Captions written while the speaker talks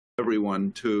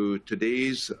Everyone to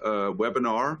today's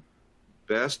webinar,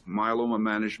 Best Myeloma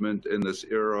Management in this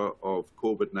Era of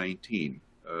COVID-19.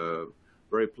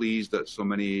 Very pleased that so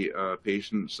many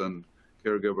patients and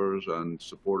caregivers and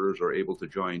supporters are able to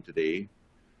join today.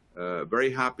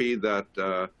 Very happy that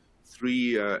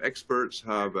three experts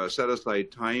have set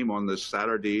aside time on this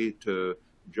Saturday to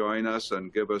join us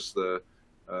and give us the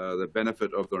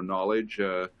benefit of their knowledge.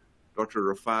 Dr.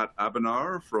 Rafat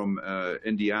Abanar from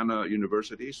Indiana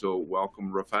University, so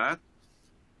welcome Rafat.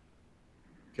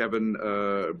 Kevin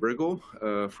Briggle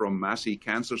from Massey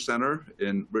Cancer Center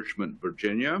in Richmond,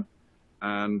 Virginia,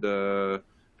 and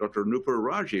Dr. Nupur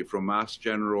Raji from Mass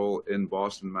General in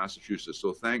Boston, Massachusetts.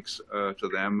 So thanks to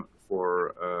them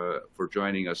for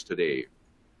joining us today.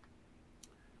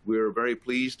 We're very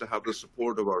pleased to have the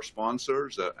support of our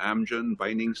sponsors, Amgen,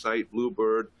 Binding Site,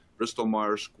 Bluebird, Bristol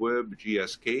Myers Squibb,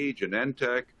 GSK,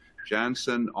 Genentech,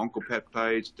 Janssen,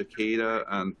 Oncopeptides, Takeda,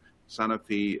 and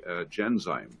Sanofi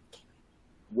Genzyme.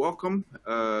 Welcome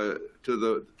to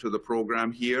the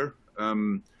program here.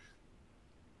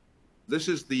 This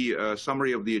is the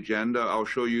summary of the agenda. I'll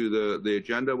show you the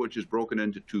agenda, which is broken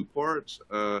into two parts.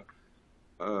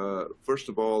 First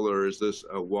of all, there is this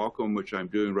welcome, which I'm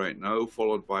doing right now,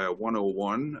 followed by a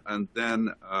 101, and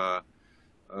then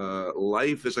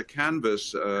life is a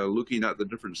canvas, looking at the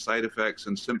different side effects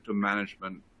and symptom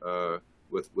management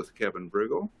with Kevin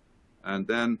Briggle. And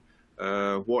then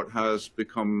what has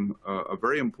become a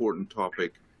very important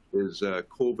topic is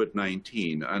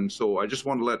COVID-19. And so I just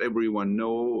want to let everyone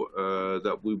know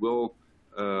that we will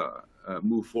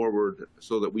move forward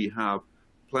so that we have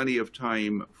plenty of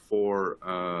time for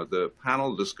the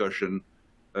panel discussion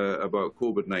about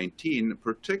COVID-19,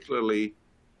 particularly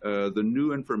the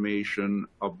new information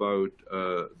about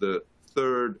the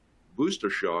third booster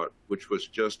shot, which was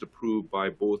just approved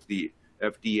by both the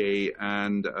FDA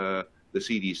and the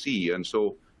CDC. And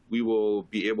so we will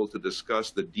be able to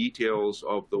discuss the details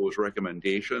of those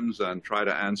recommendations and try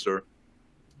to answer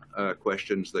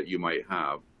questions that you might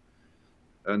have.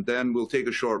 And then we'll take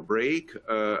a short break,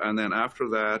 and then after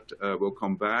that, we'll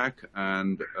come back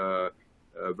and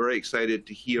very excited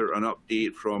to hear an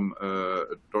update from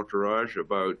Dr. Raj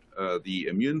about the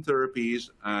immune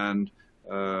therapies, and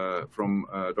from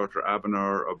Dr.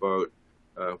 Abanar about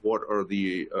what are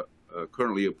the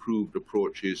currently approved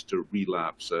approaches to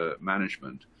relapse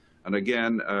management. And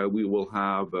again, we will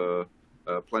have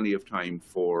plenty of time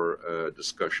for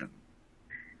discussion.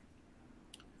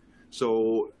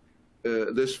 So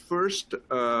this first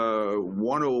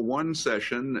 101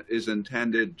 session is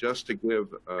intended just to give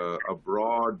a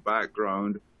broad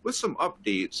background with some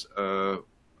updates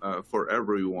for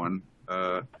everyone,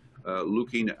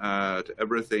 looking at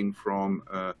everything from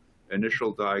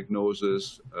initial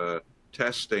diagnosis,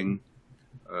 testing,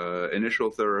 initial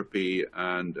therapy,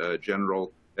 and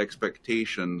general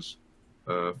expectations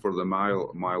for the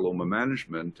myeloma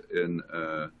management in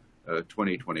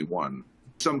 2021.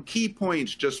 Some key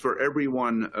points just for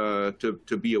everyone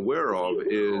to be aware of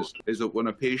is that when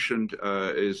a patient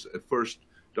is first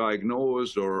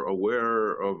diagnosed or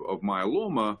aware of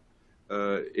myeloma,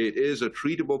 it is a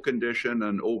treatable condition,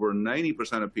 and over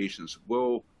 90% of patients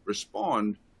will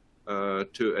respond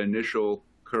to initial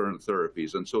current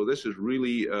therapies. And so this is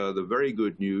really the very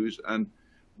good news. And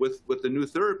with the new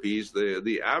therapies,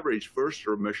 the average first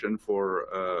remission for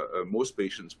most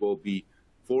patients will be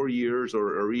 4 years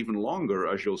or even longer,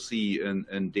 as you'll see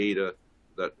in data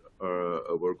that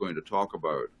we're going to talk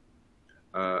about.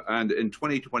 And in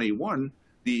 2021,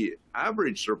 the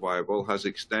average survival has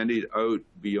extended out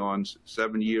beyond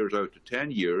 7 years, out to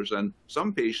 10 years, and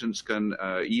some patients can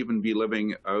even be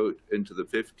living out into the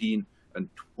 15 and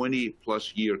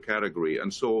 20+ year category.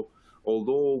 And so,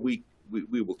 although we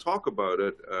will talk about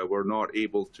it, we're not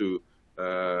able to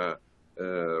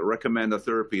recommend a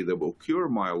therapy that will cure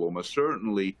myeloma.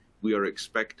 Certainly, we are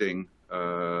expecting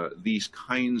these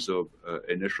kinds of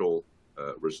initial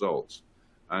results.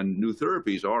 And new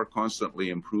therapies are constantly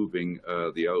improving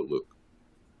the outlook.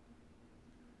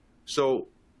 So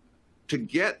to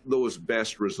get those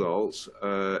best results,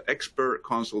 expert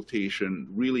consultation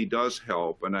really does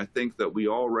help. And I think that we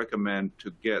all recommend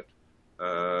to get,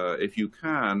 if you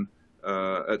can,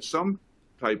 at some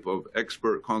type of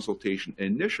expert consultation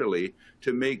initially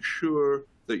to make sure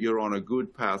that you're on a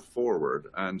good path forward.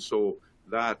 And so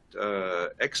that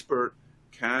expert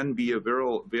can be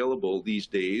available these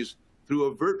days through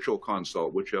a virtual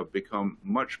consult, which have become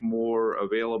much more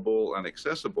available and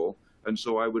accessible. And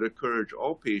so I would encourage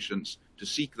all patients to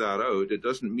seek that out. It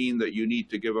doesn't mean that you need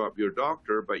to give up your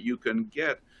doctor, but you can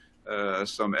get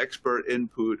some expert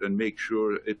input and make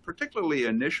sure, particularly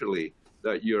initially,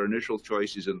 that your initial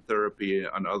choices in therapy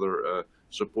and other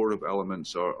supportive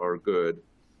elements are good.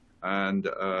 And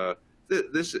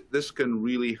this can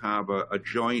really have a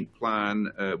joint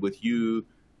plan with you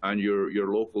and your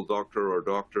local doctor or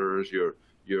doctors, your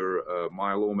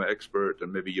myeloma expert,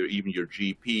 and maybe even your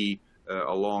GP,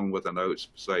 along with an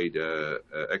outside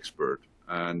expert.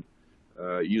 And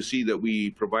you see that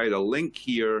we provide a link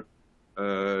here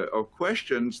of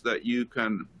questions that you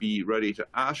can be ready to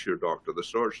ask your doctor, the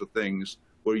sorts of things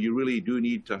where you really do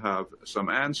need to have some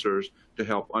answers to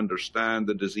help understand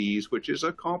the disease, which is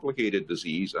a complicated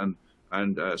disease,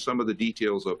 and some of the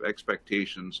details of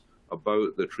expectations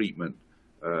about the treatment.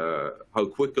 How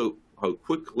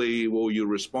quickly will you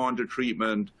respond to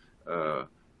treatment?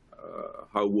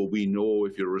 How will we know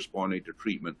if you're responding to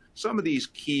treatment? Some of these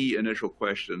key initial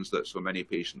questions that so many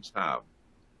patients have.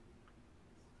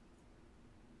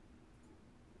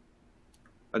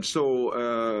 And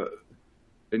so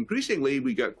increasingly,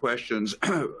 we get questions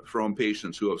from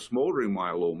patients who have smoldering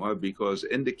myeloma because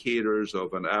indicators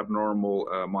of an abnormal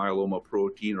myeloma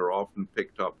protein are often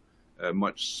picked up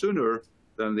much sooner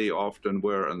than they often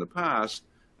were in the past.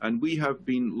 And we have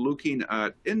been looking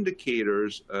at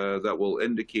indicators that will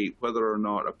indicate whether or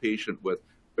not a patient with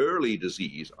early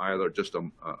disease, either just a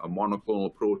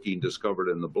monoclonal protein discovered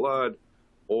in the blood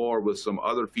or with some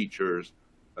other features,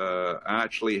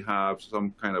 actually have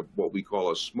some kind of what we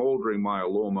call a smoldering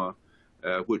myeloma,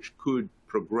 which could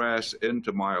progress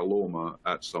into myeloma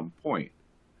at some point.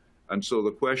 And so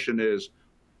the question is,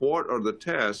 what are the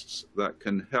tests that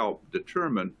can help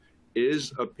determine,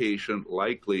 is a patient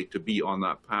likely to be on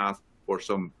that path for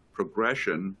some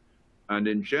progression? And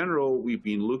in general, we've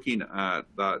been looking at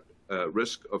that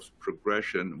risk of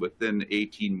progression within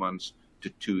 18 months to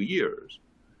 2 years.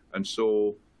 And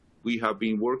so we have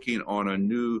been working on a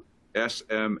new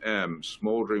SMM,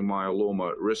 smoldering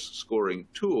myeloma risk scoring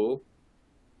tool.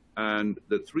 And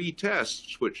the 3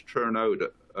 tests which turn out,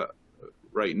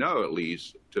 right now at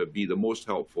least, to be the most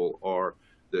helpful are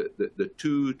the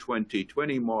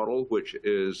 2-20-20 model, which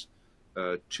is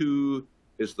 2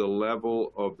 is the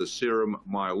level of the serum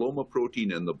myeloma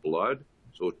protein in the blood,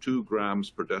 so 2 grams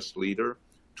per deciliter.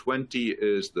 20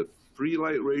 is the free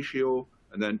light ratio,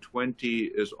 and then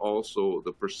 20 is also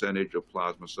the percentage of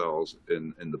plasma cells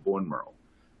in the bone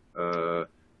marrow.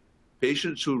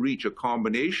 Patients who reach a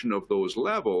combination of those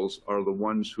levels are the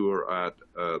ones who are at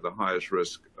the highest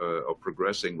risk of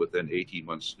progressing within 18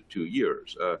 months to 2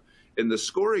 years. In the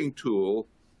scoring tool,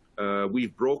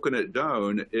 we've broken it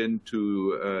down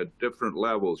into different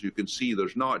levels. You can see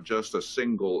there's not just a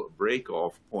single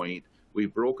break-off point.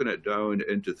 We've broken it down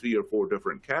into 3 or 4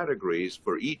 different categories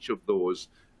for each of those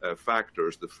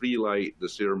factors, the free light, the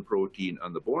serum protein,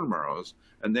 and the bone marrows,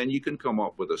 and then you can come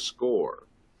up with a score.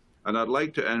 And I'd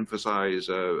like to emphasize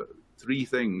 3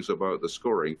 things about the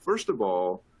scoring. First of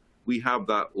all, we have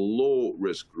that low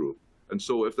risk group. And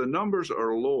so if the numbers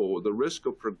are low, the risk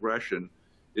of progression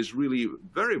is really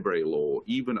very, very low,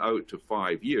 even out to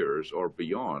 5 years or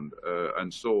beyond.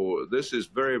 And so this is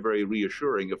very, very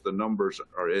reassuring if the numbers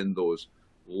are in those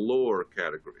lower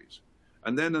categories.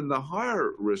 And then in the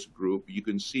higher risk group, you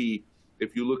can see,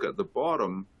 if you look at the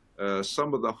bottom,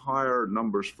 some of the higher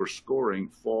numbers for scoring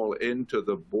fall into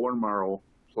the bone marrow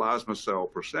plasma cell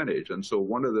percentage. And so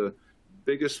one of the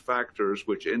biggest factors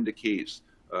which indicates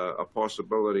a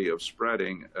possibility of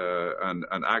spreading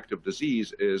and active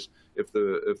disease is if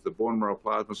the bone marrow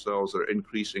plasma cells are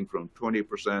increasing from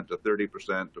 20% to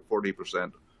 30% to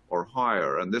 40% or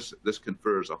higher, and this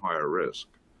confers a higher risk.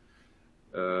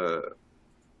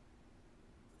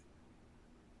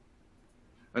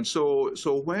 And so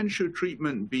when should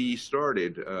treatment be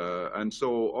started? And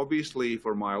so obviously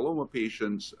for myeloma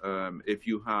patients, if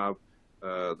you have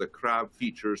the CRAB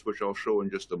features, which I'll show in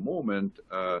just a moment,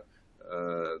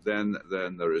 then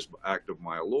there is active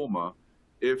myeloma.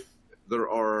 If there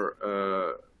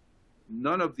are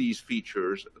none of these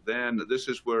features, then this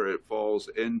is where it falls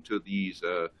into these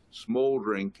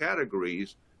smoldering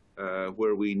categories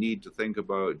where we need to think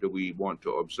about, do we want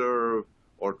to observe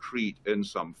or treat in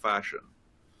some fashion?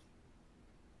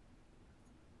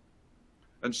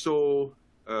 And so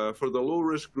for the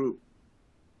low-risk group,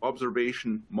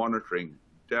 observation monitoring,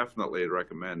 definitely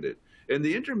recommended. In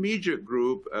the intermediate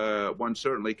group, one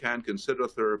certainly can consider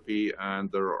therapy,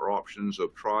 and there are options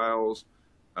of trials,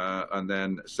 and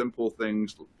then simple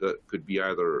things that could be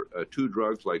either 2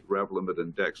 drugs like Revlimid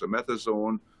and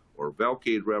dexamethasone, or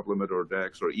Velcade, Revlimid, or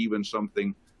Dex, or even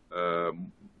something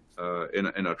in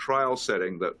a trial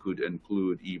setting that could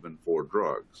include even 4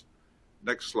 drugs.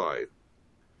 Next slide.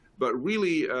 But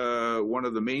really, one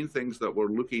of the main things that we're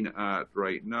looking at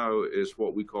right now is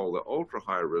what we call the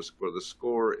ultra-high risk, where the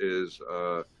score is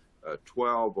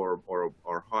 12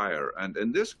 or higher. And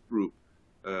in this group,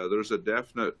 there's a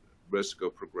definite risk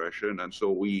of progression. And so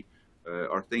we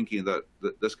are thinking that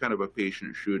this kind of a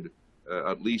patient should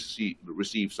at least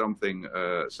receive something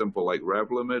simple like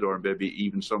Revlimid, or maybe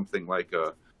even something like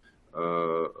a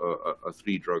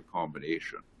 3-drug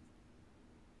combination.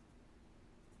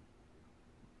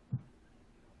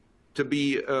 To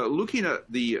be looking at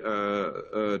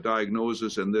the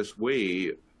diagnosis in this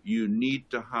way, you need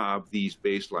to have these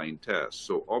baseline tests.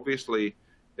 So obviously,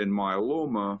 in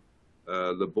myeloma,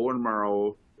 the bone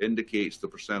marrow indicates the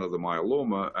percent of the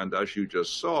myeloma, and as you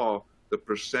just saw, the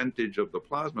percentage of the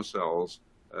plasma cells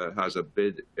has a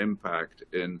big impact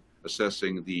in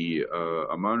assessing the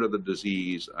amount of the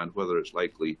disease and whether it's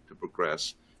likely to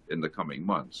progress in the coming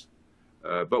months.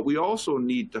 But we also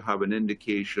need to have an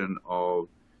indication of,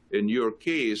 in your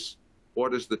case,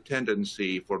 what is the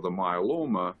tendency for the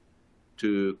myeloma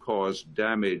to cause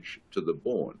damage to the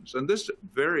bones. And this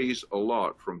varies a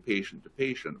lot from patient to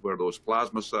patient, where those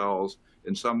plasma cells,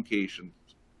 in some cases,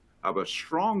 have a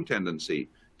strong tendency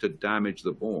to damage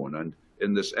the bone. And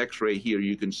in this X-ray here,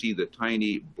 you can see the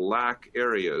tiny black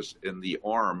areas in the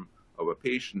arm of a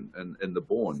patient and in the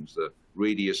bones, the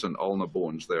radius and ulna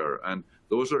bones there. And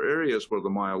those are areas where the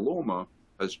myeloma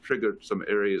has triggered some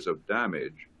areas of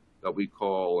damage that we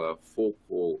call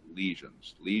focal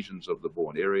lesions, lesions of the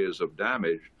bone, areas of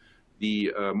damage.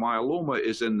 The myeloma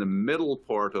is in the middle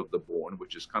part of the bone,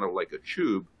 which is kind of like a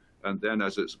tube, and then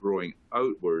as it's growing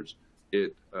outwards,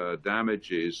 it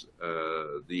damages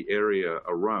the area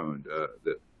around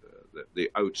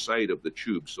the outside of the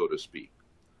tube, so to speak.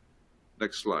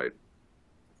 Next slide.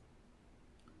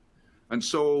 And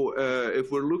so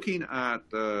if we're looking at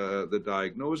the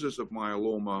diagnosis of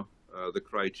myeloma, the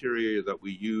criteria that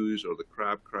we use are the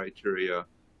CRAB criteria,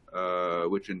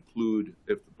 which include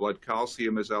if the blood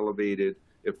calcium is elevated,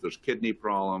 if there's kidney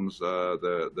problems,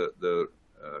 the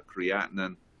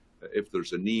creatinine, if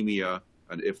there's anemia,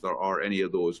 and if there are any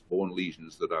of those bone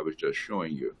lesions that I was just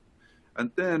showing you.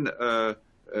 And then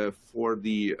for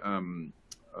the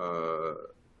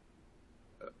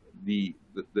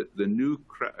new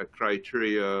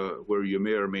criteria where you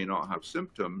may or may not have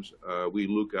symptoms, we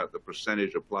look at the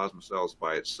percentage of plasma cells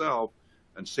by itself,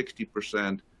 and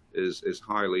 60% is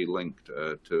highly linked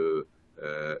to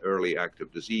early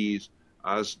active disease,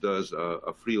 as does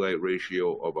a free light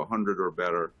ratio of 100 or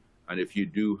better. And if you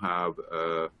do have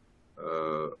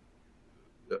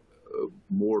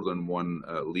more than one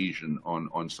lesion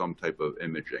on some type of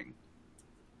imaging.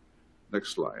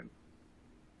 Next slide.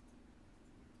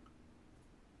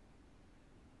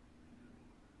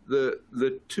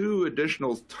 The two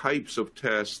additional types of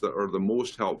tests that are the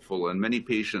most helpful, and many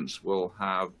patients will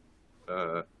have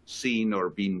seen or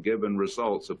been given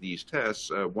results of these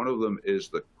tests. One of them is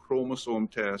the chromosome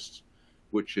tests,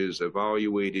 which is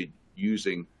evaluated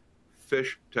using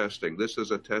FISH testing. This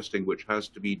is a testing which has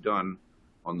to be done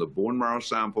on the bone marrow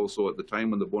sample. So at the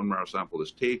time when the bone marrow sample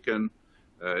is taken,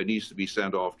 it needs to be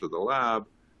sent off to the lab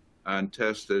and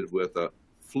tested with a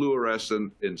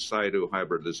fluorescent in situ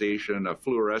hybridization, a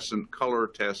fluorescent color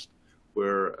test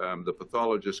where the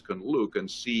pathologist can look and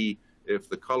see if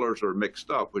the colors are mixed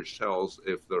up, which tells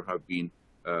if there have been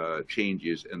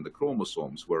changes in the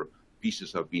chromosomes, where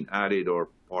pieces have been added or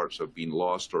parts have been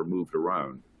lost or moved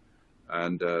around.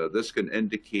 And this can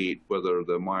indicate whether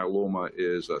the myeloma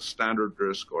is a standard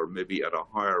risk or maybe at a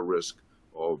higher risk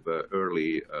of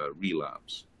early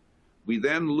relapse. We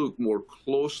then look more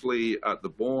closely at the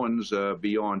bones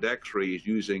beyond X-rays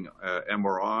using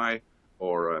MRI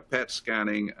or PET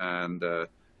scanning, and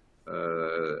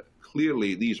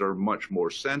clearly these are much more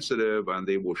sensitive, and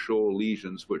they will show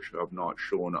lesions which have not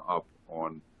shown up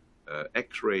on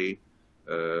X-ray.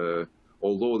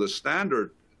 Although the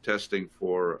standard testing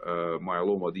for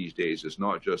myeloma these days is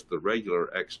not just the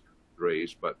regular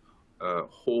X-rays, but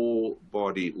whole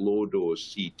body low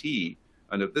dose CT.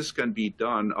 And if this can be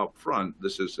done up front,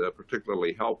 this is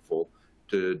particularly helpful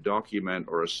to document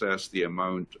or assess the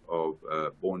amount of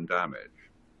bone damage.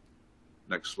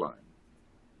 Next slide.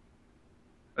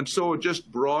 And so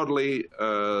just broadly,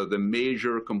 the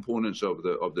major components of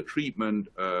the treatment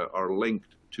are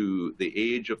linked to the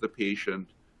age of the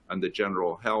patient and the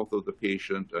general health of the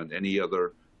patient and any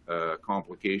other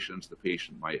complications the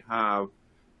patient might have.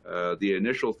 The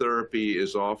initial therapy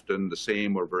is often the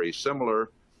same or very similar.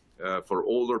 For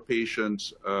older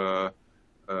patients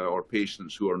or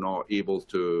patients who are not able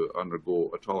to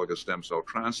undergo autologous stem cell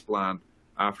transplant,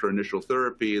 after initial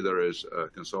therapy, there is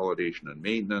consolidation and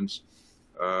maintenance.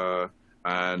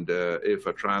 And if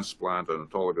a transplant, an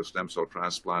autologous stem cell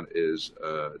transplant, is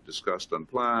discussed and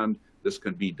planned, this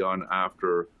can be done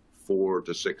after 4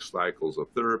 to 6 cycles of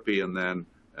therapy, and then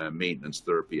maintenance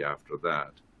therapy after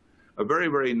that. A very,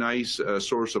 very nice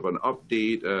source of an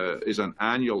update is an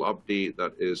annual update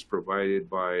that is provided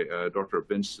by Dr.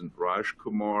 Vincent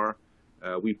Rajkumar.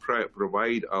 We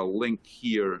provide a link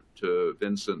here to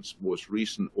Vincent's most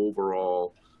recent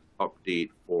overall update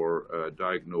for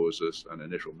diagnosis and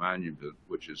initial management,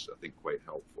 which is, I think, quite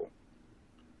helpful.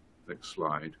 Next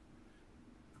slide.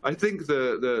 I think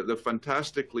the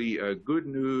fantastically good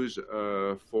news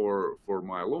for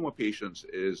myeloma patients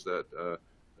is that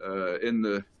in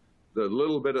the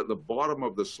little bit at the bottom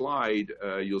of the slide,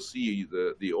 you'll see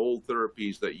the old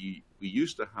therapies that we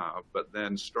used to have, but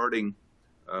then starting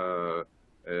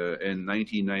in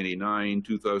 1999,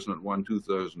 2001,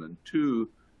 2002,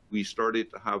 we started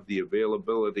to have the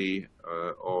availability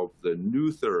of the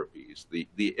new therapies, the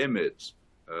IMiDs,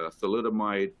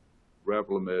 thalidomide,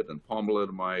 Revlimid, and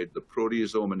pomalidomide, the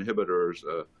proteasome inhibitors,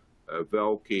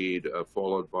 Velcade,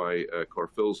 followed by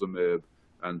carfilzomib,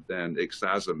 and then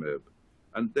ixazomib.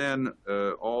 And then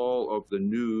all of the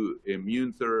new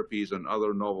immune therapies and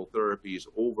other novel therapies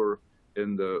over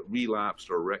in the relapsed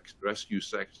or rescue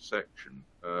section.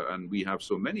 And we have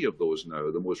so many of those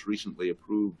now, the most recently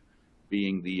approved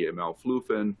being the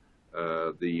melflufen,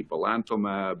 the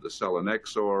belantamab, the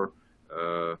selinexor,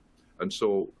 and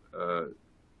so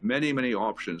many, many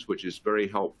options, which is very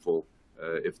helpful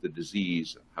if the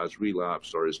disease has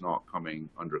relapsed or is not coming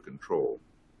under control.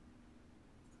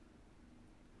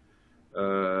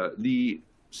 The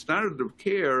standard of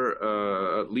care,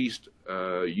 at least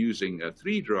using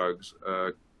 3 drugs,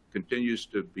 continues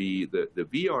to be the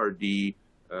VRD,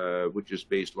 which is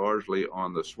based largely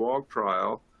on the SWOG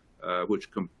trial,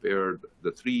 which compared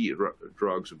the 3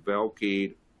 drugs,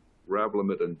 Velcade,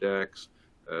 Revlimid, and Dex,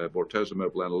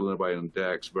 bortezomib, lenalidomide, and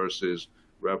Dex versus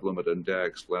Revlimid and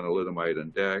Dex, lenalidomide,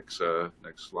 and Dex.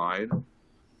 Next slide.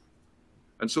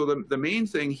 And so the main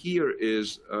thing here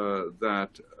is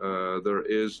that there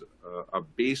is a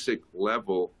basic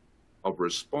level of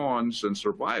response and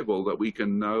survival that we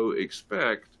can now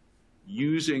expect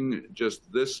using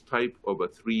just this type of a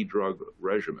 3-drug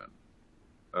regimen.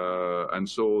 And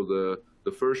so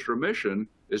the first remission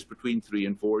is between 3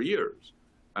 and 4 years.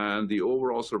 And the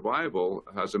overall survival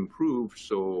has improved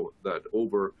so that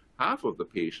over half of the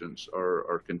patients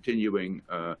are continuing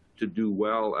to do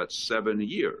well at 7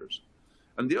 years.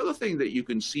 And the other thing that you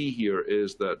can see here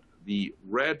is that the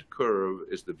red curve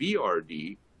is the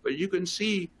VRD, but you can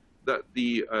see that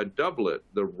the doublet,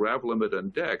 the Revlimid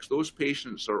and Dex, those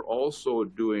patients are also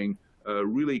doing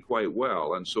really quite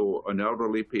well. And so an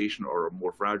elderly patient or a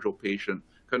more fragile patient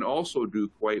can also do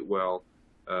quite well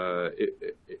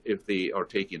if they are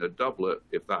taking a doublet,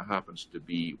 if that happens to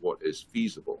be what is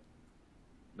feasible.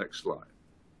 Next slide.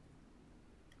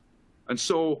 And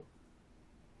so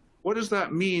what does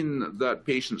that mean that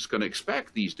patients can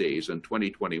expect these days in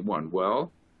 2021?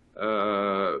 Well,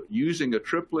 using a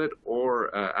triplet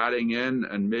or adding in,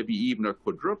 and maybe even a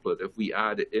quadruplet, if we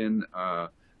add in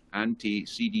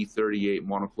anti-CD38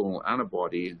 monoclonal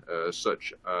antibody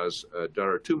such as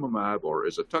daratumumab or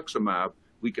isatuximab,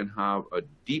 we can have a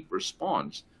deep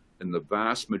response in the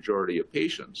vast majority of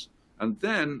patients. And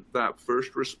then that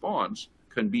first response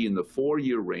can be in the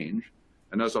 4-year range,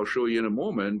 and as I'll show you in a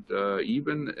moment,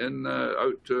 even in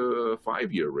out to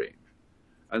 5-year range.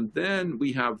 And then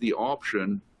we have the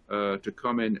option to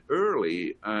come in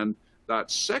early, and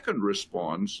that second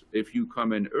response, if you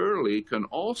come in early, can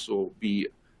also be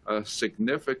a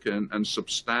significant and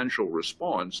substantial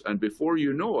response. And before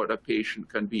you know it, a patient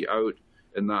can be out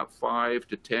in that 5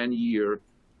 to 10-year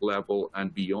level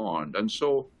and beyond. And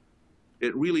so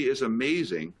it really is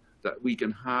amazing that we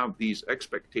can have these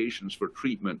expectations for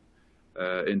treatment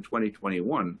in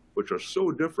 2021, which are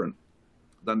so different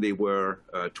than they were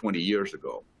 20 years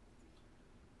ago.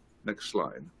 Next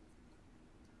slide.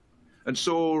 And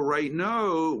so right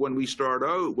now, when we start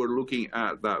out, we're looking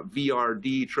at that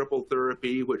VRD triple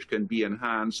therapy, which can be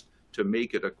enhanced to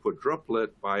make it a quadruplet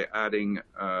by adding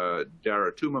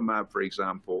daratumumab, for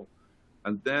example.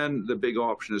 And then the big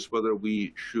option is whether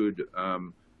we should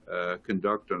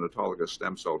conduct an autologous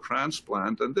stem cell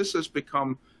transplant. And this has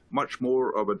become much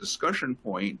more of a discussion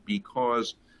point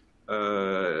because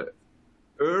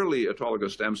early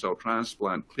autologous stem cell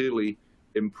transplant clearly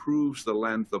improves the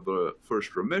length of the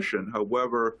first remission.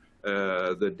 However,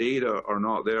 the data are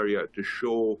not there yet to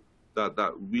show that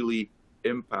that really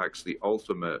impacts the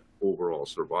ultimate overall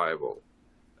survival.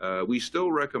 We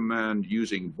still recommend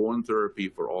using bone therapy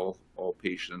for all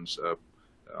patients,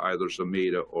 either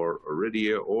Somata or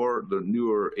Iridia, or the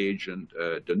newer agent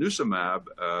denosumab,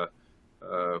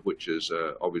 which is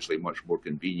obviously much more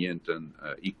convenient and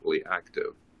equally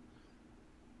active.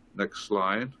 Next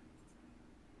slide.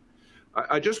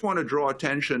 I just want to draw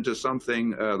attention to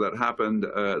something that happened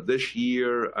this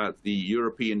year at the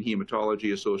European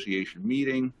Hematology Association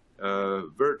meeting,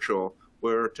 virtual,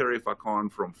 where Thierry Facon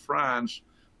from France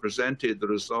presented the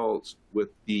results with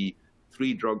the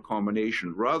 3-drug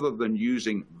combination rather than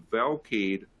using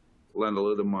Velcade,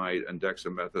 lenalidomide, and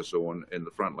dexamethasone in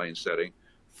the frontline setting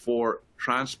for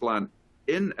transplant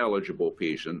ineligible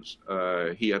patients.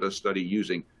 He had a study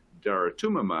using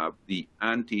daratumumab, the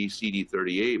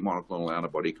anti-CD38 monoclonal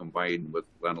antibody combined with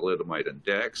lenalidomide and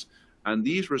dex. And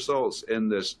these results in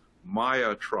this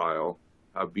MAIA trial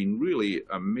have been really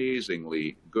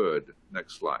amazingly good.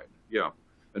 Next slide. Yeah.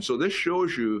 And so this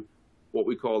shows you what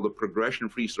we call the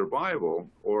progression-free survival,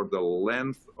 or the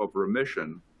length of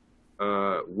remission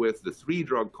with the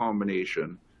 3-drug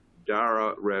combination,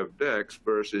 Dara Rev-Dex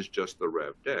versus just the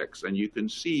Rev-Dex. And you can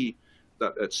see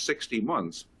that at 60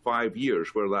 months, 5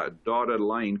 years, where that dotted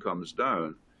line comes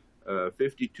down,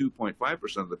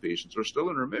 52.5% of the patients are still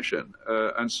in remission.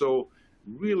 And so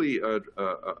really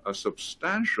a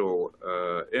substantial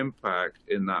impact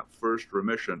in that first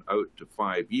remission out to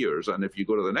 5 years. And if you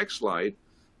go to the next slide,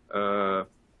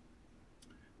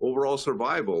 overall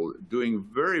survival doing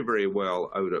very, very well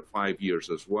out at 5 years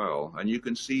as well. And you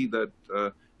can see that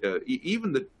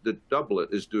even the doublet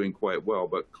is doing quite well,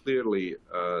 but clearly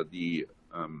the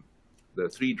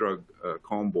 3-drug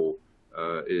combo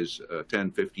is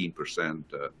 10–15%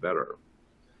 better.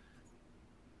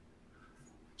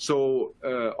 So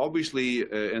obviously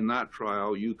in that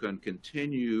trial you can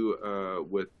continue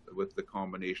with the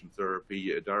combination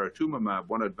therapy. Daratumumab,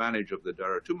 one advantage of the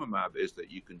daratumumab is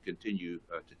that you can continue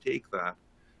to take that.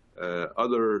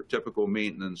 Other typical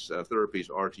maintenance therapies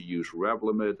are to use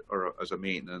Revlimid or as a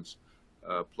maintenance,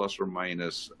 plus or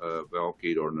minus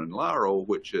Velcade or Ninlaro,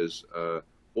 which is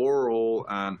oral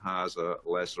and has a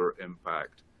lesser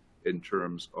impact in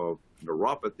terms of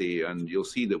neuropathy. And you'll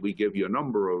see that we give you a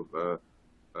number of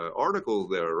articles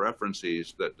there,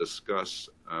 references that discuss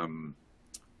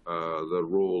the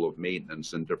role of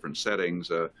maintenance in different settings.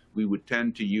 We would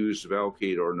tend to use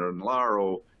Velcade or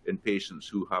Ninlaro in patients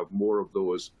who have more of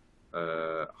those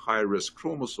high-risk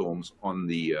chromosomes on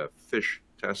the FISH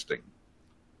testing.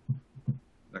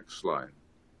 Next slide.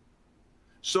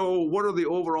 So what are the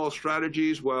overall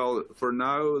strategies? Well, for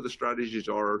now, the strategies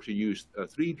are to use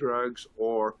 3 drugs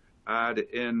or add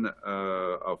in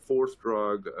a 4th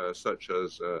drug, such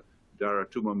as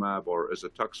daratumumab or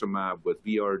isatuximab with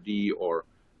VRD, or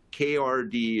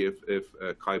KRD if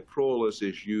Kyprolis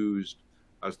is used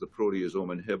as the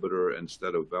proteasome inhibitor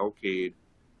instead of Velcade.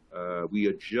 We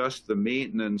adjust the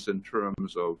maintenance in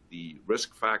terms of the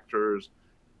risk factors.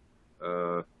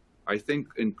 I think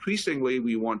increasingly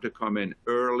we want to come in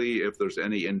early if there's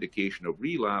any indication of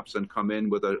relapse, and come in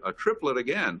with a triplet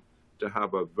again to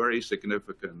have a very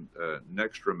significant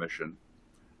next remission.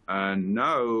 And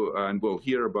now, and we'll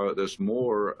hear about this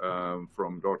more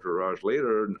from Dr. Raj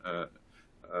later,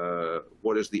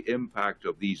 what is the impact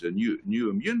of these new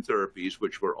immune therapies,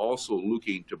 which we're also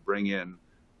looking to bring in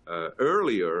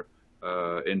earlier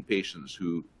in patients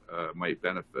who might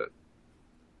benefit.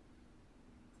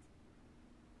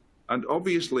 And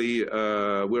obviously,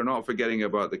 we're not forgetting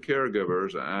about the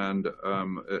caregivers, and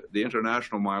the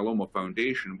International Myeloma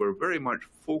Foundation. We're very much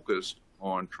focused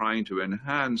on trying to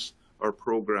enhance our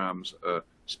programs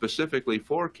specifically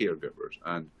for caregivers.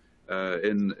 And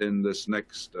in this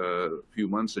next few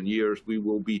months and years, we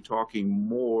will be talking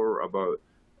more about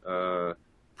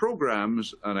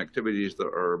programs and activities that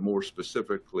are more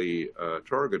specifically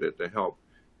targeted to help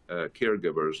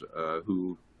caregivers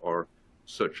who are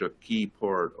such a key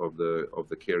part of the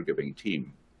caregiving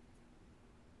team.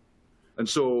 And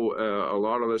so a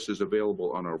lot of this is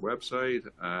available on our website.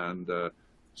 And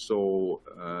so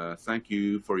thank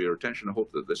you for your attention. I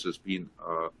hope that this has been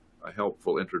a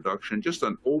helpful introduction, just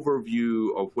an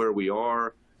overview of where we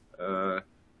are.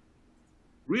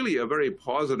 Really a very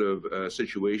positive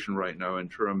situation right now in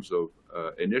terms of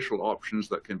initial options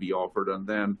that can be offered. And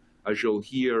then, as you'll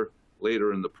hear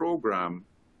later in the program,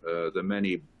 the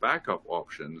many backup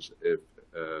options if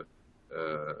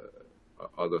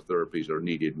other therapies are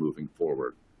needed moving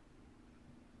forward.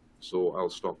 So I'll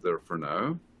stop there for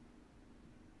now.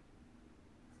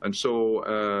 And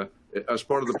so as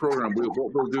part of the program,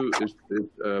 what we'll do is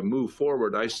move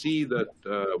forward. I see that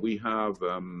we have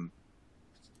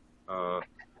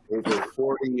over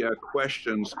 40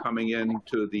 questions coming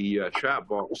into the chat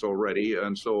box already.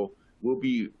 And so we'll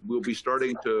be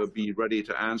starting to be ready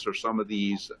to answer some of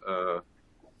these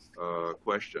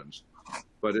questions.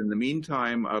 But in the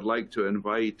meantime, I'd like to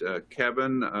invite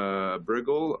Kevin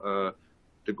Briggle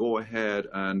to go ahead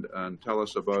and tell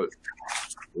us about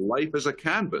life as a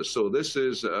canvas. So this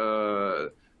is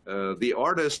the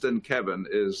artist in Kevin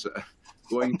is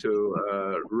going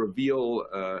to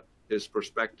reveal his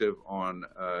perspective on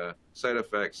side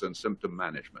effects and symptom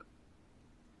management.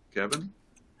 Kevin?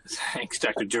 Thanks,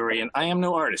 Dr. Durie. And I am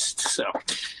no artist, so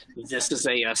this is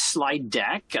a slide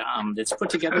deck that's put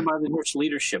together by the Nurse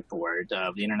Leadership Board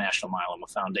of the International Myeloma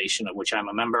Foundation, of which I'm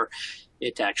a member.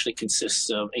 It actually consists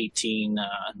of 18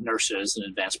 nurses and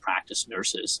advanced practice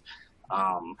nurses.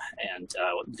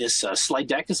 This slide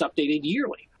deck is updated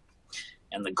yearly.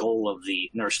 And the goal of the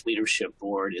Nurse Leadership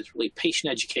Board is really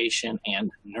patient education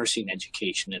and nursing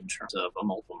education in terms of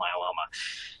multiple myeloma.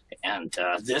 And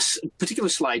this particular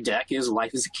slide deck is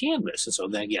life as a canvas. And so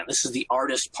then again, this is the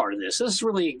artist part of this. This is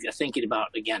really thinking about,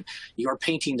 again, you're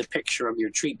painting the picture of your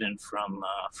treatment from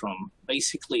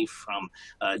basically from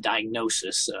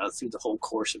diagnosis through the whole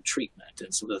course of treatment,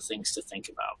 and some of the things to think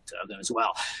about then as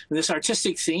well. And this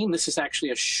artistic theme, this is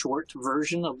actually a short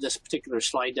version of this particular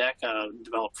slide deck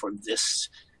developed for this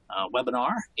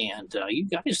webinar. And you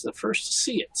guys are the first to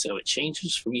see it. So it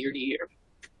changes from year to year.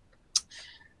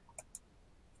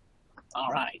 All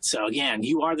right, so again,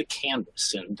 you are the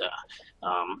canvas, and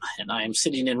I am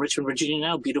sitting in Richmond, Virginia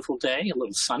now. Beautiful day, a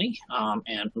little sunny,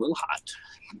 and a little hot.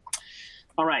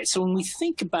 All right, so when we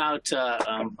think about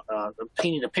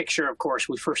painting a picture, of course,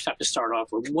 we first have to start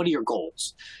off with what are your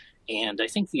goals? And I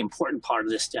think the important part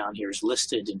of this down here is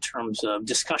listed in terms of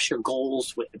discuss your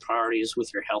goals with priorities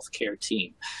with your healthcare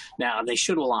team. Now, they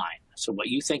should align. So what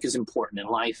you think is important in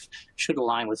life should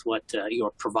align with what your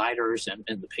providers and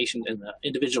the patient and the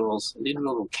individual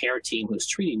care team who's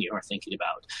treating you are thinking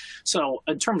about. So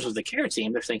in terms of the care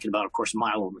team, they're thinking about, of course,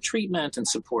 myeloma treatment and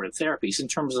supportive therapies. In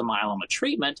terms of myeloma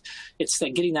treatment, it's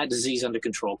getting that disease under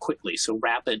control quickly. So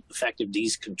rapid, effective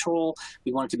disease control.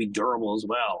 We want it to be durable as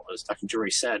well. As Dr. Durie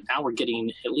said, now we're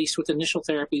getting, at least with initial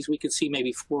therapies, we could see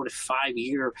maybe 4 to 5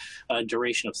 year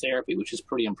duration of therapy, which is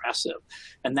pretty impressive.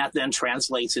 And that then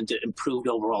translates into improved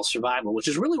overall survival, which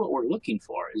is really what we're looking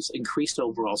for, is increased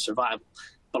overall survival.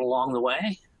 But along the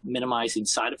way, minimizing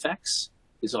side effects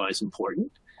is always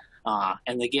important.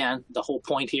 And again, the whole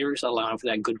point here is allowing for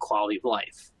that good quality of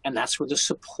life. And that's where the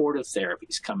supportive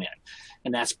therapies come in.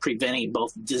 And that's preventing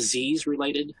both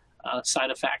disease-related side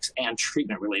effects and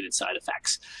treatment-related side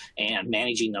effects, and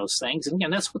managing those things. And again,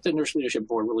 that's what the Nurse Leadership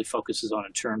Board really focuses on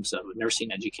in terms of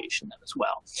nursing education then as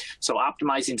well. So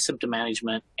optimizing symptom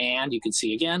management, and you can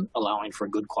see again, allowing for a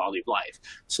good quality of life.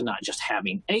 So not just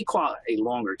having a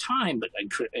longer time, but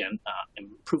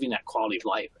improving that quality of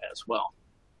life as well.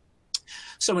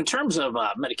 So in terms of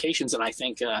medications, and I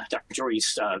think Dr.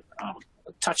 Durie's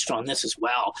touched on this as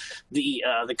well, the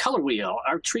color wheel,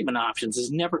 our treatment options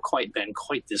has never quite been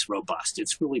quite this robust.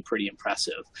 It's really pretty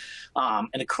impressive.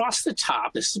 And across the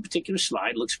top, this is a particular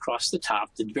slide, looks across the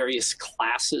top, the various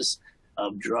classes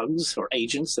of drugs or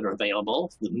agents that are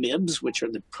available, the mABs, which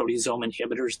are the proteasome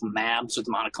inhibitors, the mABs or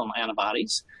the monoclonal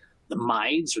antibodies, the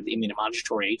MIDES or the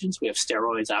immunomodulatory agents. We have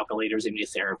steroids, alkylators,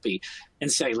 immunotherapy,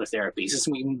 and cellular therapies. As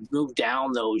we move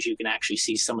down those, you can actually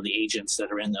see some of the agents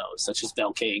that are in those, such as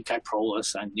Velcade,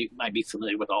 Kyprolis, and you might be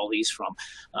familiar with all these from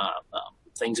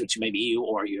things which maybe you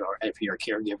or if you're a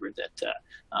caregiver that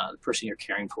the person you're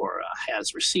caring for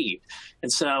has received.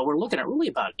 And so we're looking at really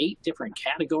about 8 different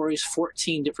categories,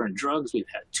 14 different drugs. We've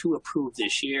had 2 approved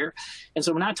this year. And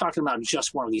so we're not talking about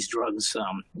just one of these drugs,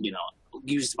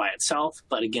 used by itself,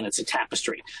 but again, it's a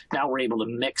tapestry. Now we're able to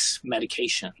mix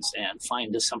medications and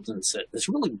find something that's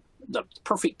really the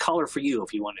perfect color for you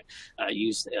if you want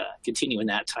to continue in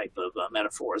that type of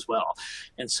metaphor as well.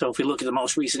 And so if we look at the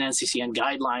most recent NCCN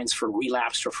guidelines for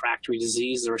relapsed refractory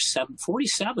disease, there are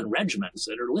 47 regimens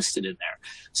that are listed in there.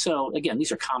 So again,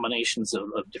 these are combinations of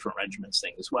different regimens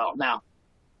things as well. Now,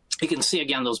 you can see,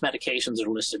 again, those medications that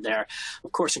are listed there.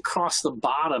 Of course, across the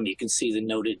bottom, you can see the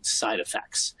noted side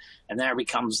effects. And there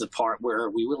becomes the part where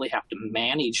we really have to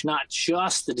manage not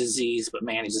just the disease, but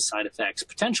manage the side effects,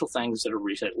 potential things that are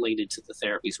related to the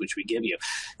therapies which we give you.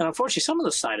 And unfortunately, some of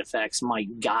the side effects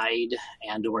might guide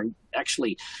and or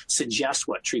actually suggest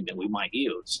what treatment we might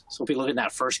use. So if we look at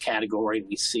that first category,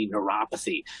 we see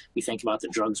neuropathy. We think about the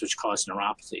drugs which cause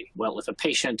neuropathy. Well, if a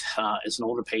patient is an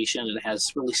older patient and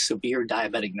has really severe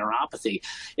diabetic neuropathy,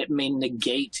 it may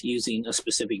negate using a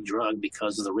specific drug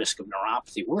because of the risk of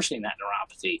neuropathy, worsening that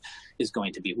neuropathy. is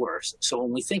going to be worse. So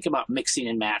when we think about mixing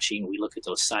and matching, we look at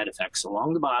those side effects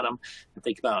along the bottom and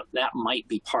think about that might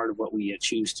be part of what we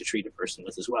choose to treat a person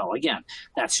with as well. Again,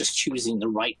 that's just choosing the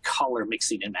right color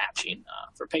mixing and matching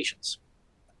for patients.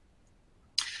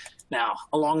 Now,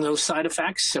 along those side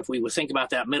effects, if we would think about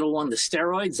that middle one, the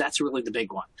steroids, that's really the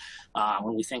big one.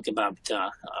 When we think about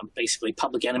basically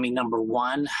public enemy number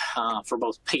one for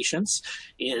both patients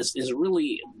is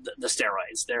really the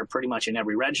steroids. They're pretty much in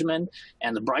every regimen,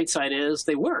 and the bright side is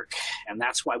they work, and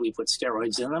that's why we put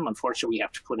steroids in them. Unfortunately, we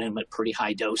have to put in them at pretty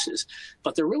high doses,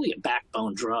 but they're really a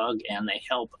backbone drug, and they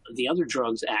help the other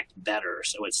drugs act better.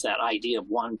 So it's that idea of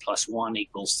 1 + 1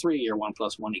 = 3 or 1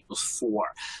 + 1 = 4.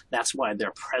 That's why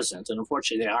they're present. And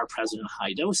unfortunately, they are present in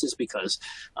high doses because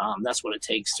that's what it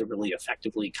takes to really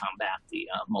effectively combat the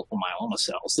multiple myeloma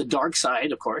cells. The dark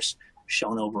side, of course,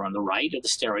 shown over on the right, are the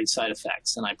steroid side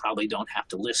effects. And I probably don't have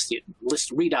to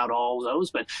read out all of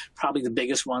those, but probably the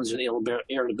biggest ones are the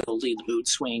irritability, the mood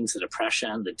swings, the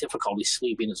depression, the difficulty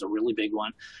sleeping is a really big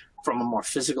one. From a more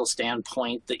physical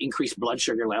standpoint, the increased blood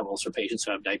sugar levels for patients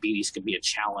who have diabetes can be a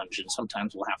challenge, and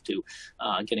sometimes we'll have to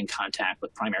get in contact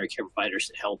with primary care providers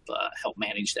to help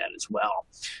manage that as well.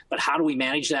 But how do we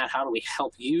manage that? How do we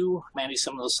help you manage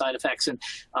some of those side effects? And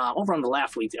over on the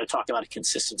left, we talk about a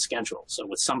consistent schedule. So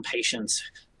with some patients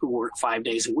who work 5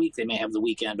 days a week, they may have the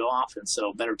weekend off, and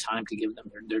so a better time to give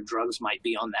them their drugs might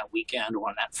be on that weekend or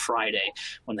on that Friday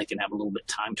when they can have a little bit of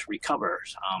time to recover.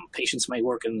 Patients may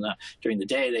work during the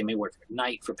day, they may work at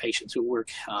night. For patients who work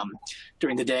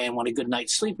during the day and want a good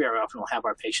night's sleep, very often we'll have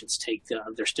our patients take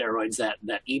their steroids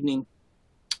that evening,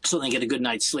 so they get a good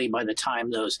night's sleep. By the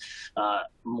time those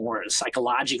more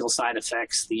psychological side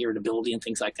effects, the irritability and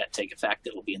things like that take effect,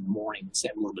 it will be in the morning, so they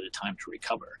have a little bit of time to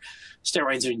recover.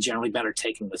 Steroids are generally better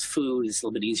taken with food. It's a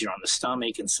little bit easier on the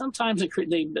stomach, and sometimes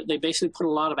they basically put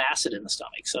a lot of acid in the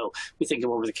stomach. So we think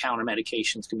of over-the-counter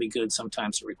medications can be good.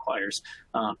 Sometimes it requires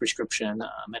prescription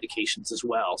medications as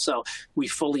well. So we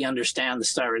fully understand the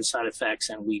steroid side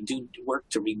effects, and we do work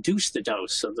to reduce the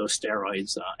dose of those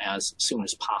steroids as soon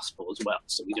as possible as well.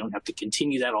 So we don't have to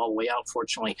continue that all the way out.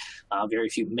 Fortunately, very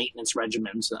few maintenance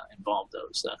regimens involve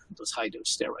those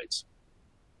high-dose steroids.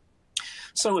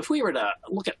 So if we were to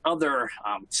look at other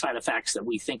side effects that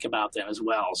we think about them as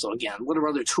well. So again, what are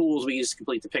other tools we use to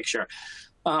complete the picture?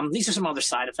 These are some other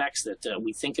side effects that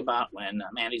we think about when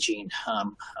managing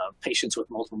patients with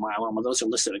multiple myeloma. Those are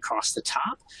listed across the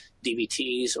top.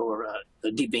 DVTs or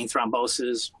the deep vein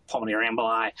thrombosis, pulmonary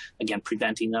emboli, again,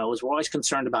 preventing those. We're always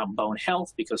concerned about bone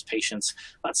health because patients,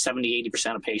 about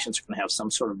 70–80% of patients are going to have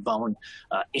some sort of bone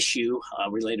issue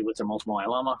related with their multiple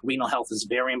myeloma. Renal health is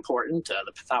very important.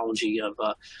 The pathology of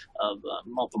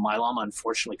multiple myeloma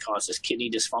unfortunately causes kidney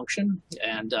dysfunction.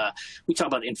 And we talk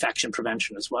about infection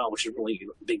prevention as well, which is really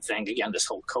a big thing. Again, this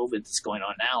whole COVID that's going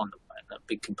on now, and a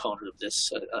big component of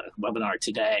this webinar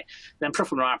today. Then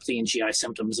peripheral neuropathy and GI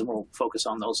symptoms, and we'll focus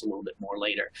on those a little bit more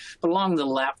later. But along the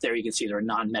left there, you can see there are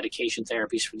non-medication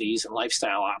therapies for these and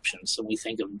lifestyle options. So we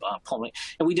think of pulmonary,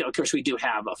 and we do, of course, we do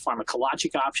have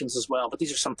pharmacologic options as well, but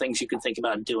these are some things you can think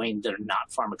about doing that are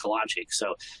not pharmacologic.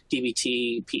 So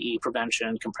DVT, PE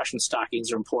prevention, compression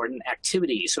stockings are important.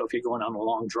 Activity, so if you're going on a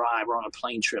long drive or on a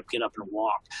plane trip, get up and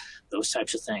walk, those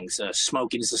types of things.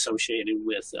 Smoking is associated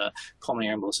with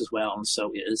pulmonary embolism as well, and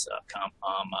so is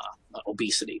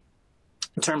obesity.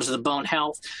 In terms of the bone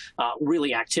health,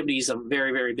 really activity is a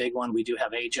very, very big one. We do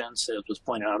have agents, as was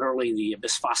pointed out earlier, the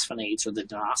bisphosphonates or the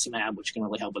denosumab, which can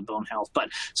really help with bone health. But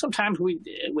sometimes we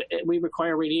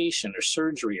require radiation or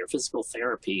surgery or physical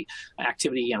therapy.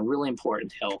 Activity, and really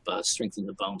important to help strengthen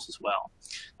the bones as well.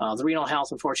 The renal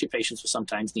health, unfortunately, patients will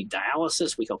sometimes need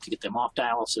dialysis. We hope to get them off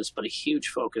dialysis, but a huge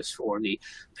focus for the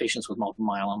patients with multiple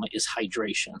myeloma is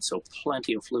hydration. So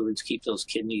plenty of fluids, keep those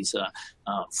kidneys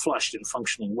flushed and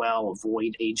functioning well, avoid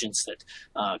agents that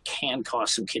can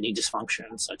cause some kidney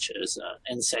dysfunction, such as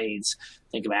NSAIDs.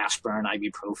 Think of aspirin,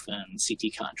 ibuprofen,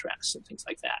 CT contrast, and things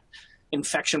like that.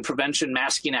 Infection prevention,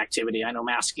 masking activity. I know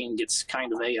masking gets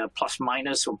kind of a plus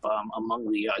minus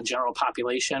among the general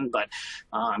population, but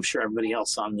I'm sure everybody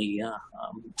else on the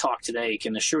talk today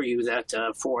can assure you that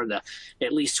for the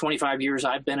at least 25 years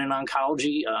I've been in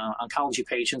oncology, oncology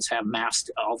patients have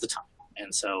masked all the time.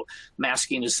 And so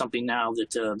masking is something now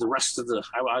that the rest of the,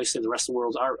 I always say the rest of the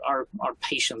world, our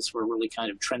patients were really kind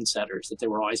of trendsetters, that they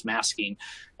were always masking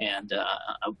and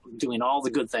doing all the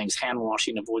good things, hand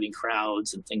washing, avoiding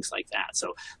crowds and things like that.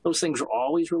 So those things are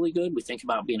always really good. We think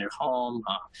about being at home,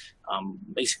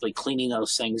 basically cleaning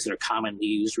those things that are commonly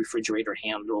used, refrigerator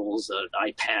handles,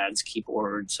 iPads,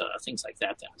 keyboards, things like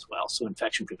that then as well. So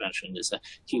infection prevention is a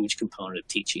huge component of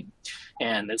teaching.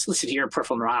 And it's listed here,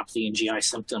 peripheral neuropathy and GI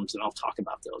symptoms, and I'll talk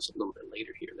about those a little bit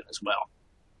later here then as well.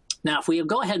 Now, if we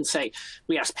go ahead and say,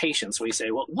 we ask patients, we say,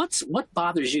 well, what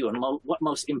bothers you and what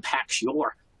most impacts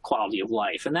your quality of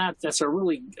life? And that's a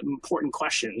really important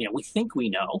question. You know, we think we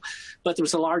know, but there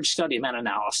was a large study,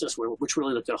 meta-analysis, which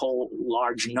really looked at a whole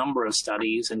large number of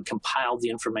studies and compiled the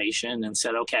information and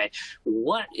said, okay,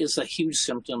 what is a huge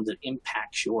symptom that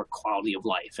impacts your quality of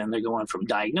life? And they're going from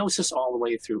diagnosis all the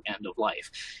way through end of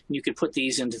life. And you could put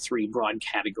these into three broad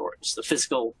categories: the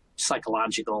physical,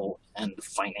 psychological, and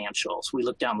financial. So we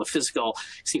look down the physical,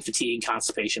 see fatigue,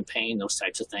 constipation, pain, those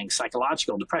types of things.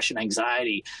 Psychological, depression,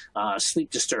 anxiety, sleep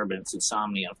disturbance,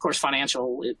 insomnia. Of course,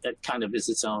 financial, that kind of is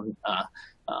its own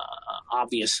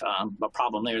obvious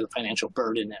problem there, the financial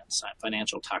burden and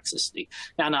financial toxicity.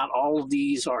 Now, not all of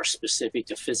these are specific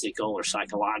to physical or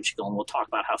psychological, and we'll talk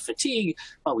about how fatigue,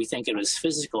 while we think of it as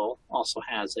physical, also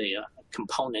has a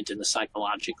component in the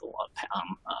psychological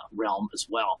realm as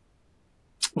well.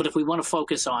 But if we want to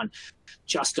focus on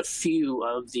just a few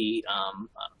of the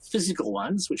physical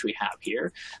ones, which we have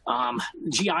here,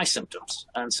 GI symptoms.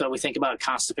 And so we think about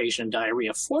constipation and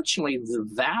diarrhea. Fortunately, the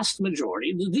vast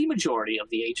majority, the majority of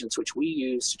the agents which we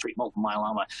use to treat multiple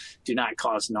myeloma do not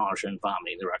cause nausea and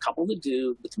vomiting. There are a couple that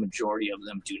do, but the majority of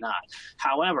them do not.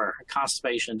 However,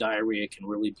 constipation and diarrhea can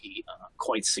really be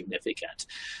quite significant.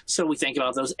 So we think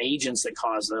about those agents that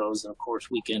cause those, and of course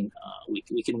we can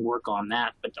work on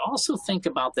that, but also think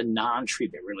about the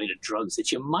non-treatment related drugs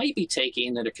that you might be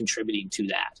taking that are contributing to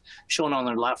that. Shown on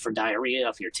the left for diarrhea,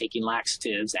 if you're taking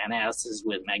laxatives, antacids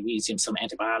with magnesium, some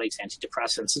antibiotics,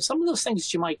 antidepressants, and some of those things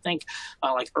that you might think,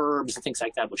 like herbs and things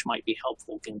like that, which might be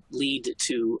helpful, can lead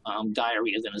to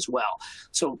diarrhea then as well.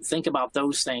 So think about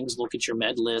those things, look at your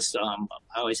med list. I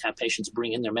always have patients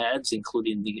bring in their meds,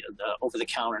 including the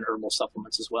over-the-counter and herbal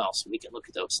supplements as well, so we can look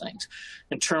at those things.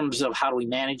 In terms of how do we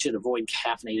manage it, avoid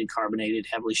caffeinated, carbonated,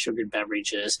 heavily sugared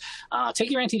beverages.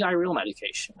 Take your antidiarrheal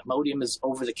medication. Imodium is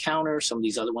over-the-counter. Some of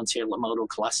these other ones here, Lamodo,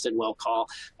 Colested, Welchol,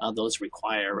 those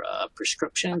require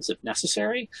prescriptions if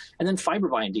necessary. And then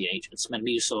fiber-binding agents,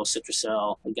 Metamucil,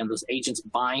 Citracel. Again, those agents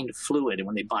bind fluid, and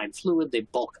when they bind fluid, they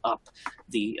bulk up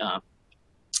the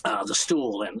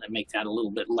stool and make that a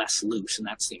little bit less loose, and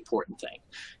that's the important thing.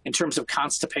 In terms of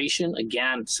constipation,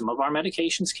 again, some of our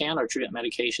medications our treatment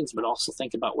medications, but also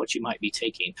think about what you might be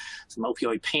taking. Some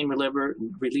opioid pain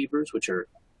relievers, which are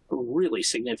really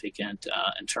significant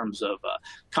in terms of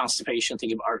constipation.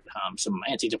 Think about some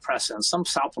antidepressants, some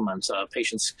supplements.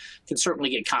 Patients can certainly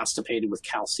get constipated with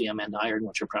calcium and iron,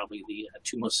 which are probably the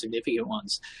two most significant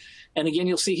ones. And again,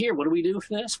 you'll see here, what do we do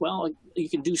for this? Well, you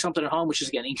can do something at home, which is,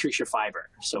 again, increase your fiber.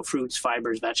 So fruits,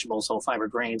 fibers, vegetables, whole fiber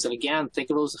grains. And again, think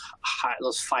of those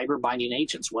fiber binding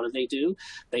agents. What do?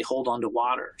 They hold on to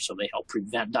water. So they help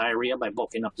prevent diarrhea by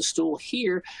bulking up the stool.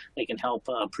 Here, they can help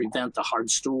prevent the hard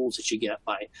stools that you get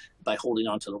by holding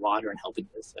onto the water and helping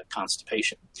with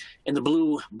constipation. In the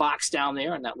blue box down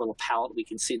there in that little palette, we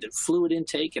can see that fluid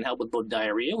intake can help with both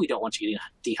diarrhea. We don't want you getting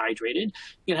dehydrated.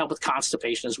 It can help with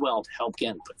constipation as well, to help,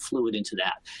 again, put fluid into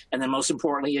that. And then most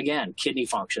importantly, again, kidney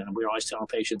function. We're always telling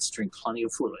patients to drink plenty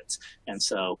of fluids. And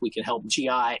so we can help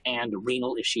GI and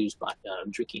renal issues by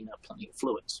drinking plenty of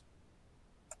fluids.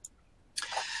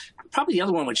 Probably the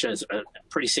other one, which is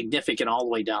pretty significant all the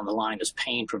way down the line, is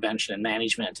pain prevention and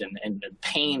management. And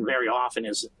pain very often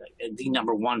is the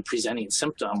number one presenting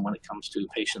symptom when it comes to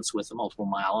patients with multiple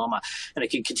myeloma. And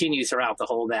it can continue throughout the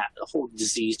whole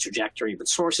disease trajectory. But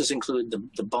sources include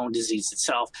the bone disease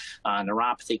itself.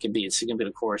 Neuropathy can be a significant,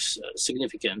 of course,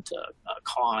 significant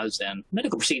cause, and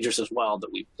medical procedures as well that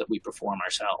we perform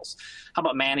ourselves. How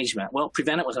about management? Well,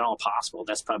 prevent it when at all possible.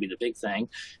 That's probably the big thing.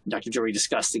 Dr. Durie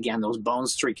discussed, again, those bone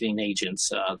strengthening agents,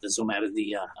 the Zometa,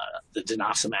 the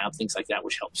denosumab, things like that,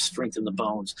 which help strengthen the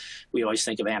bones. We always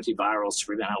think of antivirals to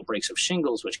prevent outbreaks of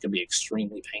shingles, which can be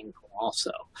extremely painful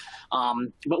also.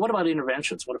 But what about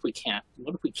interventions? What if we can't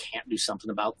do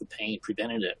something about the pain,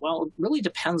 preventing it? Well, it really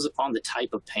depends upon the type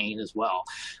of pain as well.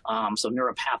 So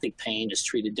neuropathic pain is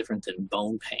treated different than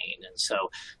bone pain. And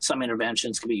so some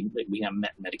interventions can be, we have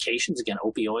medications, again,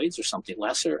 opioids or something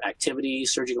lesser. Activity,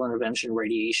 surgical intervention,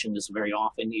 radiation is very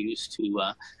often used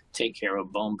to take care of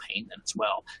bone pain as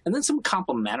well. And then some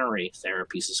complementary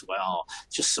therapies as well.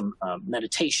 Just some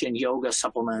meditation, yoga,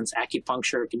 supplements,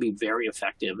 acupuncture can be very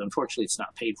effective. Unfortunately, it's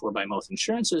not paid for by most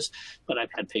insurances, but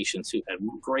I've had patients who've had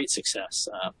great success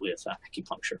with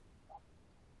acupuncture.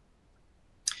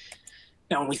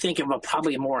 Now, when we think of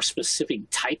probably a more specific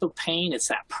type of pain, it's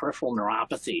that peripheral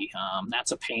neuropathy.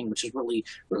 That's a pain which is really,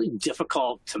 really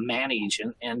difficult to manage.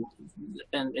 And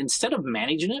instead of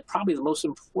managing it, probably the most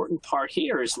important part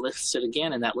here is listed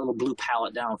again in that little blue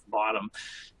palette down at the bottom.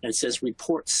 And it says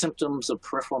report symptoms of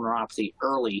peripheral neuropathy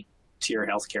early to your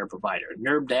healthcare provider.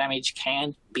 Nerve damage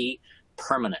can be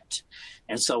permanent.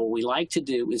 And so what we like to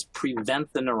do is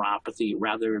prevent the neuropathy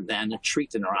rather than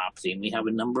treat the neuropathy. And we have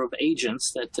a number of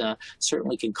agents that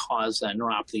certainly can cause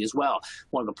neuropathy as well.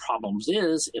 One of the problems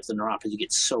is if the neuropathy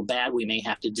gets so bad, we may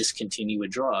have to discontinue a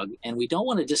drug. And we don't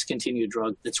want to discontinue a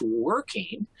drug that's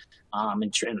working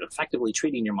and effectively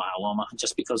treating your myeloma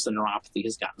just because the neuropathy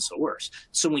has gotten so worse.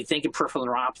 So when we think of peripheral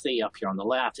neuropathy up here on the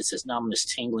left, it says numbness,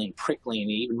 tingling, prickling,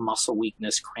 even muscle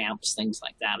weakness, cramps, things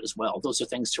like that as well. Those are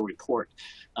things to report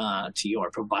to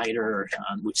your provider,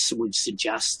 which would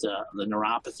suggest the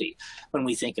neuropathy. When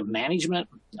we think of management,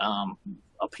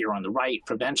 up here on the right,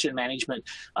 prevention management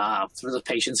for the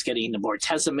patients getting the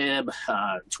bortezomib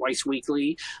twice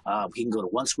weekly. We can go to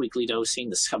once weekly dosing.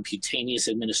 The subcutaneous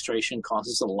administration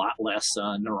causes a lot less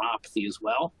neuropathy as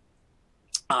well.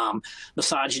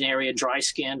 Massaging area, dry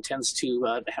skin tends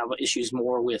to have issues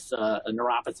more with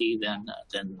neuropathy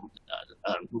than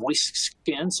moist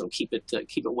skin, so keep it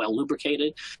well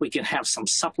lubricated. We can have some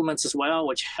supplements as well,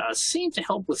 which seem to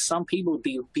help with some people,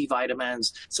 B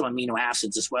vitamins, some amino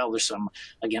acids as well. There's some,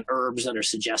 again, herbs that are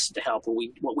suggested to help.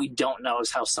 What we don't know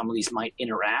is how some of these might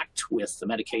interact with the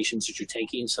medications that you're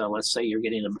taking. So let's say you're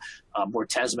getting a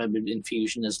bortezomib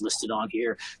infusion is listed on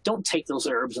here. Don't take those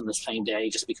herbs on the same day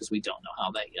just because we don't know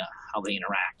how they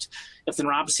interact. If the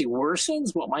neuropathy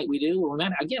worsens, what might we do? Well,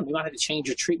 again, we might have to change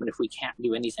your treatment if we can't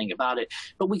do anything about it.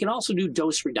 But we can also do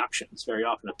dose reductions. Very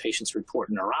often if patients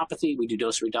report neuropathy, we do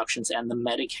dose reductions, and the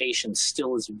medication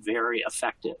still is very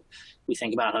effective. We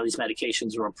think about how these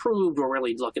medications are approved. We're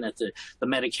really looking at the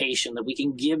medication that we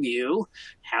can give you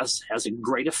has a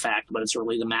great effect, but it's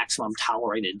really the maximum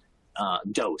tolerated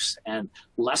dose, and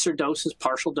lesser doses,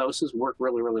 partial doses work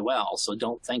really, really well. So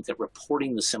don't think that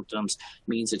reporting the symptoms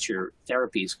means that your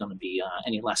therapy is going to be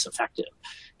any less effective.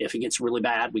 If it gets really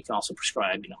bad, we can also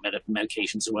prescribe,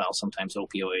 medications as well, sometimes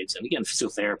opioids, and again,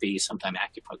 physiotherapy, sometimes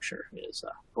acupuncture is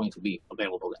going to be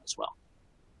available then as well.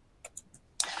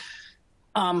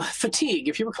 Fatigue.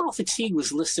 If you recall, fatigue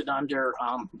was listed under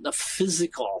the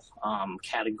physical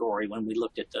category when we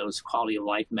looked at those quality of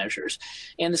life measures.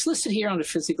 And it's listed here under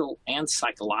physical and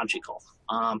psychological.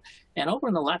 And over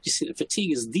on the left, you see that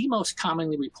fatigue is the most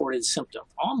commonly reported symptom.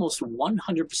 Almost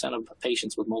 100% of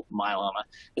patients with multiple myeloma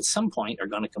at some point are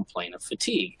going to complain of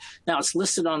fatigue. Now, it's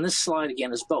listed on this slide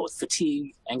again as both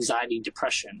fatigue, anxiety,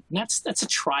 depression. And that's a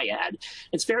triad.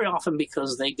 It's very often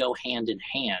because they go hand in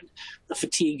hand. The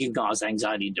fatigue can cause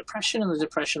anxiety and depression, and the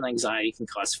depression and anxiety can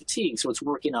cause fatigue. So it's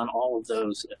working on all of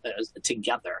those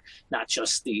together, not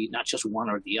just one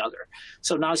or the other.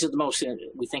 So nausea is the most,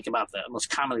 we think about the most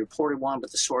commonly reported one,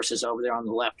 but the sources over there on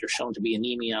the left are shown to be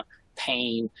anemia,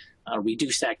 pain,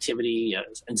 reduced activity,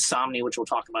 insomnia, which we'll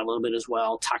talk about a little bit as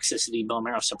well, toxicity, bone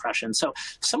marrow suppression. So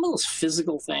some of those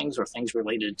physical things are things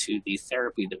related to the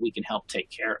therapy that we can help take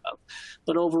care of.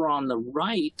 But over on the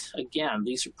right, again,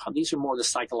 these are more the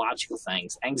psychological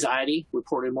things. Anxiety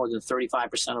reported more than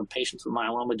 35% of patients with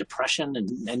myeloma, depression,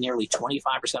 and nearly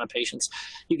 25% of patients.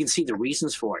 You can see the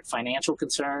reasons for it: financial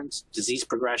concerns, disease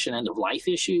progression, end-of-life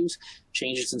issues,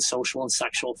 changes in social and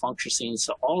sexual functioning.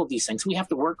 So all of these things, we have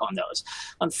to work on those.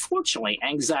 Unfortunately,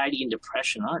 anxiety and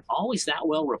depression aren't always that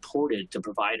well reported to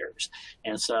providers.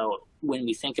 And so when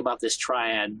we think about this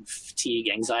triad, fatigue,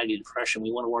 anxiety, depression,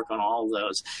 we want to work on all of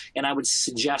those. And I would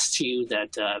suggest to you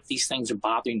that if these things are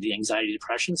bothering the anxiety,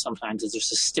 depression, sometimes there's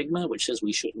a stigma which says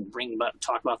we shouldn't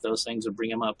talk about those things or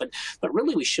bring them up. But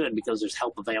really we should, because there's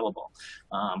help available.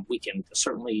 We can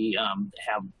certainly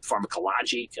have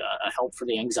pharmacologic help for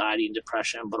the anxiety and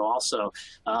depression, but also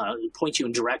point you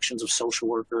in directions of social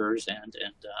workers and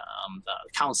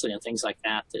counseling and things like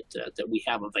that we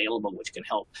have available, which can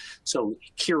help. So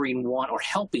curing one or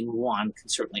helping one can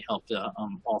certainly help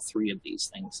all three of these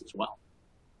things as well.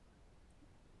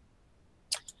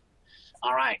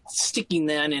 All right, sticking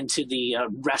then into the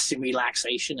rest and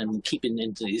relaxation and keeping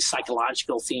into the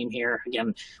psychological theme here.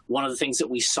 Again, one of the things that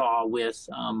we saw with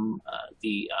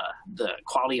the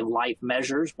quality of life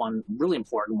measures, one really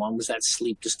important one, was that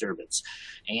sleep disturbance.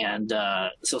 And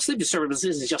so sleep disturbance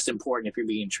isn't just important if you're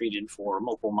being treated for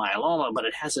multiple myeloma, but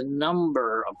it has a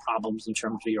number of problems in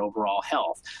terms of your overall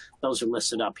health. Those are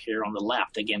listed up here on the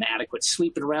left. Again, adequate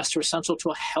sleep and rest are essential to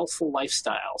a healthful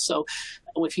lifestyle. So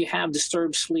if you have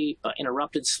disturbed sleep,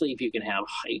 interrupted sleep, you can have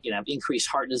increased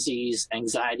heart disease,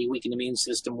 anxiety, weakened immune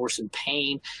system, worsened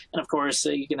pain, and of course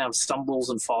you can have stumbles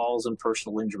and falls and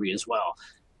personal injury as well.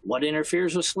 What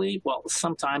interferes with sleep? Well,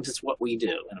 sometimes it's what we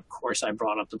do. And of course, I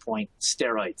brought up the point,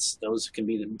 steroids. Those can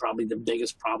be probably the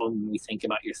biggest problem when we think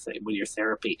about your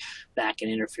therapy. That can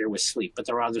interfere with sleep. But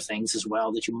there are other things as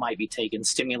well that you might be taking,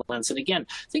 stimulants. And again,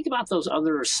 think about those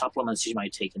other supplements you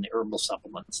might take in the herbal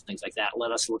supplements, things like that.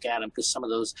 Let us look at them, because some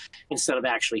of those, instead of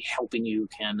actually helping you,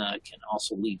 can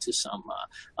also lead to some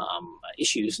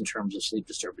issues in terms of sleep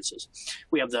disturbances.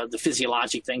 We have the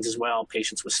physiologic things as well.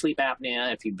 Patients with sleep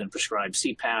apnea, if you've been prescribed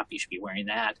CPAP, you should be wearing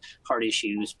that. Heart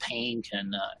issues, pain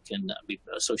can be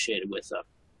associated with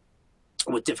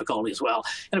difficulty as well.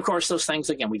 And of course, those things,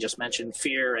 again, we just mentioned,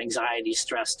 fear, anxiety,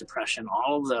 stress, depression,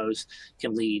 all of those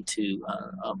can lead to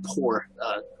a poor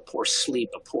sleep,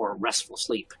 a poor restful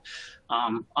sleep.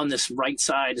 On this right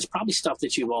side is probably stuff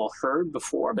that you've all heard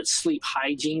before, but sleep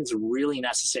hygiene is really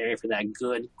necessary for that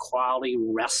good quality,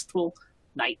 restful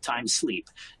nighttime sleep.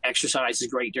 Exercise is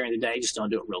great during the day, just don't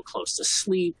do it real close to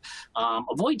sleep.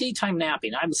 Avoid daytime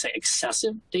napping. I would say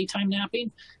excessive daytime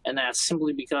napping, and that's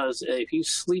simply because if you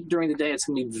sleep during the day, it's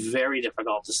going to be very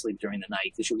difficult to sleep during the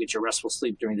night, because you'll get your restful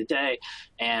sleep during the day,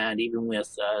 and even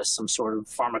with some sort of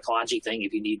pharmacology thing,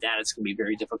 if you need that, it's going to be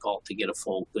very difficult to get a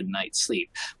full good night's sleep.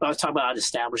 But I was talking about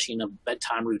establishing a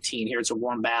bedtime routine. Here it's a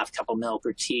warm bath, cup of milk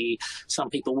or tea. Some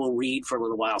people will read for a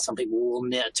little while, some people will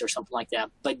knit or something like that,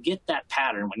 but get that pattern.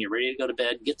 When you're ready to go to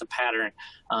bed, get the pattern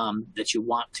that you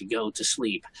want to go to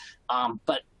sleep.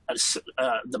 But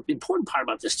the important part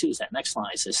about this too is that next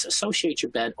line is associate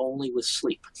your bed only with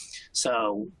sleep.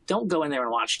 So don't go in there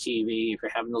and watch TV if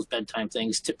you're having those bedtime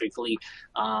things. Typically,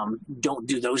 don't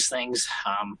do those things.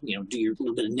 Do your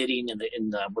little bit of knitting in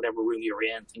the whatever room you're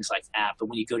in, things like that. But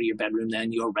when you go to your bedroom,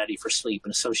 then you're ready for sleep,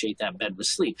 and associate that bed with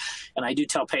sleep. And I do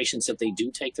tell patients, if they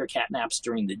do take their cat naps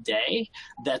during the day,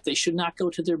 that they should not go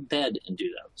to their bed and do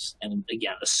those. And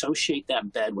again, associate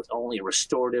that bed with only a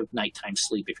restorative nighttime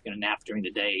sleep. If you're going to nap during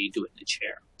the day, you do it in a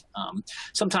chair.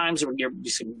 Sometimes,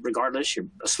 regardless,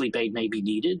 a sleep aid may be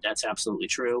needed. That's absolutely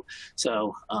true.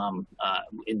 So,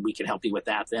 and we can help you with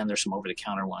that. Then there's some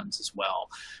over-the-counter ones as well.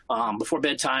 Before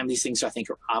bedtime, these things I think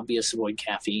are obvious. Avoid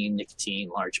caffeine, nicotine,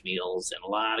 large meals, and a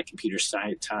lot of computer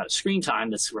screen time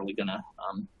that's really going to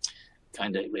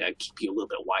kind of keep you a little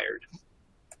bit wired.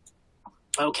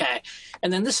 Okay,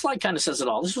 and then this slide kind of says it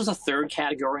all. This was a third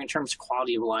category in terms of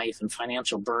quality of life and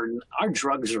financial burden. Our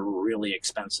drugs are really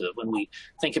expensive. When we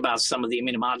think about some of the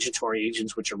immunomodulatory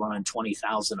agents, which are running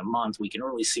 $20,000 a month, we can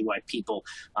really see why people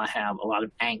have a lot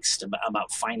of angst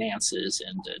about finances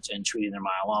and treating their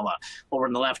myeloma. Over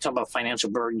on the left, talk about financial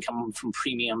burden coming from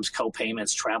premiums,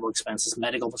 co-payments, travel expenses,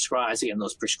 medical prescribes, and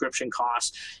those prescription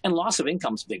costs, and loss of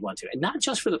income is a big one too. And not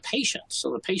just for the patient.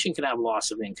 So the patient can have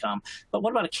loss of income, but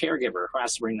what about a caregiver who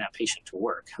has to bring that patient to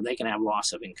work? They can have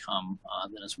loss of income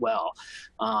then as well.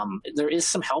 There is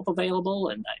some help available,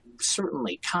 and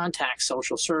certainly contact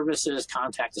social services,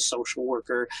 contact a social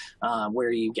worker.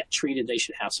 Where you get treated, they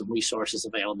should have some resources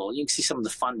available. You can see some of the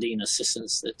funding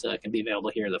assistance that can be available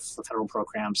here, the federal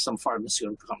programs. Some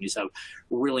pharmaceutical companies have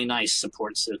really nice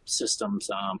support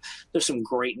systems. There's some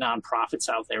great nonprofits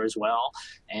out there as well.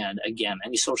 And again,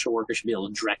 any social worker should be able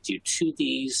to direct you to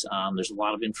these. There's a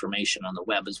lot of information on the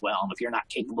web as well. And if you're not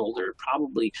capable, there are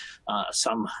probably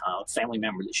some family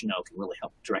member that you know can really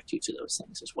help direct you to those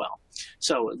things as well.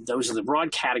 So those are the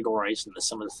broad categories and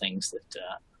some of the things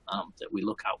that we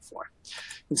look out for.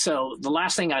 And so the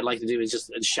last thing I'd like to do is just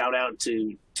a shout out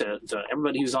to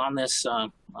everybody who's on this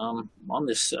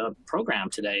program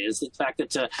today, is the fact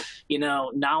that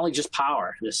knowledge is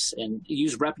power. And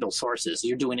use reputable sources.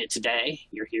 You're doing it today.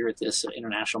 You're here at this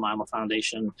International Myeloma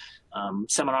Foundation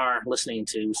seminar, listening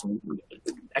to some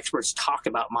experts talk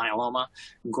about myeloma.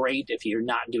 Great. If you're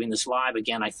not doing this live,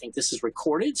 again, I think this is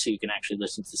recorded, so you can actually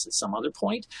listen to this at some other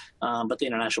point. But the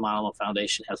International Myeloma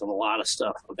Foundation has a lot of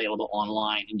stuff available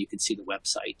online, and you can see the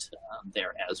website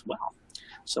there as well.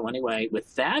 So anyway,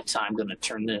 with that, I'm going to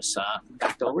turn this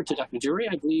back over to Dr. Durie.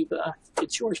 I believe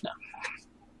it's yours now.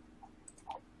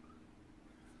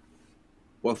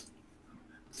 Well,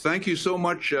 thank you so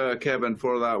much, Kevin,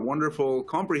 for that wonderful,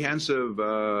 comprehensive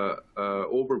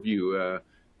overview.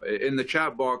 In the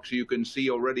chat box, you can see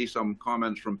already some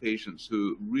comments from patients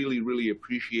who really, really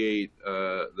appreciate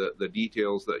the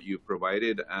details that you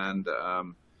provided, and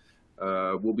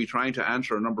we'll be trying to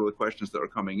answer a number of the questions that are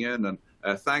coming in. And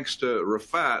thanks to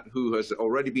Rafat, who has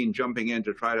already been jumping in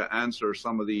to try to answer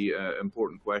some of the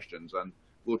important questions. And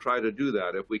we'll try to do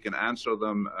that. If we can answer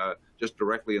them just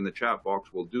directly in the chat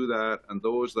box, we'll do that. And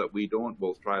those that we don't,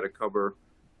 we'll try to cover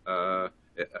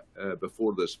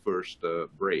before this first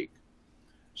break.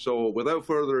 So without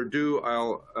further ado,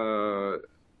 I'll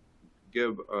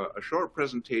give a short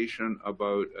presentation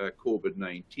about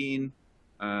COVID-19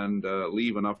 and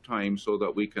leave enough time so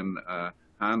that we can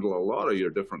handle a lot of your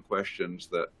different questions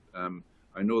that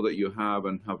I know that you have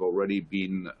and have already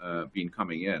been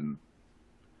coming in.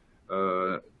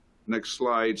 Next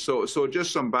slide. So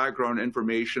just some background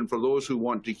information for those who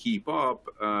want to keep up.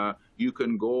 You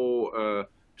can go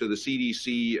to the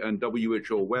CDC and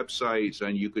WHO websites,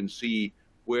 and you can see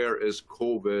where is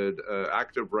COVID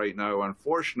active right now.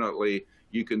 Unfortunately,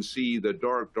 you can see the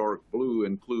dark blue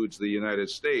includes the United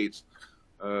States,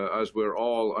 as we're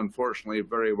all unfortunately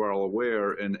very well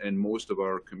aware in most of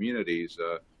our communities.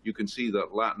 You can see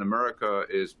that Latin America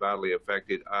is badly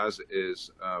affected, as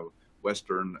is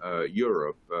Western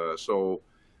Europe. So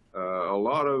a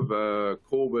lot of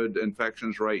COVID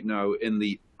infections right now in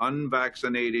the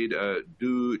unvaccinated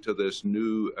due to this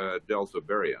new Delta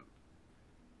variant.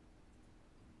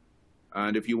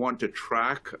 And if you want to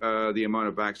track the amount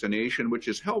of vaccination, which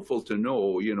is helpful to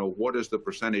know, what is the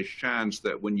percentage chance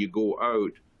that when you go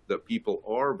out that people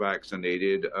are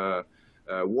vaccinated.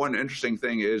 One interesting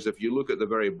thing is if you look at the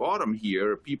very bottom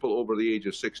here, people over the age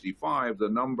of 65, the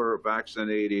number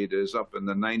vaccinated is up in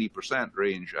the 90%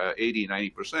 range, 80,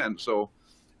 90%. So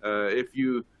if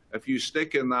you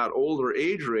stick in that older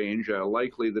age range,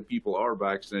 likely the people are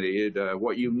vaccinated.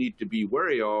 What you need to be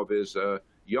wary of is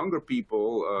younger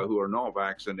people who are not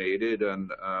vaccinated,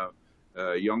 and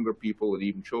younger people and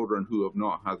even children who have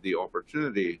not had the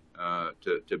opportunity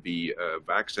to be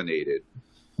vaccinated.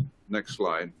 Next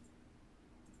slide.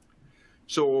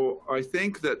 So I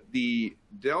think that the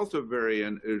Delta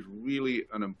variant is really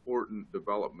an important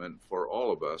development for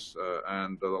all of us.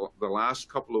 And the last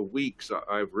couple of weeks,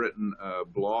 I've written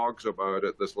blogs about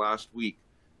it. This last week,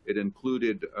 it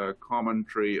included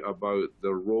commentary about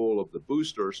the role of the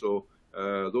booster. So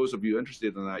those of you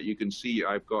interested in that, you can see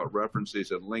I've got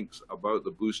references and links about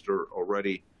the booster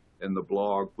already in the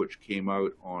blog, which came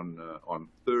out on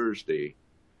Thursday.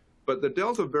 But the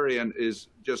Delta variant is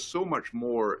just so much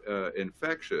more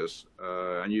infectious,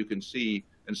 and you can see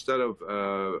instead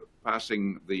of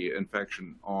passing the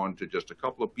infection on to just a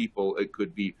couple of people, it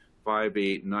could be 5,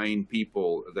 8, 9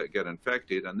 people that get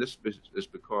infected, and this is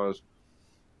because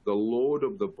the load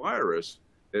of the virus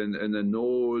in the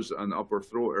nose and upper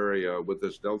throat area with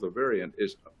this Delta variant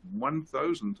is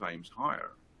 1,000 times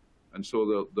higher, and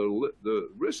so the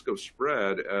risk of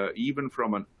spread, even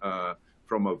from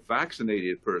a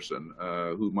vaccinated person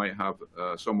who might have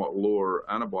somewhat lower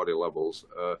antibody levels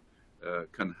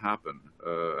can happen.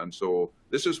 And so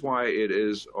this is why it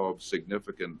is of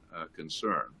significant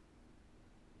concern.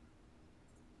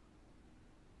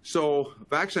 So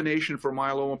vaccination for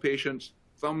myeloma patients,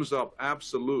 thumbs up,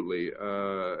 absolutely.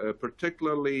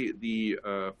 Particularly the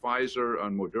Pfizer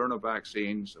and Moderna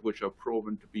vaccines, which have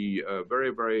proven to be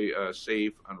very, very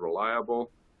safe and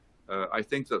reliable. I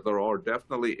think that there are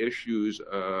definitely issues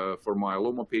for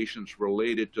myeloma patients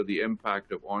related to the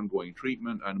impact of ongoing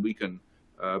treatment, and we can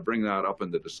bring that up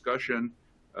in the discussion.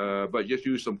 But just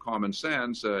use some common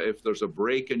sense. If there's a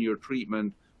break in your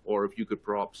treatment, or if you could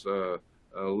perhaps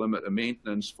limit a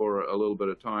maintenance for a little bit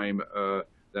of time,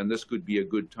 then this could be a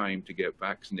good time to get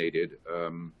vaccinated.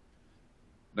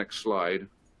 Next slide.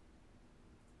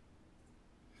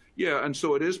 Yeah, and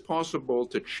so it is possible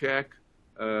to check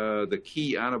the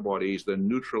key antibodies, the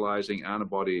neutralizing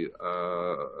antibody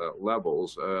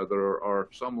levels. There are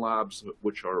some labs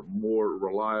which are more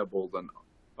reliable than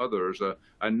others.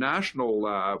 A national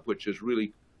lab, which is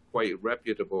really quite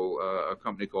reputable, a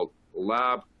company called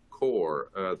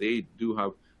LabCorp, they do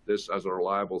have this as a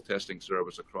reliable testing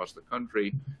service across the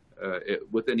country.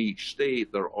 Within each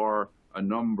state, there are a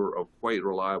number of quite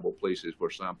reliable places where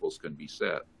samples can be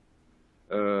set.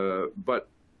 But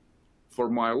for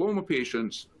myeloma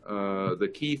patients,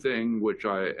 the key thing which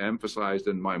I emphasized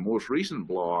in my most recent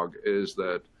blog is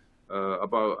that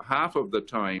about half of the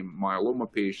time,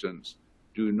 myeloma patients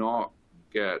do not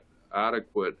get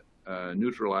adequate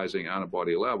neutralizing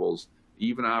antibody levels,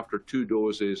 even after 2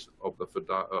 doses of the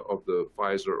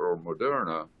Pfizer or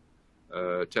Moderna,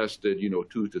 tested,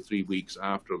 2 to 3 weeks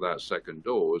after that second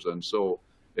dose. And so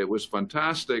it was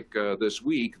fantastic this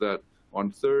week that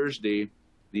on Thursday,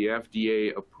 the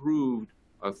FDA approved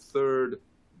a 3rd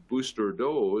booster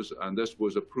dose, and this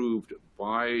was approved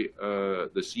by the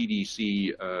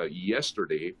CDC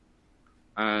yesterday.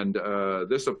 And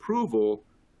this approval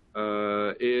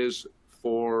is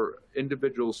for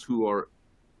individuals who are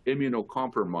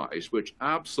immunocompromised, which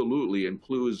absolutely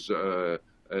includes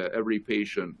every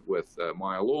patient with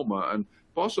myeloma, and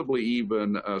possibly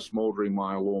even smoldering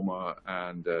myeloma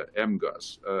and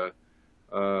MGUS.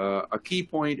 A key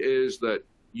point is that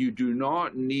you do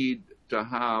not need to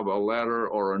have a letter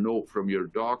or a note from your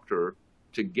doctor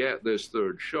to get this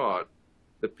 3rd shot.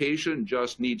 The patient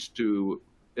just needs to,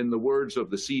 in the words of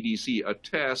the CDC,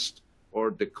 attest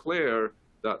or declare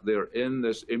that they're in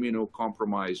this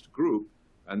immunocompromised group,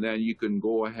 and then you can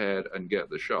go ahead and get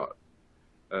the shot.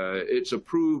 It's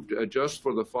approved just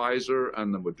for the Pfizer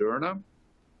and the Moderna.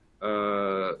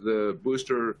 The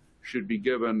booster should be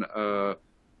given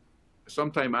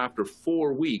sometime after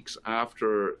 4 weeks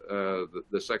after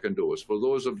the second dose. For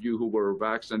those of you who were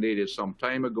vaccinated some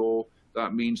time ago,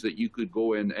 that means that you could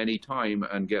go in any time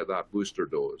and get that booster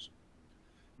dose.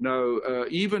 Now,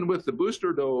 even with the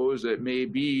booster dose, it may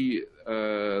be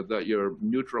that your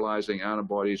neutralizing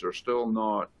antibodies are still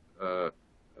not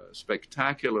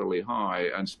spectacularly high,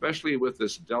 and especially with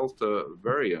this Delta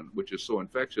variant, which is so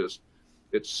infectious,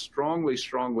 it's strongly,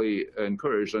 strongly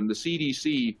encouraged. And the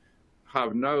CDC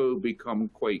have now become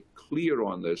quite clear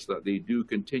on this, that they do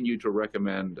continue to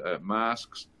recommend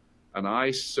masks. And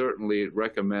I certainly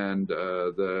recommend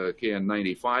the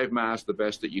KN95 mask, the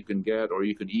best that you can get, or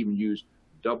you can even use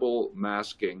double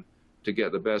masking to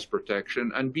get the best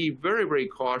protection. And be very, very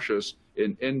cautious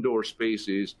in indoor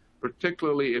spaces,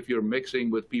 particularly if you're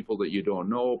mixing with people that you don't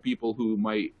know, people who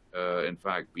might, in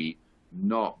fact, be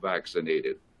not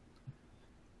vaccinated.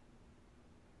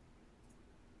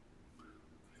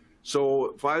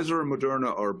 So Pfizer and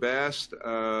Moderna are best.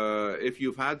 If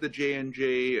you've had the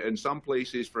J&J, in some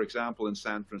places, for example, in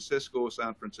San Francisco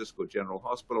General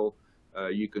Hospital,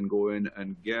 you can go in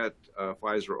and get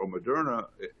Pfizer or Moderna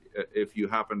if you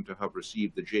happen to have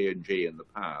received the J&J in the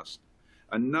past.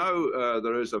 And now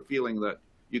there is a feeling that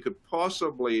you could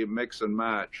possibly mix and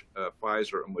match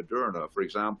Pfizer and Moderna. For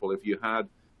example, if you had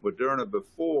Moderna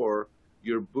before,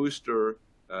 your booster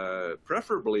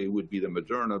preferably would be the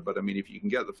Moderna, but I mean, if you can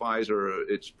get the Pfizer,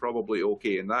 it's probably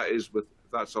okay, and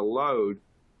that's allowed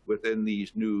within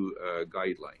these new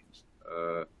guidelines.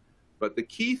 But the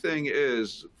key thing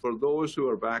is, for those who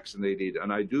are vaccinated,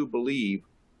 and I do believe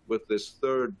with this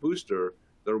third booster,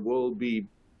 there will be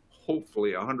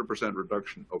hopefully 100%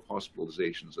 reduction of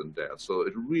hospitalizations and deaths. So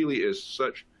it really is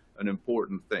such an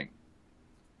important thing.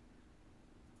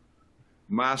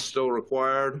 Masks still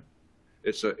required.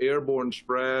 It's an airborne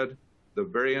spread. The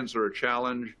variants are a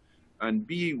challenge. And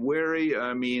be wary.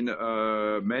 I mean,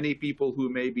 many people who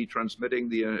may be transmitting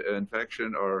the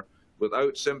infection are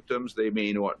without symptoms. They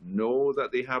may not know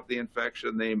that they have the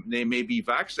infection. They may be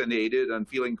vaccinated and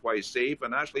feeling quite safe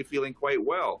and actually feeling quite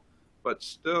well. But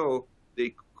still,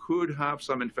 they could have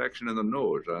some infection in the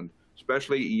nose, and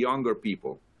especially younger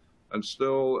people. And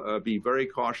still be very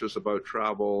cautious about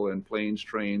travel in planes,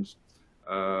 trains,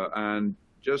 and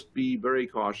just be very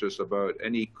cautious about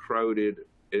any crowded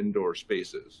indoor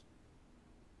spaces.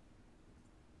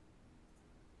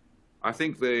 I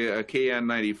think the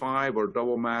KN95 or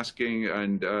double masking,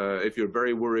 and if you're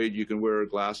very worried, you can wear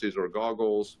glasses or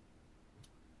goggles.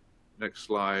 Next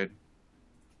slide.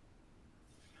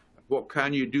 What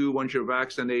can you do once you're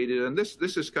vaccinated? And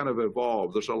this has kind of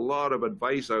evolved. There's a lot of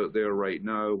advice out there right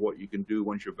now what you can do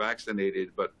once you're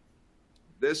vaccinated, but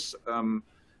this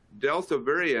Delta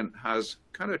variant has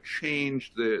kind of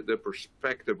changed the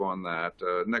perspective on that.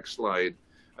 Next slide.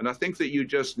 And I think that you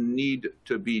just need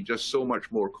to be just so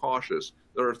much more cautious.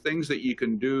 There are things that you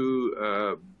can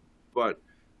do, but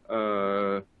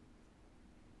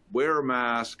wear a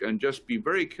mask and just be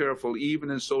very careful, even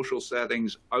in social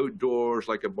settings, outdoors,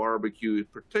 like a barbecue,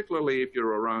 particularly if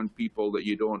you're around people that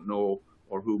you don't know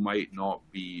or who might not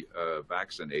be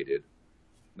vaccinated.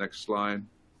 Next slide.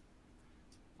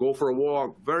 Go for a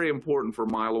walk. Very important for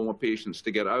myeloma patients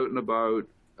to get out and about.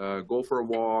 Go for a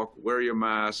walk, wear your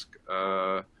mask,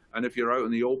 and if you're out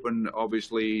in the open,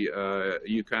 obviously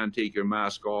you can take your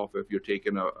mask off if you're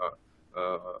taking a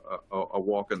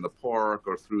walk in the park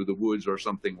or through the woods or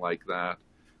something like that.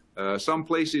 Some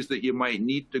places that you might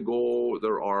need to go,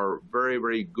 there are very,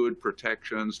 very good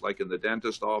protections, like in the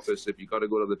dentist office. If you got to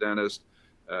go to the dentist,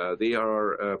 they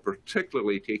are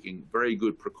particularly taking very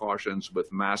good precautions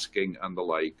with masking and the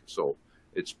like. So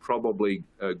it's probably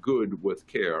good with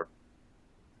care.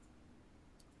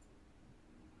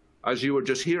 As you were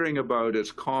just hearing about,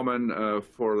 it's common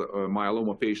for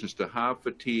myeloma patients to have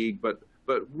fatigue, but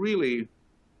really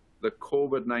the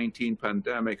COVID-19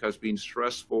 pandemic has been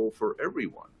stressful for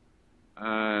everyone.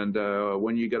 And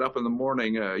when you get up in the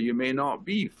morning, you may not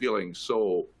be feeling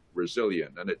so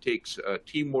resilient, and it takes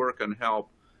teamwork and help,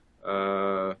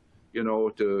 you know,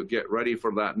 to get ready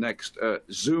for that next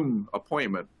Zoom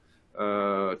appointment,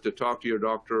 to talk to your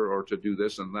doctor or to do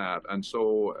this and that. And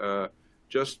so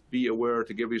just be aware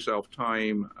to give yourself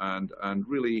time and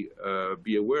really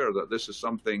be aware that this is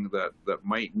something that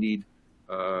might need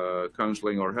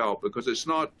counseling or help, because it's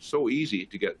not so easy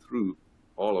to get through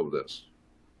all of this.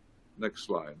 Next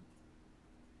slide.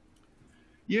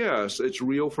 Yes, it's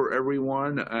real for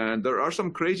everyone, and there are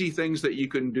some crazy things that you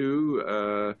can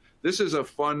do. This is a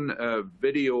fun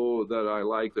video that I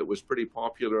like that was pretty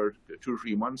popular 2 or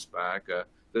 3 months back.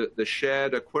 The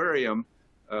Shed Aquarium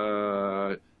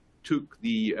took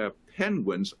the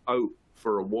penguins out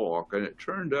for a walk, and it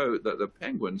turned out that the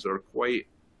penguins are quite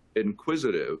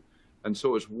inquisitive, and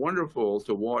so it's wonderful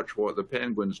to watch what the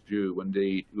penguins do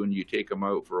when you take them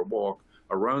out for a walk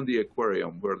around the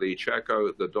aquarium, where they check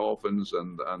out the dolphins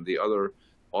and the other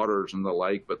otters and the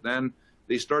like. But then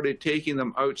they started taking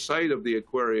them outside of the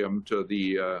aquarium to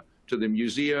the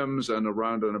museums and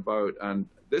around and about. And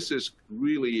this is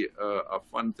really a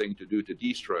fun thing to do to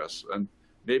de-stress. And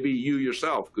maybe you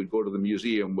yourself could go to the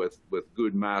museum with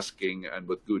good masking and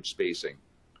with good spacing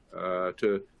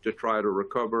to try to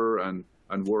recover and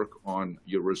work on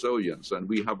your resilience. And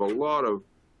we have a lot of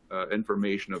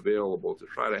information available to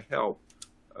try to help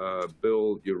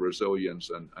build your resilience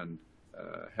and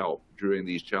help during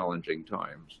these challenging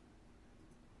times.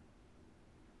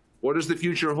 What does the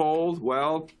future hold?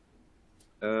 Well,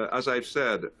 as I've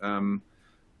said,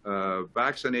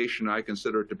 vaccination I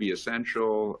consider to be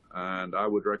essential, and I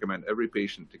would recommend every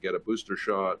patient to get a booster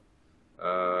shot.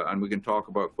 And we can talk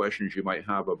about questions you might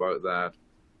have about that.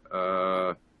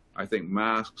 I think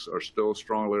masks are still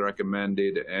strongly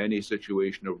recommended in any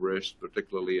situation of risk,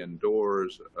 particularly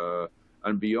indoors.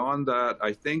 And beyond that,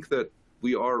 I think that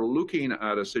we are looking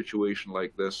at a situation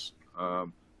like this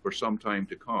for some time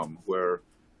to come, where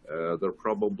there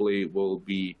probably will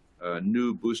be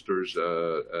new boosters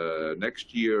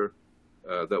next year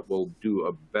that will do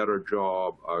a better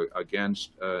job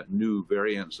against new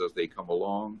variants as they come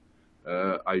along.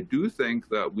 I do think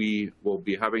that we will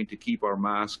be having to keep our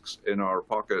masks in our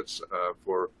pockets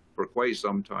for quite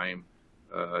some time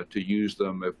to use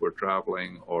them if we're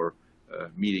traveling or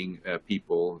meeting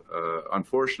people.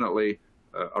 Unfortunately,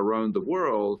 around the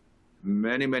world,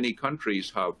 many countries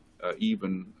have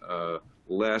even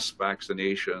less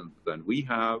vaccination than we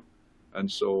have.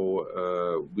 And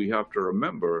so we have to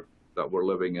remember that we're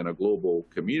living in a global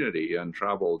community, and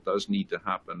travel does need to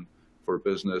happen for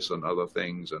business and other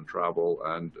things and travel.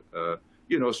 And,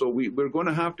 you know, so we're going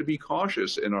to have to be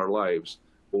cautious in our lives,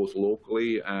 both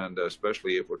locally and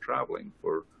especially if we're traveling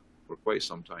for quite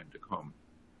some time to come.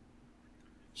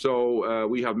 So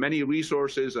we have many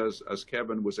resources, as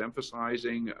Kevin was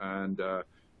emphasizing, and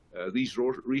these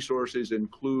resources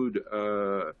include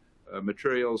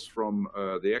materials from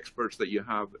the experts that you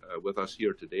have with us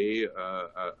here today,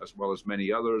 as well as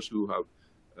many others who have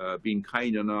been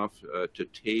kind enough to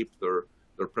tape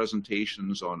their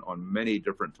presentations on many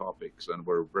different topics, and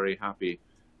we're very happy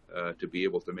to be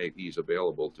able to make these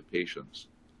available to patients.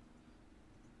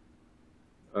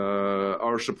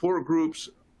 Our support groups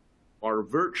are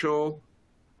virtual,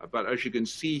 but as you can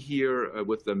see here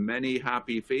with the many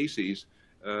happy faces,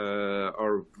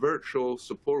 our virtual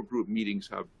support group meetings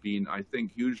have been, I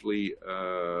think, hugely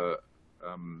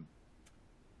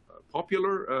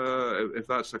popular, if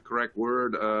that's a correct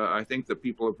word. I think that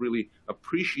people have really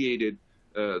appreciated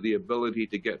the ability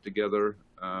to get together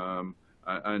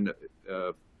and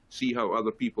see how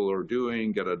other people are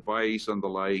doing, get advice and the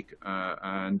like.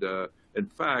 In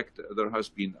fact, there has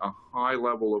been a high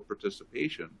level of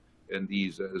participation in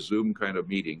these Zoom kind of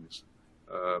meetings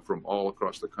from all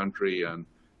across the country. And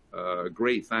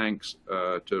great thanks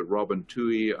to Robin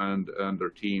Toohey and their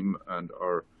team, and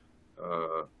our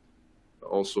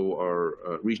also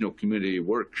our regional community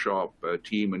workshop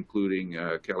team, including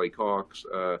Kelly Cox,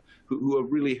 who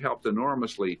have really helped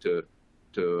enormously to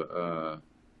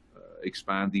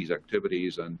expand these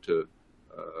activities, and to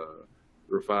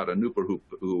Rafat and Nupur,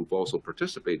 who've also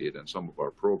participated in some of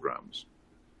our programs.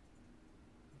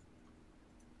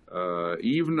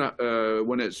 Even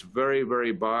when it's very,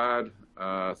 very bad,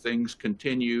 things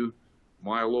continue.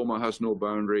 Myeloma has no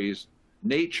boundaries.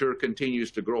 Nature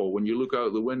continues to grow. When you look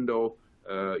out the window,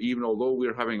 even although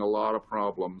we're having a lot of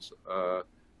problems,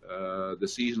 the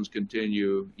seasons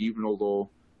continue, even although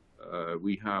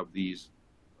we have these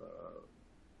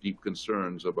deep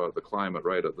concerns about the climate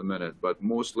right at the minute. But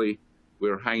mostly,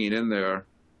 we're hanging in there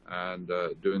and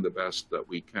doing the best that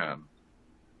we can.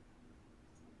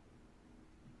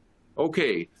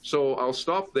 Okay, so I'll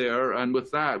stop there, and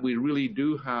with that, we really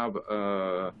do have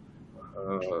a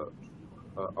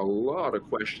lot of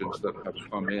questions that have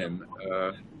come in.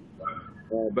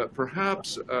 But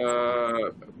perhaps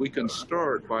we can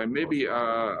start by maybe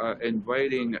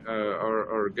inviting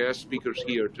our guest speakers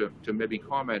here to maybe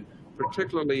comment,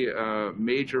 particularly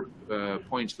major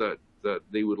points that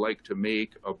they would like to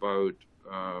make about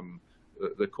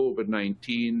the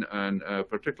COVID-19 and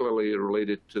particularly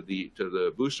related to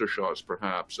the booster shots,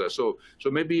 perhaps. So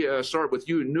maybe start with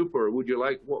you, Nupur. Would you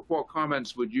like what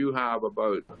comments would you have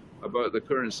about the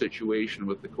current situation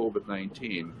with the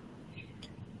COVID-19?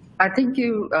 I think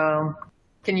you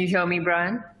can you hear me,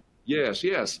 Brian? Yes,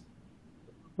 yes.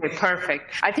 Okay,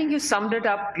 perfect. I think you summed it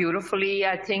up beautifully.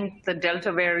 I think the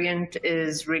Delta variant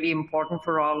is really important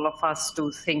for all of us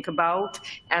to think about.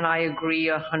 And I agree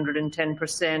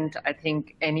 110%. I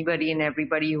think anybody and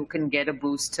everybody who can get a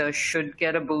booster should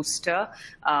get a booster.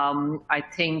 I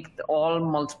think all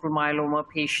multiple myeloma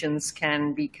patients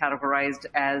can be categorized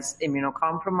as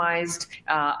immunocompromised.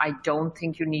 I don't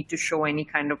think you need to show any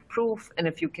kind of proof. And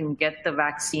if you can get the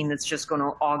vaccine, it's just going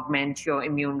to augment your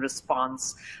immune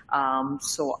response.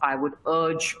 So I would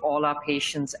urge all our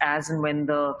patients, as and when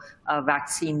the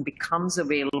vaccine becomes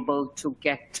available, to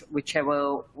get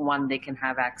whichever one they can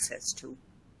have access to.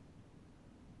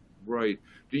 Right.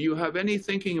 Do you have any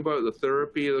thinking about the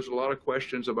therapy? There's a lot of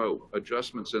questions about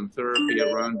adjustments in therapy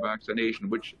around vaccination,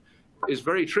 which is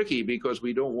very tricky because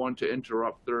we don't want to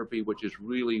interrupt therapy, which is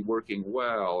really working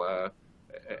well.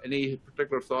 Any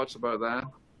particular thoughts about that?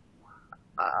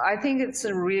 I think it's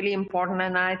really important,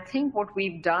 and I think what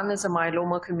we've done as a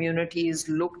myeloma community is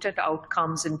looked at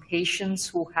outcomes in patients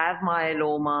who have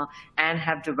myeloma and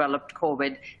have developed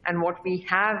COVID. And what we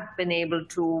have been able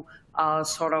to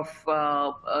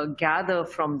gather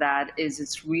from that is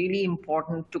it's really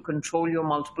important to control your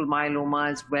multiple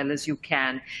myeloma as well as you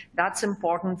can. That's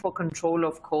important for control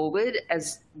of COVID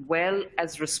as well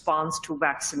as response to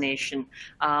vaccination.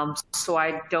 So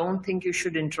I don't think you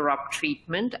should interrupt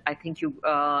treatment. I think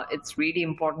it's really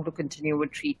important to continue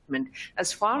with treatment.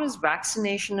 As far as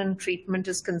vaccination and treatment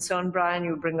is concerned, Brian,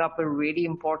 you bring up a really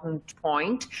important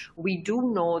point. We do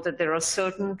know that there are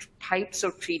certain types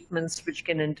of treatments which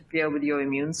can interfere with your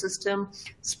immune system.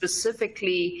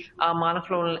 Specifically,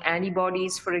 monoclonal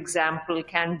antibodies, for example,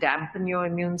 can dampen your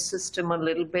immune system a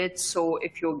little bit. So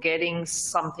if you're getting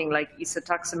something like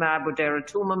isatuximab or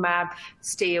daratumumab,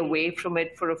 stay away from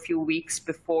it for a few weeks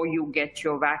before you get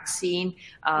your vaccine.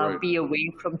 Right. Be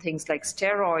away from things like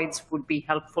steroids would be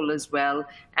helpful as well,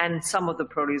 and some of the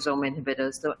proteasome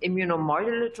inhibitors. The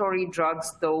immunomodulatory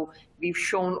drugs, though, we've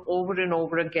shown over and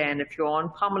over again, if you're on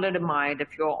pomalidomide,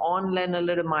 if you're on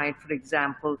lenalidomide, for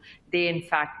example, they in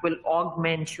fact will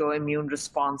augment your immune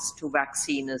response to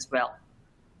vaccine as well.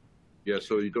 Yeah,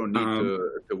 so you don't need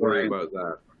to worry about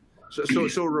that. So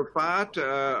Rafat,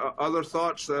 other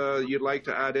thoughts you'd like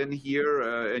to add in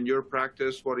here in your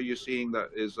practice? What are you seeing that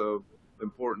is of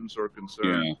importance or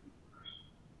concern? Yeah.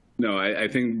 No, I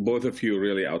think both of you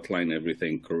really outlined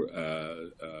everything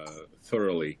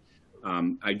thoroughly.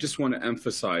 I just want to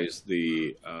emphasize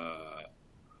the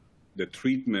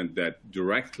treatment that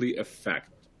directly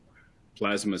affect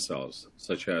plasma cells,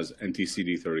 such as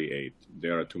anti-CD38,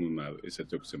 daratumumab,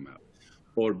 isatuximab,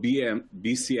 or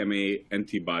BCMA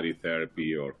antibody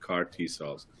therapy or CAR T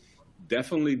cells,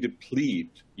 definitely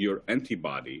deplete your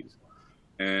antibodies.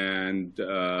 And,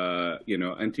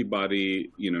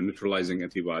 neutralizing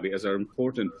antibody as an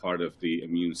important part of the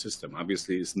immune system.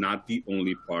 Obviously, it's not the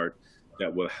only part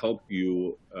that will help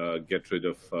you get rid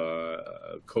of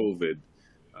COVID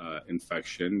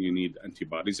infection. You need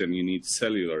antibodies and you need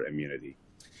cellular immunity.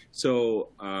 So,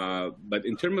 but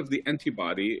in terms of the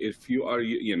antibody, if you are,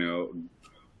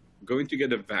 going to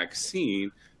get a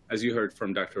vaccine, as you heard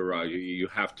from Dr. Raj, you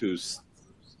have to,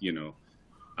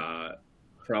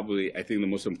 probably, I think the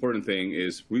most important thing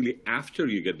is really after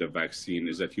you get the vaccine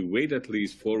is that you wait at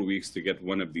least 4 weeks to get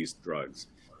one of these drugs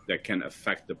that can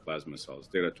affect the plasma cells,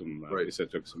 daratumumab, right,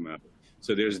 isatuximab.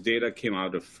 So there's data came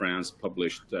out of France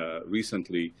published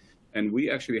recently, and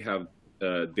we actually have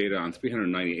data on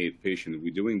 398 patients.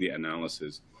 We're doing the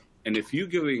analysis. And if you're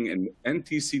giving an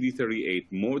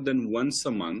anti-CD38 more than once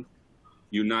a month,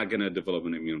 you're not going to develop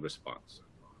an immune response.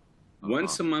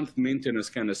 Once a month maintenance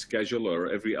kind of schedule or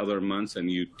every other month, and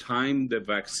you time the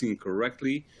vaccine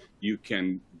correctly, you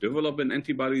can develop an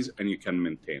antibodies and you can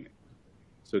maintain it.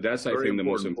 So that's, I think, the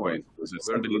most important. It's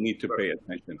something you need to pay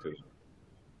attention to.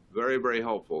 Very, very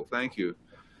helpful. Thank you.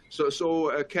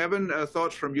 So Kevin,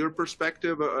 thoughts from your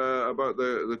perspective about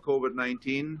the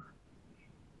COVID-19?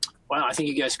 Well, I think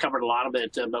you guys covered a lot of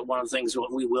it, but one of the things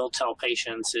what we will tell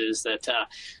patients is that,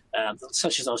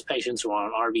 such as those patients who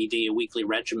are on RVD, a weekly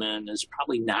regimen, is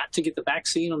probably not to get the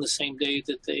vaccine on the same day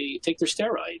that they take their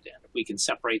steroid. And if we can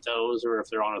separate those, or if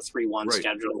they're on a 3-1 right,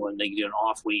 schedule and they get an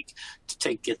off week,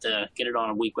 to get it on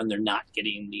a week when they're not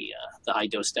getting the high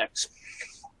dose dex.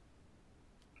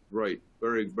 Right.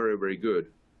 Very, very, very good.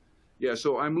 Yeah,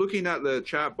 so I'm looking at the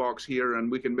chat box here,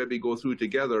 and we can maybe go through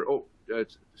together. Oh,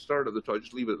 start at the top.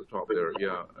 Just leave it at the top there.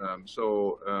 Yeah.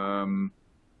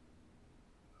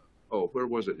 Oh, where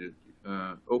was it?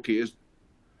 Okay.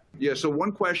 Yeah. So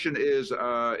one question is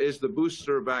the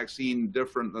booster vaccine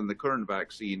different than the current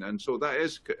vaccine? And so that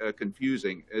is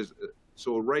confusing.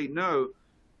 So right now,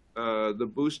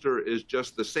 the booster is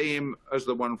just the same as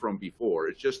the one from before.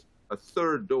 It's just a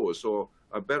third dose. So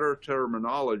a better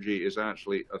terminology is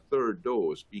actually a third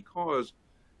dose, because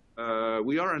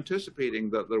we are anticipating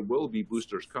that there will be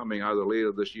boosters coming either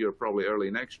later this year, probably early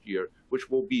next year, which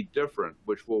will be different,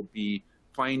 which will be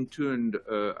fine-tuned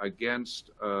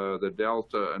against the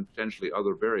Delta and potentially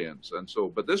other variants. And so,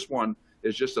 but this one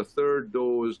is just a third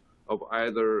dose of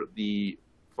either the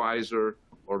Pfizer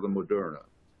or the Moderna.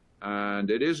 And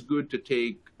it is good to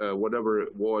take whatever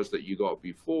it was that you got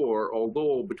before,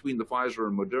 although between the Pfizer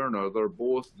and Moderna, they're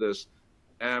both this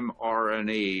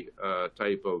mRNA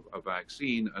type of a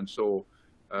vaccine. And so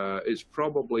it's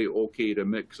probably okay to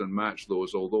mix and match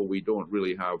those, although we don't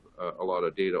really have a lot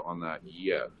of data on that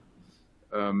yet.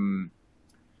 And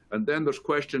then there's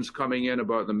questions coming in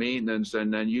about the maintenance,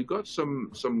 and then you got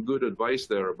some good advice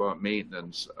there about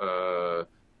maintenance.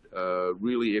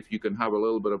 Really, if you can have a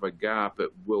little bit of a gap, it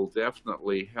will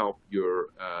definitely help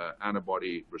your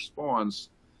antibody response.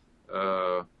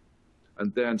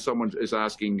 And then someone is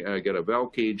asking, get a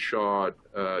Velcade shot.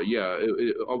 Yeah,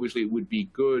 obviously it would be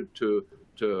good to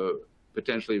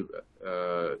potentially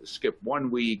skip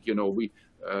 1 week. You know,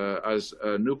 as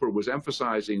Nupur was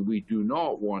emphasizing, we do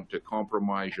not want to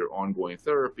compromise your ongoing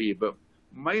therapy, but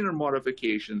minor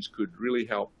modifications could really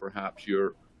help perhaps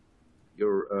your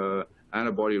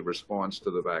antibody response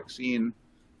to the vaccine.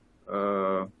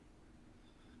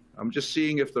 I'm just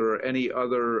seeing if there are any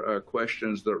other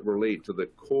questions that relate to the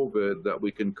COVID that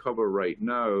we can cover right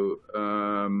now.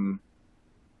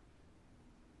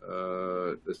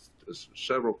 There's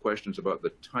several questions about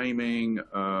the timing.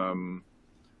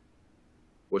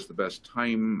 What's the best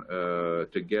time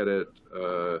to get it?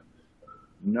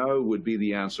 No would be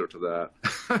the answer to that.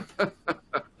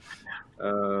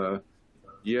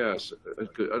 Yes,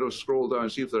 I'll scroll down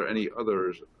and see if there are any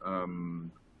others.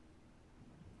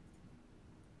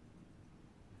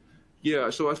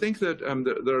 Yeah, so I think that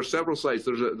there are several sites.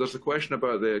 There's a question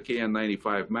about the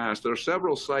KN95 mask. There are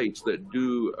several sites that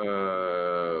do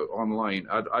online.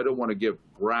 I don't want to give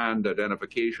brand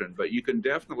identification, but you can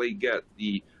definitely get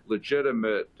the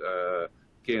legitimate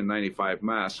KN95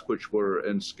 masks, which were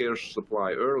in scarce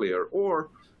supply earlier,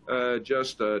 or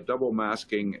just double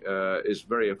masking is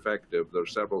very effective. There are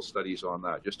several studies on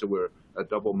that, just to wear a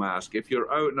double mask. If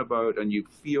you're out and about and you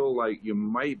feel like you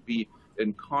might be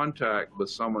in contact with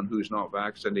someone who's not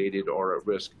vaccinated or at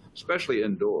risk, especially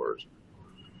indoors.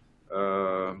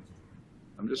 I'm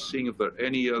just seeing if there are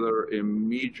any other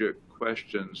immediate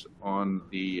questions on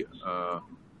the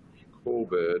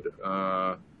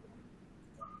COVID.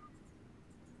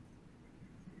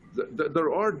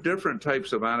 There are different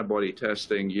types of antibody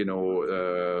testing, you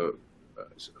know,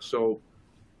 so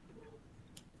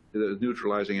the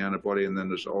neutralizing antibody, and then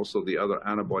there's also the other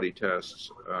antibody tests,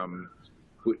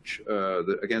 which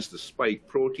against the spike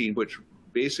protein, which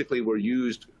basically were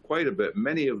used quite a bit,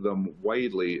 many of them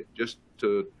widely, just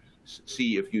to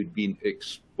see if you'd been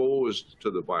exposed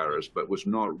to the virus, but was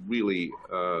not really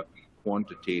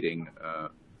quantitating.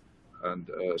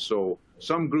 So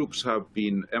some groups have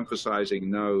been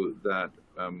emphasizing now that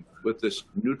with this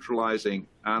neutralizing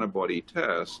antibody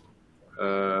test,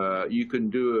 you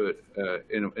can do it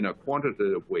in a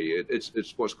quantitative way.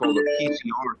 It's what's called a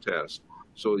PCR test.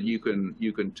 So you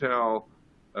can tell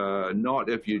not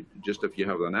if you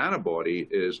have an antibody,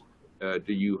 is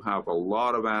do you have a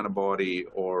lot of antibody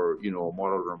or, you know, a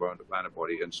moderate amount of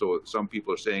antibody? And so some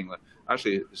people are saying that,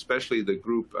 actually, especially the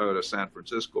group out of San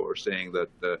Francisco, are saying that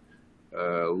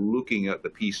looking at the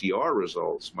PCR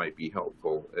results might be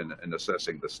helpful in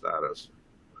assessing the status.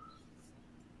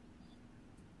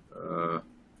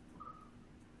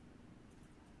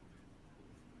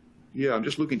 Yeah, I'm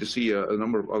just looking to see a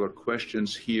number of other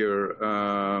questions here.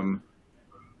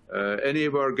 Any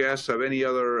of our guests have any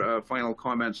other final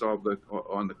comments on the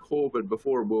COVID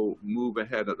before we'll move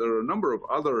ahead? There are a number of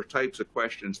other types of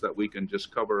questions that we can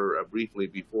just cover briefly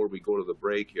before we go to the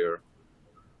break here.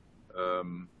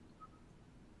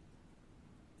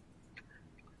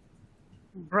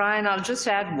 Brian, I'll just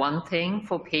add one thing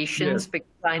for patients, because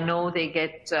I know they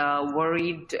get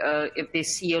worried if they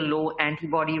see a low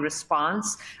antibody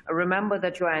response. Remember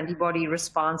that your antibody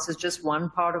response is just one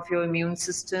part of your immune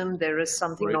system. There is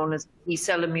something known as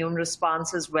T-cell immune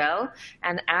response as well.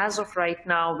 And as of right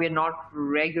now, we're not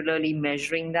regularly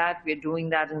measuring that. We're doing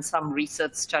that in some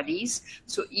research studies.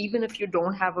 So even if you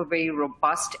don't have a very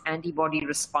robust antibody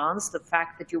response, the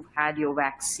fact that you've had your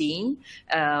vaccine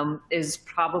is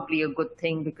probably a good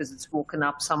thing because it's woken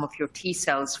up some of your T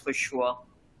cells for sure.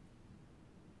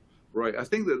 Right. I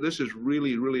think that this is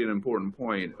really, really an important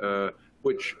point,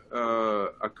 which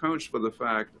accounts for the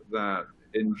fact that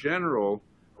in general,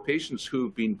 patients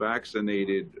who've been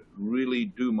vaccinated really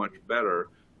do much better,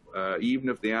 even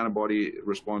if the antibody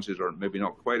responses are maybe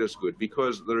not quite as good,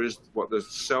 because there is the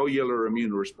cellular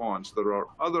immune response. There are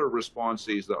other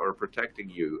responses that are protecting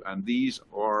you, and these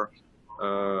are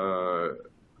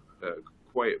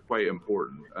quite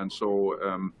important. And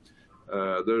so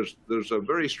there's a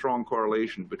very strong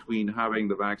correlation between having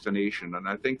the vaccination, and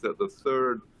I think that the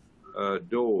third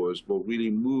dose will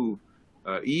really move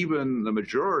even the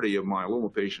majority of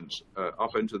myeloma patients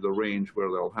up into the range where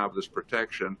they'll have this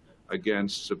protection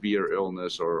against severe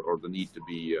illness or the need to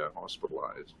be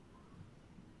hospitalized.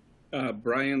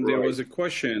 Brian, there was a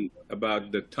question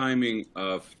about the timing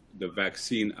of the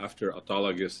vaccine after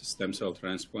autologous stem cell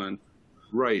transplant.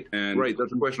 Right, right.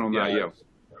 That's a question on that, yeah.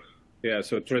 Yeah,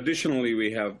 so traditionally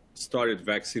we have started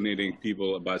vaccinating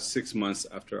people about 6 months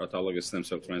after autologous stem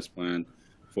cell transplant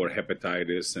for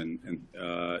hepatitis and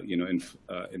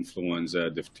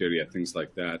influenza, diphtheria, things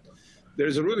like that.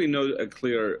 There's really no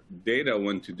clear data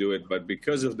when to do it, but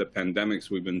because of the pandemics,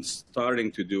 we've been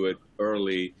starting to do it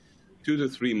early, 2 to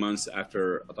 3 months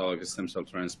after autologous stem cell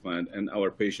transplant, and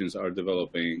our patients are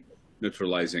developing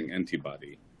neutralizing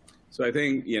antibody. So I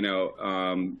think,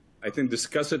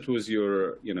 discuss it with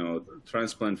your,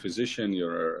 transplant physician,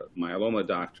 your myeloma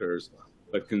doctors,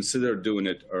 but consider doing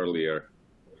it earlier.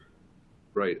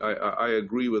 Right, I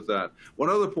agree with that. One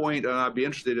other point, and I'd be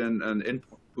interested in an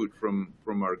input from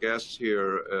our guests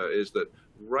here, is that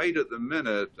right at the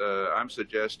minute, I'm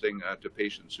suggesting to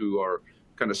patients who are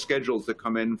kind of scheduled to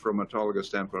come in from autologous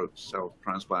stem cell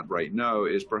transplant right now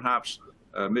is perhaps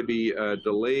maybe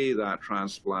delay that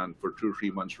transplant for 2 or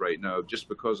 3 months right now, just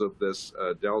because of this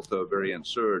Delta variant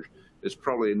surge. Is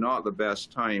probably not the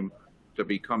best time to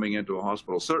be coming into a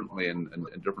hospital, certainly in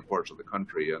different parts of the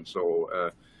country. And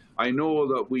so I know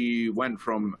that we went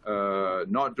from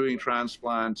not doing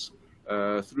transplants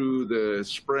through the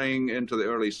spring into the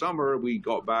early summer. We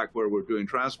got back where we're doing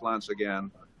transplants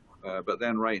again. But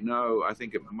then right now, I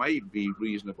think it might be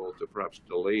reasonable to perhaps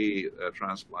delay a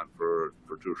transplant for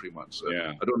 2 or 3 months.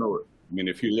 Yeah. I don't know. I mean,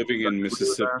 if you're living in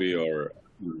Mississippi or,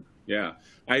 yeah,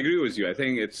 I agree with you. I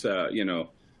think it's,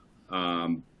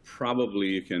 probably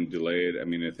you can delay it. I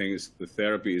mean, I think the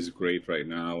therapy is great right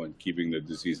now and keeping the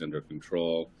disease under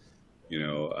control.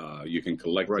 You can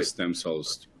collect the stem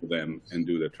cells for them and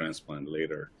do the transplant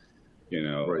later.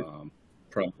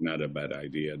 Probably not a bad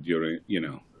idea during,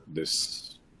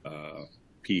 this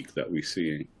peak that we're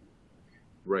seeing.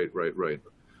 Right.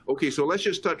 Okay, so let's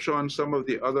just touch on some of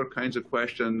the other kinds of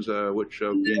questions which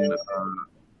have been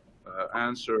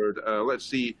answered. Let's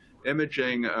see,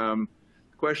 imaging.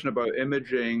 Question about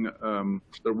imaging.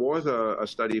 There was a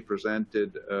study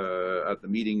presented at the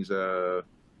meetings, I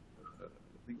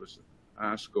think it was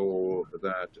ASCO,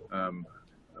 that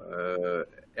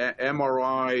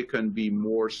MRI can be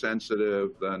more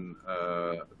sensitive than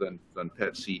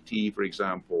PET-CT, for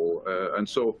example, and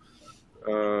so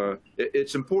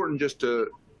it's important just to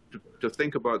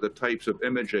think about the types of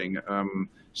imaging.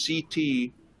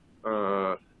 CT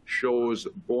shows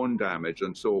bone damage,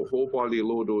 and so whole body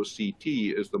low dose CT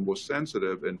is the most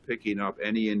sensitive in picking up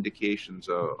any indications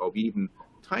of even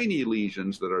tiny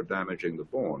lesions that are damaging the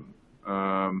bone.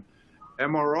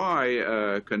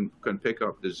 MRI can pick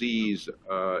up disease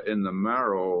in the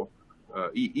marrow,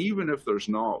 even if there's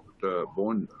not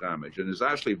bone damage, and is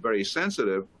actually very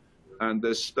sensitive. And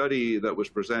this study that was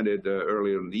presented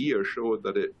earlier in the year showed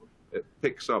that it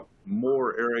picks up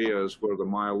more areas where the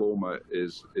myeloma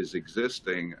is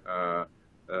existing,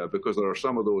 because there are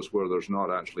some of those where there's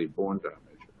not actually bone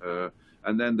damage.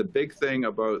 And then the big thing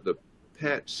about the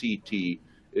PET-CT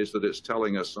is that it's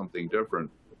telling us something different.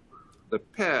 The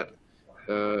PET,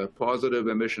 positive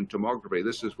emission tomography,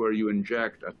 this is where you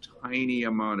inject a tiny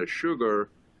amount of sugar,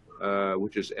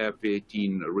 which is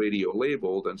F18 radio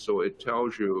labeled, and so it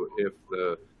tells you if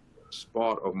the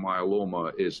spot of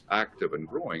myeloma is active and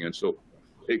growing. And so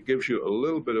it gives you a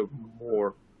little bit of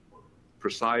more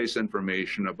precise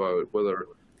information about whether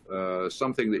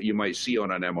something that you might see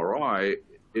on an MRI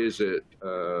is it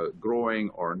growing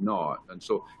or not? And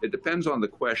so it depends on the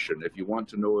question. If you want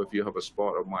to know if you have a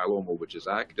spot of myeloma which is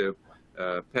active,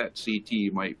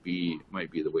 PET-CT might be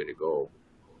the way to go.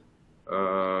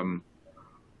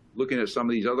 Looking at some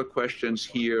of these other questions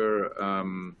here.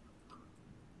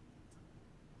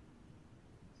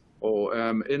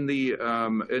 In the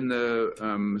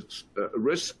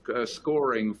risk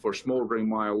scoring for smoldering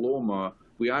myeloma,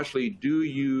 we actually do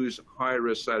use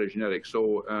high-risk cytogenetics.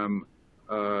 So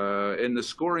in the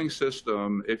scoring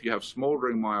system, if you have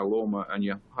smoldering myeloma and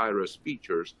you have high-risk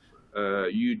features,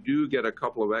 you do get a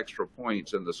couple of extra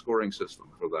points in the scoring system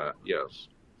for that, yes.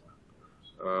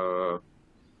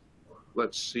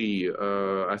 Let's see,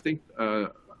 I think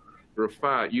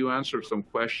Rafat, you answered some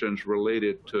questions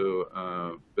related to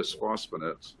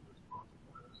bisphosphonates.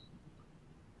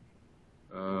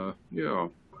 Yeah.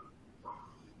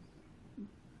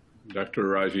 Dr.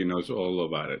 Raji knows all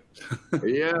about it.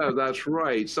 Yeah, that's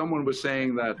right. Someone was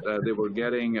saying that they were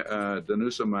getting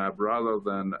denosumab rather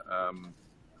than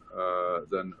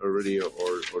Iridia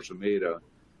or Zometa.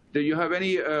 Do you have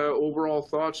any overall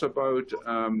thoughts about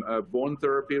bone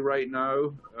therapy right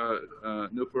now,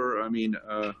 Nupur? I mean,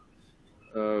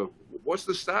 what's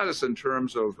the status in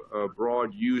terms of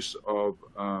broad use of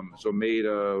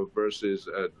Zometa versus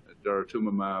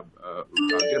daratumumab, I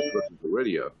guess, versus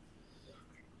Iridia?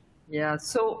 Yeah,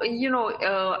 so,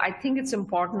 I think it's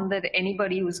important that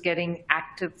anybody who's getting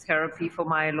active therapy for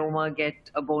myeloma get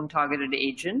a bone-targeted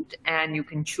agent, and you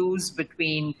can choose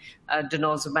between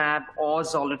denosumab or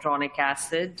zoledronic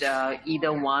acid.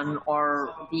 Either one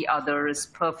or the other is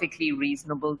perfectly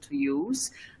reasonable to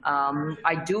use.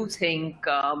 I do think,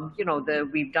 that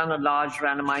we've done a large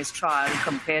randomized trial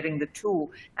comparing the two,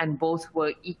 and both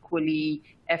were equally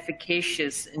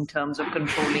efficacious in terms of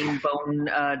controlling bone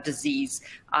disease.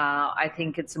 I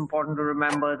think it's important to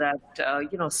remember that,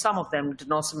 some of them,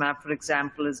 denosumab, for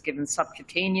example, is given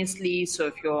subcutaneously. So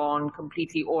if you're on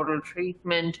completely oral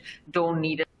treatment, don't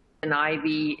need an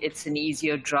IV, it's an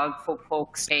easier drug for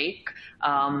folks to take.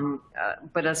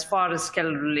 But as far as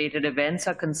skeletal-related events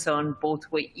are concerned, both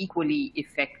were equally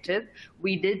effective.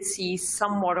 We did see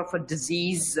somewhat of a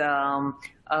disease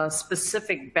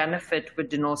specific benefit with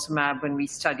denosumab when we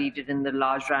studied it in the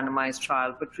large randomized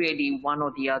trial, but really one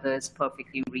or the other is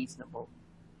perfectly reasonable.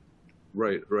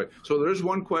 Right, right. So there's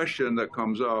one question that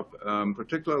comes up,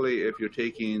 particularly if you're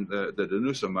taking the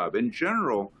denosumab. In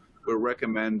general, we're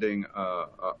recommending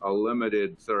a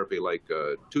limited therapy, like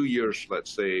 2 years,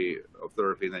 let's say, of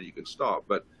therapy, and then you can stop.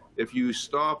 But if you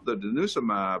stop the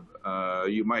denosumab,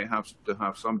 you might have to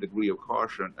have some degree of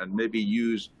caution and maybe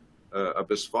use a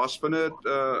bisphosphonate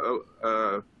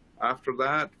after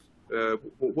that.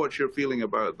 What's your feeling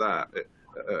about that?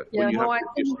 Yeah, when you have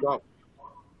to stop,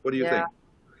 what do you think?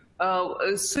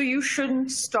 So you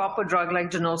shouldn't stop a drug like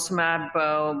denosumab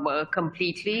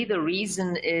completely. The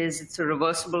reason is it's a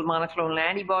reversible monoclonal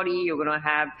antibody. You're going to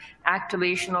have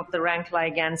activation of the rank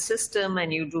ligand system,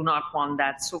 and you do not want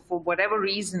that. So for whatever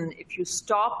reason, if you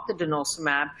stop the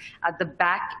denosumab at the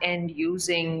back end,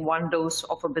 using one dose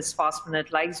of a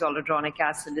bisphosphonate like zoledronic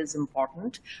acid is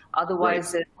important.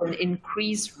 Otherwise, there's an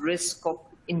increased risk of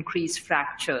increased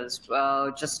fractures,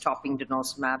 just stopping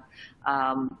denosumab.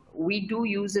 We do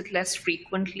use it less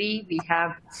frequently. We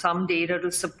have some data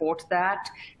to support that.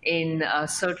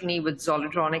 Certainly with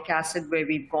zoledronic acid, where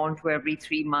we've gone to every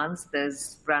 3 months,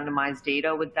 there's randomized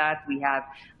data with that. We have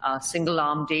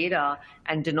single-arm data,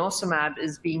 and denosumab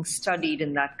is being studied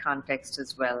in that context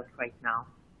as well right now.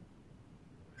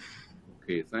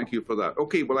 Okay, thank you for that.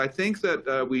 Okay, well, I think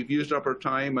that we've used up our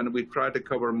time, and we've tried to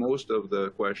cover most of the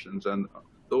questions, and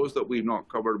those that we've not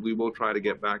covered, we will try to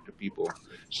get back to people.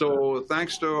 So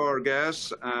thanks to our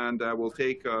guests, and we'll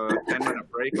take a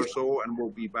 10-minute break or so, and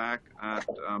we'll be back at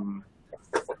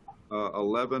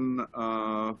 11,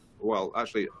 well,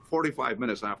 actually 45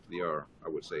 minutes after the hour, I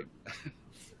would say.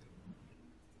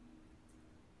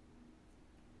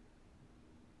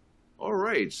 All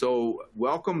right, so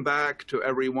welcome back to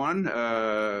everyone.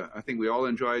 I think we all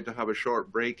enjoyed to have a short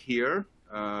break here,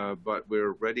 but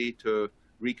we're ready to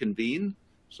reconvene.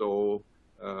 So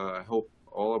I hope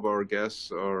all of our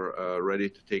guests are ready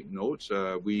to take notes.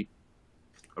 We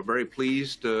are very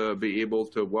pleased to be able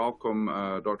to welcome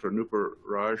Dr. Nupur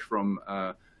Raj from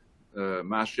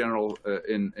Mass General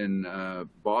in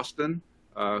Boston,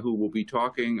 who will be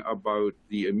talking about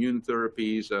the immune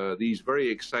therapies, these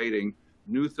very exciting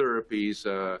new therapies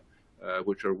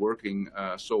which are working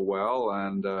so well,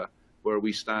 and where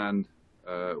we stand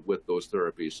with those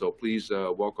therapies. So please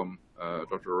welcome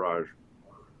Dr. Raj.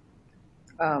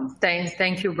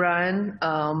 Thank you, Brian.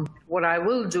 What I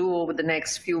will do over the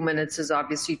next few minutes is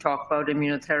obviously talk about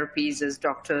immunotherapies, as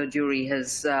Dr. Durie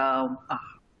has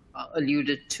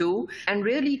alluded to, and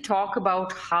really talk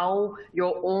about how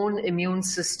your own immune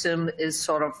system is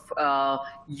sort of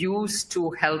used to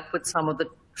help with some of the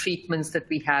treatments that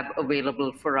we have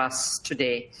available for us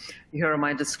today. Here are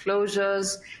my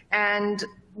disclosures. And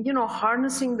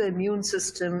harnessing the immune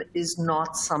system is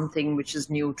not something which is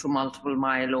new to multiple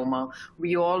myeloma.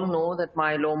 We all know that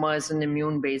myeloma is an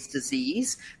immune-based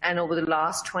disease, and over the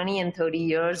last 20 and 30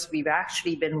 years, we've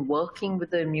actually been working with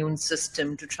the immune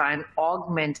system to try and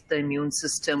augment the immune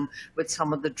system with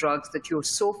some of the drugs that you're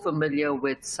so familiar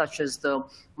with, such as the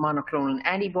monoclonal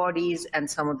antibodies and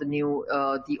some of the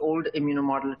old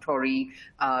immunomodulatory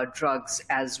drugs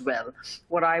as well.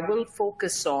 What I will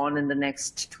focus on in the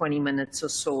next 20 minutes or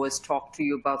so is talk to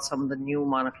you about some of the new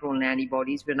monoclonal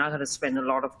antibodies. We're not going to spend a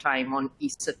lot of time on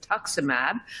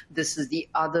isatuximab. This is the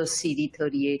other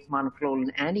CD38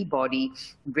 monoclonal antibody,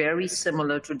 very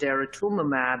similar to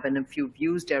daratumumab. And if you've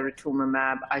used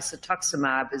daratumumab,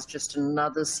 isatuximab is just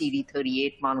another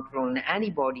CD38 monoclonal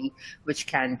antibody which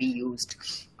can be used.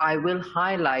 I will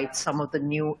highlight some of the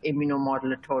new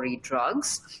immunomodulatory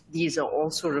drugs. These are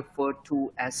also referred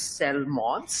to as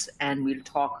CELMODS, and we'll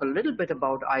talk a little bit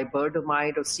about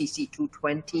iberdomide or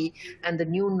CC220 and the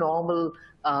new normal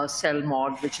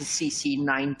CELMOD, which is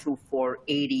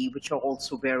CC92480, which are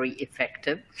also very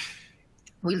effective.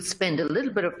 We'll spend a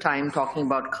little bit of time talking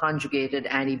about conjugated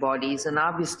antibodies, and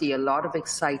obviously a lot of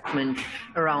excitement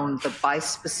around the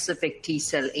bispecific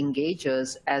T-cell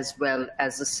engagers as well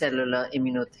as the cellular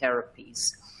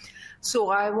immunotherapies.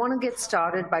 So I want to get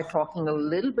started by talking a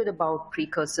little bit about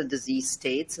precursor disease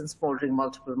states and smoldering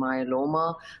multiple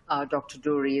myeloma. Dr.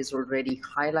 Durie has already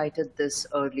highlighted this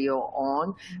earlier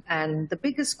on. And the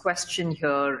biggest question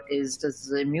here is, does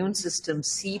the immune system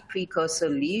see precursor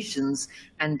lesions,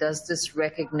 and does this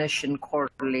recognition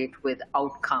correlate with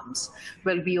outcomes?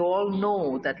 Well, we all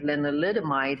know that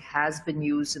lenalidomide has been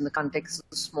used in the context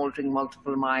of smoldering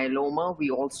multiple myeloma.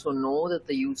 We also know that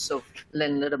the use of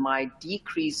lenalidomide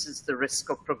decreases the risk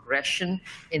of progression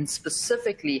in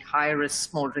specifically high-risk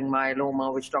smoldering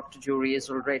myeloma, which Dr. Durie has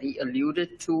already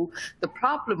alluded to. The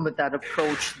problem with that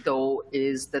approach, though,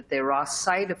 is that there are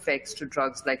side effects to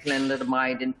drugs like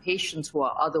lenalidomide in patients who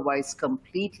are otherwise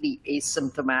completely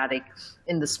asymptomatic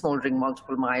in the smoldering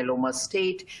multiple myeloma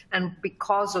state. And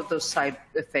because of those side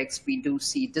effects, we do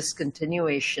see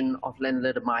discontinuation of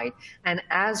lenalidomide. And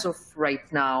as of right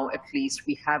now, at least,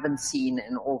 we haven't seen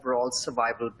an overall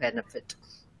survival benefit.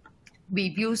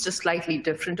 We've used a slightly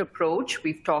different approach.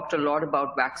 We've talked a lot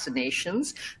about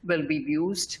vaccinations. Well, we've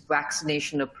used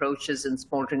vaccination approaches in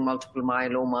smoldering multiple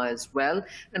myeloma as well.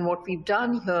 And what we've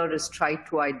done here is try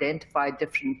to identify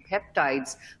different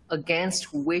peptides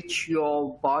against which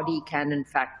your body can in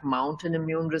fact mount an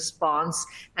immune response.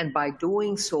 And by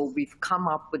doing so, we've come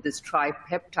up with this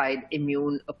tripeptide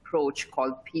immune approach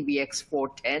called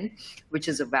PBX410, which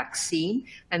is a vaccine.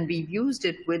 And we've used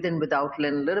it with and without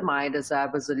lenalidomide. As I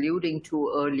was alluding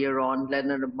to earlier on,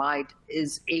 lenalidomide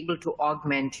is able to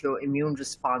augment your immune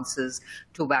responses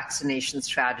to vaccination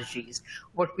strategies.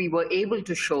 What we were able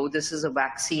to show, this is a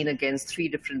vaccine against 3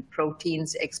 different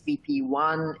proteins,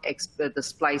 XBP1, the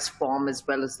spliced form as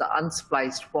well as the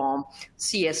unspliced form,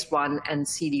 CS1 and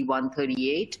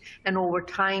CD138. And over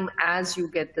time, as you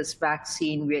get this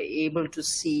vaccine, we're able to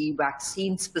see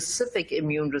vaccine-specific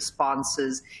immune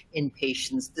responses in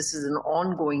patients. This is an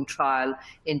ongoing trial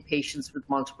in patients with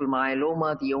multiple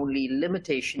myeloma. The only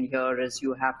limitation here is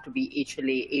you have to be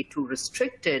HLA-A2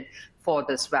 restricted for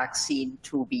this vaccine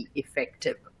to be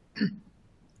effective.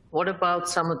 What about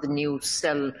some of the new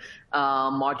cell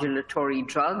modulatory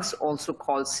drugs, also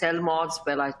called CELMODS?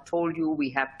 Well, I told you we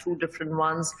have 2 different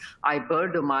ones,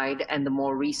 iberdomide and the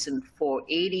more recent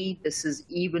 480. This is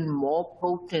even more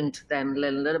potent than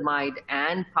lenalidomide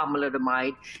and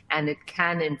pomalidomide, and it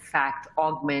can in fact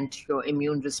augment your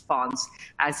immune response,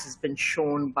 as has been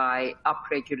shown by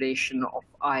upregulation of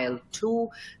IL-2.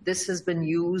 This has been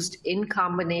used in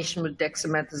combination with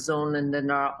dexamethasone, and then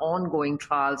our ongoing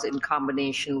trials in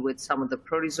combination with some of the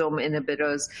proteasome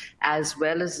inhibitors, as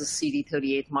well as the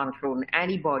CD38 monoclonal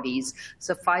antibodies.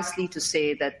 Sufficely to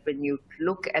say that when you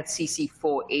look at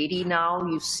CC480 now,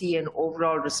 you see an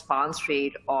overall response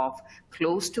rate of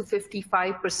close to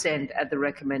 55% at the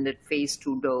recommended phase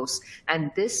 2 dose.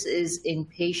 And this is in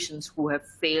patients who have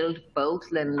failed both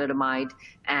lenalidomide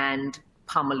and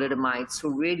pomalidomide. So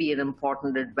really an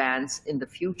important advance in the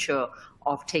future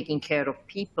of taking care of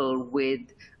people with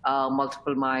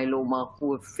multiple myeloma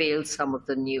who have failed some of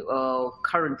the new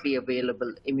currently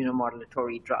available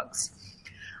immunomodulatory drugs.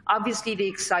 Obviously, the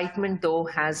excitement, though,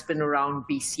 has been around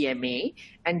BCMA.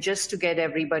 And just to get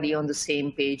everybody on the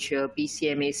same page here,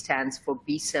 BCMA stands for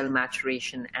B-cell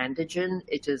maturation antigen.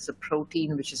 It is a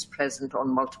protein which is present on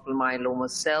multiple myeloma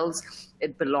cells.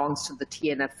 It belongs to the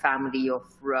TNF family of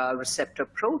receptor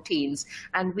proteins.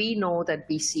 And we know that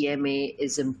BCMA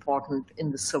is important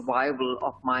in the survival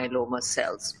of myeloma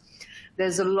cells.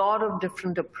 There's a lot of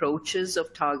different approaches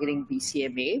of targeting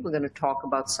BCMA. We're going to talk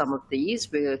about some of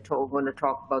these. We're going to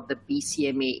talk about the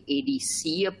BCMA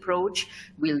ADC approach.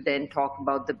 We'll then talk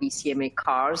about the BCMA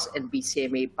CARs and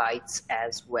BCMA BiTEs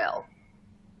as well.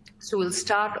 So we'll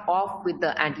start off with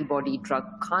the antibody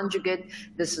drug conjugate.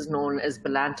 This is known as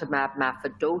belantamab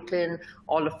mafodotin.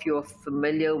 All of you are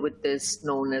familiar with this,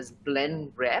 known as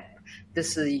Blenrep.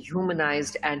 This is a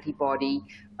humanized antibody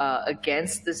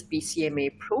against this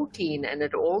BCMA protein, and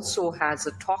it also has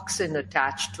a toxin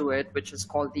attached to it, which is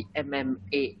called the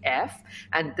mAF,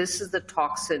 and this is the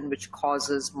toxin which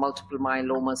causes multiple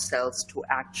myeloma cells to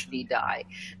actually die.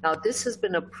 Now, this has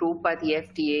been approved by the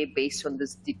FDA based on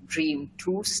this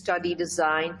DREAM-2 study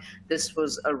design. This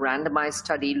was a randomized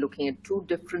study looking at 2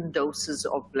 different doses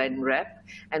of Blenrep,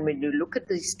 and when you look at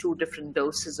these 2 different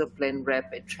doses of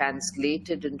Blenrep, it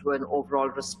translated into an overall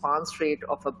response rate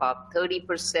of about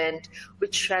 30%,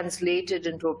 which translated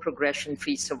into a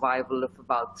progression-free survival of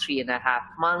about 3.5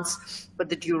 months. But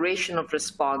the duration of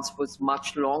response was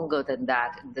much longer than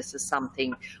that, and this is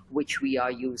something which we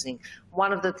are using.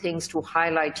 One of the things to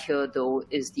highlight here, though,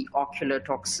 is the ocular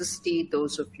toxicity.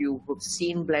 Those of you who've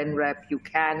seen Blenrep, you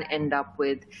can end up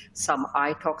with some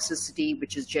eye toxicity,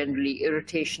 which is generally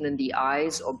irritation in the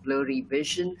eyes or blurry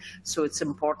vision. So it's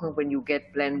important when you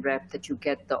get Blenrep that you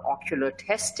get the ocular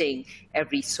testing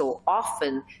every so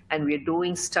often. And we're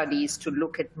doing studies to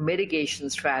look at mitigation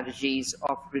strategies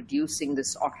of reducing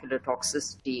this ocular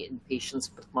toxicity in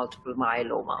patients with multiple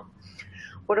myeloma.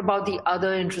 What about the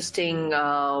other interesting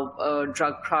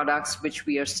drug products which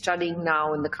we are studying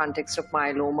now in the context of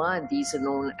myeloma? And these are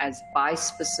known as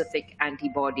bispecific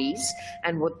antibodies.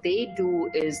 And what they do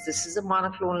is, this is a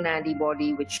monoclonal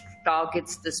antibody which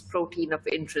targets this protein of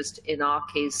interest, in our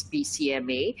case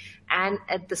BCMA, and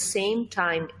at the same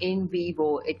time in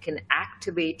vivo it can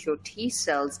activate your T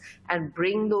cells and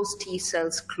bring those T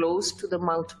cells close to the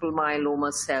multiple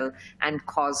myeloma cell and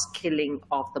cause killing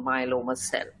of the myeloma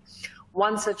cell.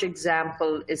 One such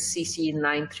example is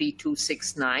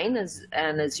CC93269,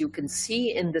 and as you can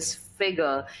see in this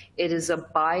figure, it is a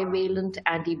bivalent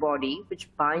antibody which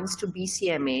binds to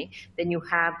BCMA. Then you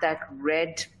have that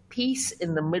red piece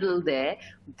in the middle there.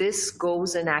 This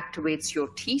goes and activates your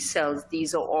T cells.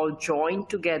 These are all joined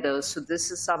together. So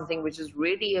this is something which is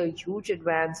really a huge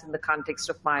advance in the context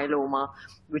of myeloma,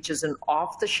 which is an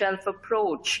off-the-shelf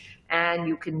approach. And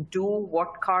you can do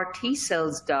what CAR T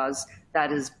cells does,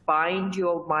 that is bind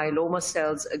your myeloma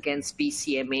cells against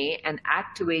BCMA and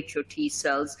activate your T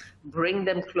cells, bring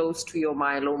them close to your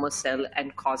myeloma cell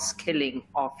and cause killing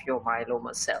of your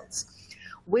myeloma cells.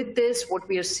 With this, what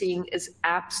we are seeing is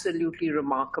absolutely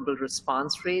remarkable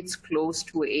response rates, close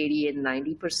to 80 and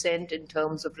 90% in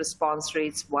terms of response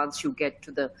rates once you get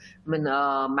to the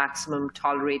maximum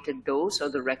tolerated dose or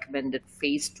the recommended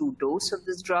phase 2 dose of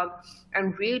this drug.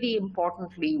 And really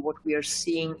importantly, what we are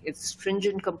seeing is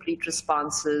stringent complete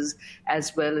responses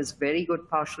as well as very good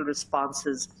partial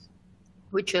responses,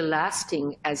 which are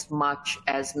lasting as much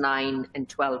as 9 and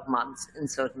 12 months in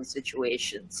certain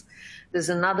situations. There's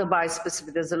another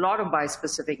bispecific, there's a lot of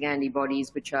bispecific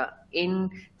antibodies which are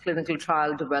in clinical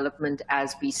trial development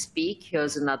as we speak.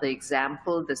 Here's another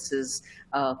example. This is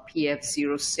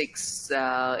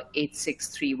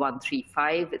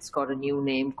PF06863135. It's got a new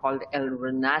name called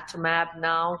elranatamab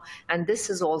now. And this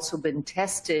has also been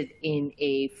tested in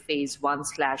a phase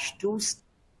 1/2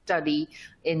 study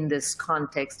in this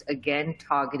context, again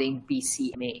targeting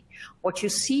BCMA. What you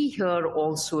see here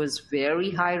also is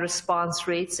very high response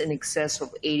rates in excess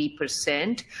of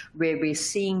 80%, where we're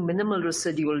seeing minimal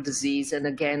residual disease. And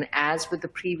again, as with the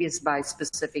previous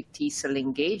bispecific T-cell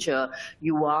engager,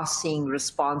 you are seeing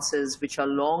responses which are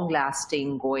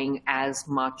long-lasting, going as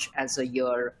much as a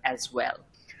year as well.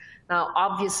 Now,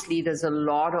 obviously, there's a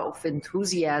lot of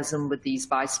enthusiasm with these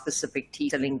bispecific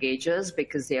T-cell engagers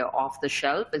because they are off the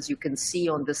shelf. As you can see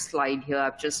on this slide here,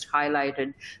 I've just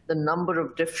highlighted the number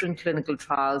of different clinical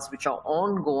trials which are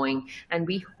ongoing. And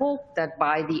we hope that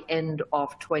by the end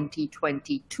of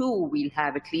 2022, we'll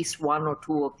have at least 1 or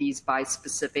 2 of these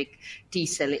bispecific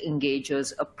T-cell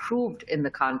engagers approved in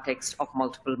the context of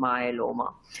multiple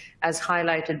myeloma. As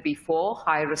highlighted before,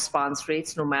 high response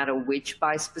rates, no matter which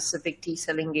bispecific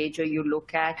T-cell engager you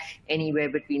look at, anywhere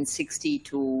between 60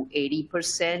 to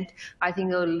 80%. I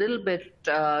think a little bit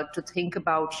to think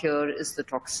about here is the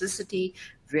toxicity.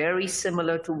 Very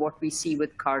similar to what we see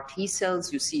with CAR T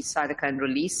cells. You see cytokine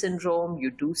release syndrome.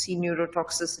 You do see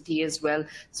neurotoxicity as well,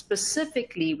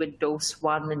 specifically with dose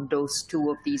 1 and dose 2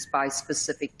 of these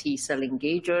bispecific T cell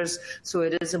engagers. So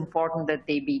it is important that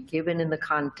they be given in the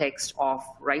context of,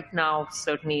 right now,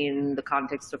 certainly in the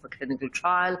context of a clinical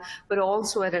trial, but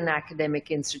also at an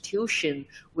academic institution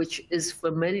which is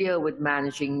familiar with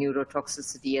managing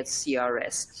neurotoxicity at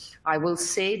CRS. I will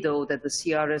say, though, that the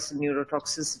CRS and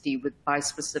neurotoxicity with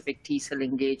bispecific T-cell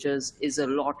engagers is a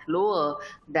lot lower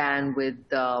than with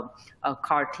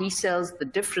CAR T-cells. The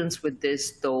difference with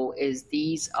this, though, is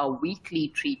these are weekly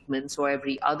treatments or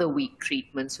every other week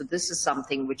treatment. So this is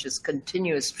something which is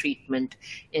continuous treatment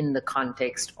in the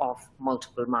context of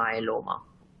multiple myeloma.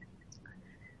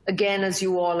 Again, as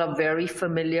you all are very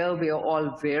familiar, we are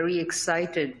all very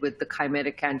excited with the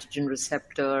chimeric antigen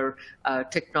receptor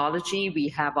technology. We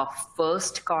have our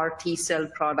first CAR T-cell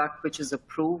product, which is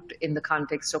approved in the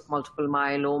context of multiple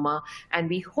myeloma, and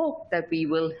we hope that we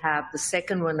will have the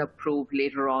second one approved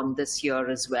later on this year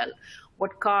as well.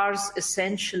 What CARs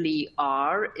essentially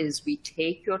are is we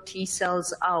take your T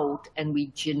cells out and we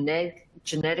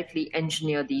genetically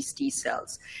engineer these T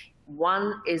cells.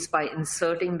 One is by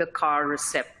inserting the CAR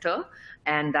receptor,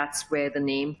 and that's where the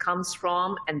name comes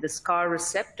from. And this CAR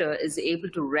receptor is able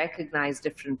to recognize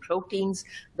different proteins.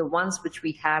 The ones which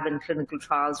we have in clinical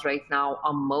trials right now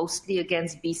are mostly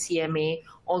against BCMA,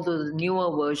 although the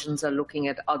newer versions are looking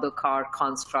at other CAR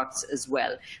constructs as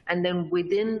well. And then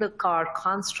within the CAR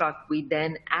construct, we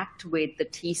then activate the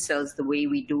T cells the way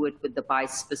we do it with the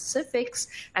bispecifics.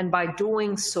 And by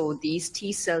doing so, these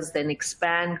T cells then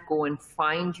expand, go and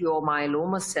find your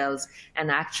myeloma cells, and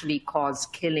actually cause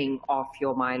killing of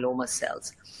your myeloma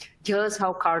cells. Here's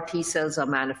how CAR T cells are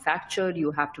manufactured. You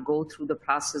have to go through the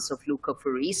process of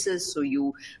leukapheresis. So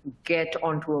you get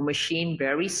onto a machine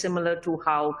very similar to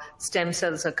how stem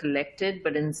cells are collected.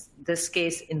 But in this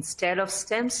case, instead of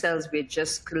stem cells, we're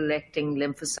just collecting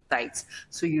lymphocytes.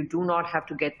 So you do not have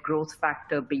to get growth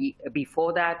factor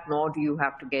before that, nor do you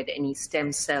have to get any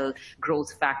stem cell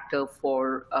growth factor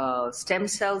for stem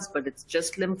cells, but it's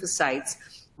just lymphocytes.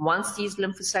 Once these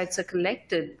lymphocytes are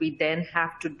collected, we then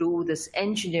have to do this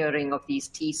engineering of these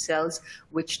T cells,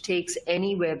 which takes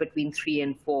anywhere between 3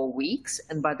 and 4 weeks.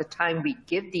 And by the time we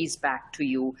give these back to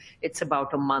you, it's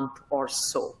about a month or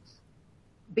so.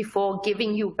 Before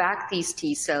giving you back these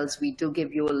T cells, we do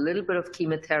give you a little bit of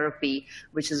chemotherapy,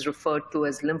 which is referred to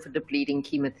as lymphodepleting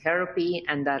chemotherapy,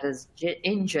 and that is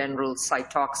in general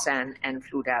Cytoxan and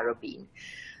fludarabine.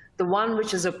 The one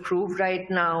which is approved right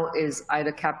now is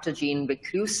idacaptogene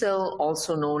biclucil,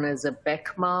 also known as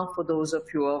Abecma, for those of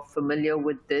you who are familiar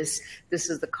with this. This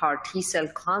is the CAR T-cell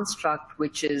construct,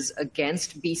 which is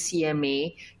against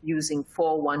BCMA using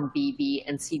 4-1BB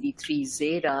and CD3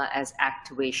 zeta as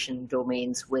activation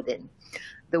domains within.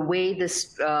 The way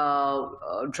this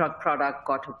drug product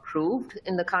got approved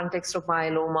in the context of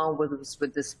myeloma was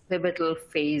with this pivotal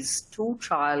phase 2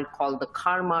 trial called the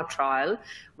KARMA trial,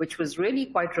 which was really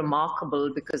quite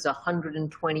remarkable because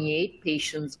 128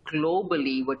 patients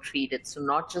globally were treated, so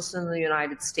not just in the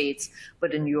United States,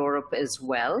 but in Europe as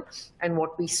well. And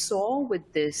what we saw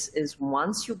with this is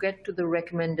once you get to the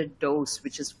recommended dose,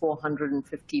 which is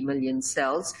 450 million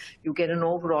cells, you get an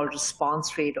overall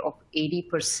response rate of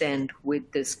 80% with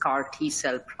this CAR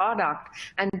T-cell product.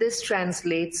 And this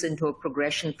translates into a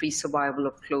progression-free survival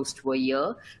of close to a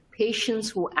year. Patients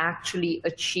who actually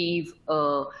achieve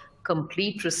a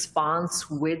complete response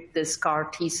with this CAR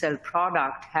T-cell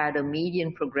product had a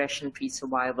median progression-free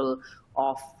survival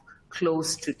of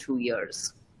close to 2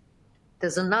 years.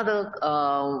 There's another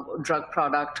drug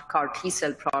product, CAR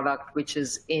T-cell product, which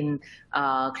is in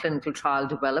clinical trial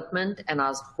development, and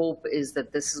our hope is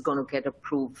that this is going to get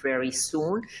approved very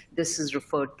soon. This is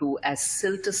referred to as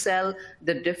cilta-cel.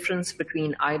 The difference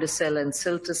between ide-cel and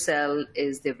cilta-cel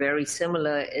is they're very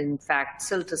similar. In fact,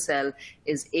 cilta-cel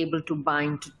is able to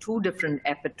bind to 2 different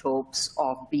epitopes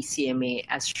of BCMA,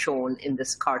 as shown in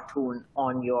this cartoon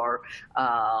on your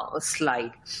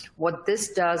slide. What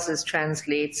this does is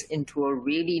translates into a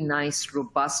really nice,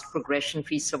 robust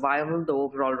progression-free survival. The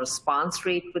overall response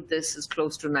rate with this is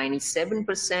close to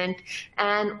 97%,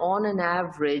 and on an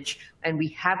average, and we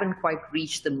haven't quite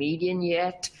reached the median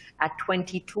yet, at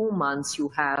 22 months you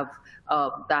have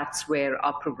that's where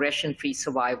our progression-free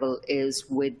survival is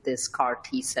with this CAR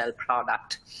T-cell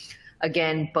product.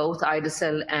 Again, both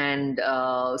ide-cel and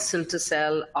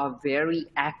cilta-cel are very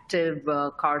active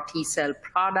CAR T-cell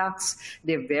products.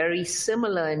 They're very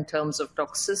similar in terms of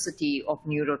toxicity, of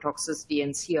neurotoxicity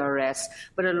and CRS.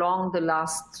 But along the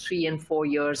last 3 and 4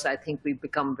 years, I think we've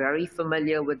become very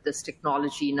familiar with this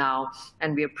technology now,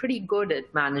 and we are pretty good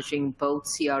at managing both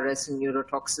CRS and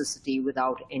neurotoxicity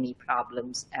without any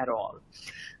problems at all.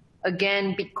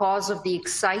 Again, because of the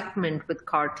excitement with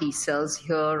CAR T cells,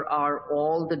 here are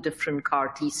all the different CAR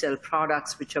T cell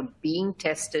products which are being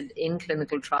tested in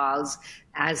clinical trials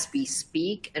as we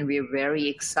speak, and we are very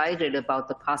excited about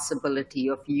the possibility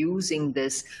of using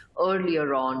this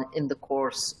earlier on in the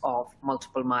course of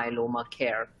multiple myeloma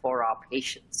care for our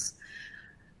patients.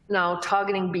 Now,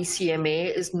 targeting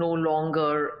BCMA is no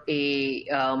longer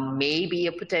maybe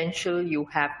a potential. You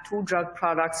have 2 drug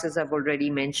products, as I've already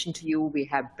mentioned to you. We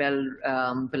have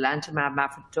belantamab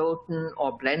mafodotin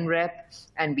or Blenrep,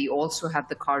 and we also have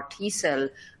the CAR T-cell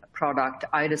product,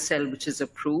 ide-cel, which is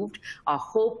approved. Our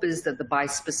hope is that the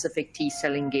bispecific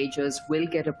T-cell engagers will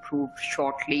get approved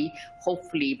shortly,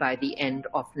 hopefully by the end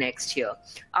of next year.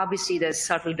 Obviously, there's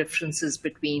subtle differences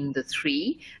between the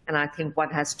 3, and I think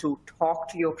one has to talk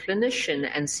to your clinician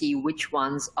and see which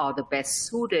ones are the best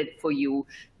suited for you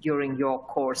during your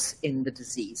course in the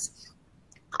disease.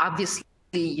 Obviously,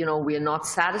 we are not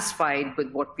satisfied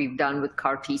with what we've done with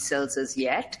CAR T cells as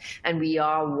yet, and we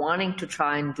are wanting to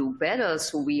try and do better.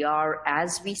 So we are,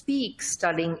 as we speak,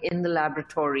 studying in the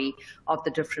laboratory of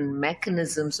the different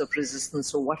mechanisms of resistance.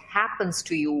 So what happens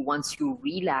to you once you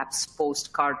relapse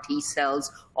post-CAR T cells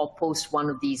or post one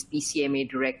of these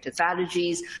BCMA-directed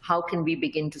strategies? How can we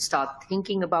begin to start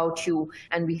thinking about you?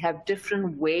 And we have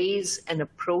different ways and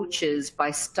approaches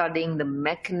by studying the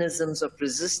mechanisms of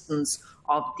resistance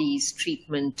of these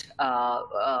treatment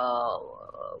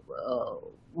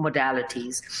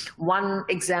modalities. One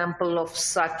example of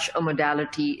such a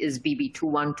modality is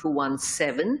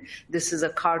BB21217. This is a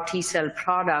CAR T-cell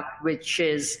product which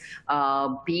is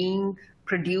being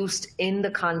produced in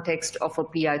the context of a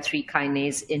PI3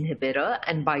 kinase inhibitor,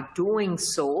 and by doing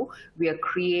so, we are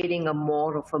creating a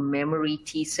more of a memory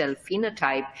T-cell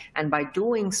phenotype, and by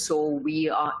doing so, we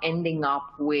are ending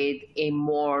up with a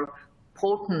more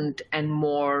potent and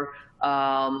more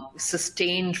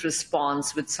sustained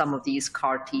response with some of these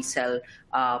CAR T-cell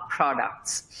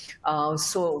products.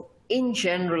 So in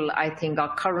general, I think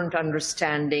our current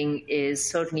understanding is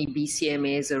certainly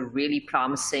BCMA is a really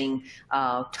promising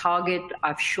target.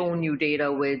 I've shown you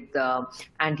data with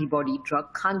antibody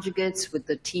drug conjugates, with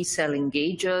the T-cell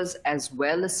engagers, as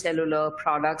well as cellular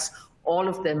products. All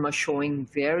of them are showing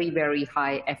very, very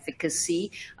high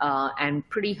efficacy and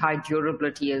pretty high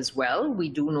durability as well. We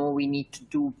do know we need to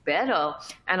do better.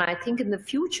 And I think in the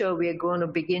future, we are going to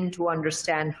begin to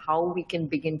understand how we can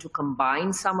begin to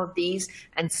combine some of these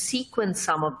and sequence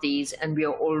some of these. And we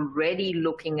are already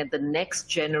looking at the next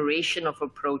generation of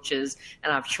approaches.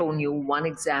 And I've shown you one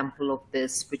example of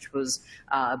this, which was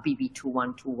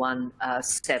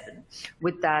BB21217.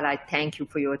 With that, I thank you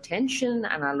for your attention,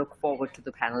 and I look forward to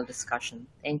the panel discussion.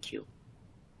 Thank you.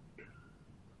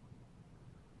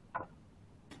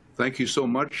 Thank you so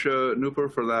much,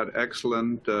 Nupur, for that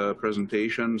excellent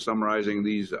presentation summarizing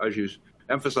these, as you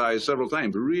emphasized several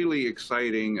times, really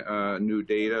exciting new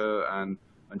data. And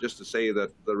just to say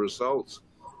that the results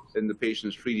in the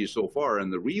patients treated so far in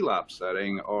the relapse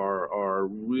setting are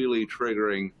really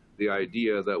triggering the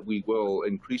idea that we will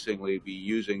increasingly be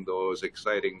using those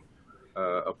exciting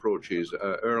approaches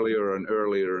earlier and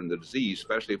earlier in the disease,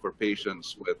 especially for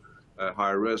patients with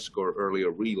high risk or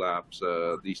earlier relapse,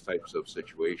 these types of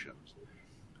situations.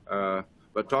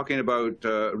 But talking about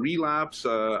relapse,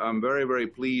 I'm very, very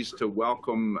pleased to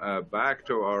welcome back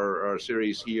to our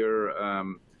series here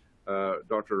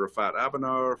Dr. Rafat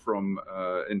Abanar from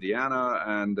Indiana,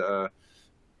 and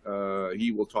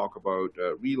he will talk about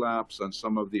relapse and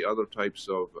some of the other types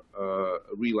of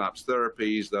relapse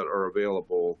therapies that are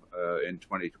available in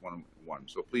 2021.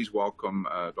 So please welcome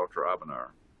Dr.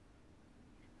 Abanar.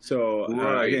 So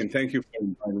again, thank you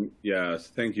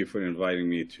for inviting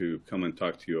me to come and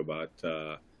talk to you about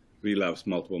relapse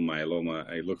multiple myeloma.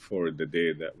 I look forward to the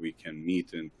day that we can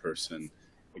meet in person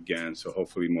again. So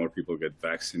hopefully more people get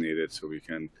vaccinated so we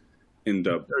can end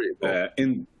up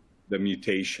in the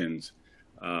mutations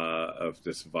of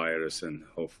this virus, and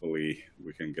hopefully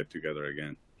we can get together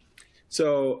again.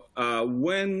 So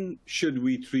when should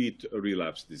we treat a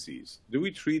relapse disease? Do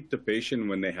we treat the patient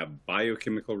when they have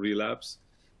biochemical relapse?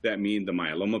 That means the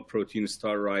myeloma proteins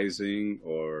start rising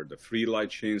or the free light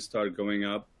chains start going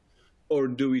up? Or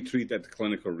do we treat at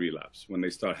clinical relapse when they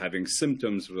start having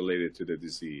symptoms related to the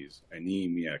disease,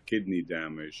 anemia, kidney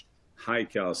damage, high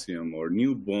calcium or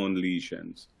new bone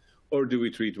lesions? Or do we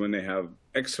treat when they have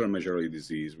extramedullary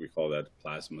disease? We call that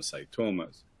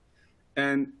plasmacytomas.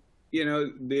 And, you know,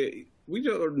 we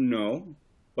don't know,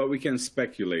 but we can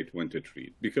speculate when to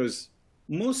treat, because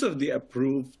most of the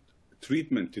approved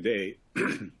treatment today,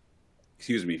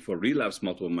 excuse me, for relapsed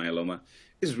multiple myeloma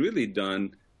is really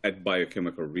done at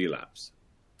biochemical relapse.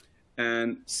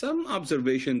 And some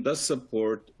observation does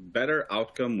support better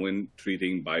outcome when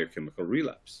treating biochemical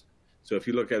relapse. So if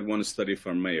you look at one study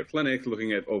from Mayo Clinic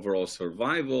looking at overall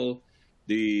survival,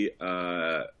 the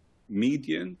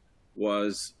median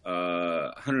was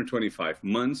 125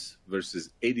 months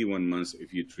versus 81 months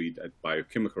if you treat at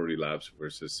biochemical relapse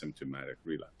versus symptomatic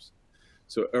relapse.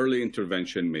 So early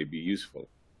intervention may be useful.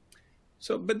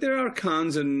 So, but there are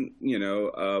cons and, you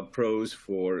know, pros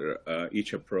for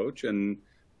each approach. And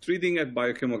treating at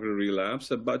biochemical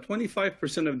relapse, about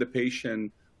 25% of the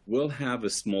patient will have a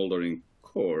smoldering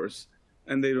course,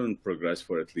 and they don't progress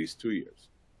for at least 2 years.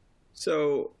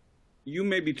 So you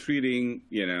may be treating,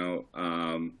 you know,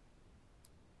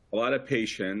 a lot of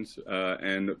patients,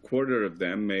 and a quarter of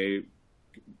them may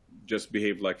just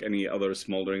behave like any other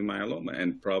smoldering myeloma.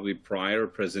 And probably prior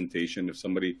presentation, if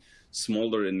somebody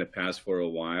smoldered in the past for a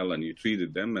while and you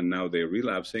treated them and now they're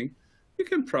relapsing, you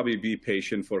can probably be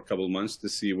patient for a couple months to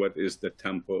see what is the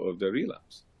tempo of the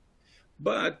relapse.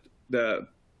 But the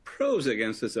pros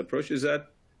against this approach is that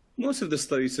most of the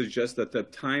studies suggest that the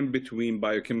time between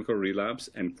biochemical relapse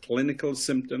and clinical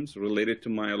symptoms related to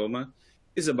myeloma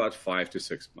is about 5 to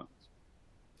 6 months.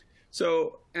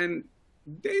 So, and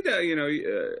data, you know,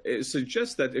 it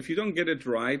suggests that if you don't get it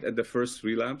right at the first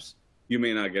relapse, you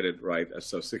may not get it right at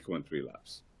subsequent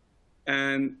relapse.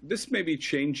 And this may be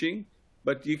changing,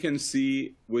 but you can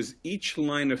see with each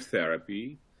line of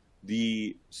therapy,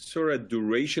 the sort of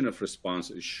duration of response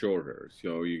is shorter.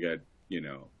 So you get, you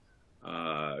know,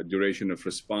 duration of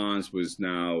response was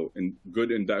now in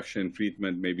good induction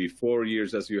treatment, maybe 4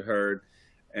 years, as you heard,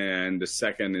 and the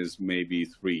second is maybe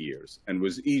 3 years. And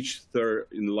with each third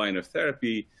in line of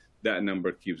therapy, that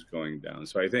number keeps going down.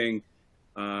 So I think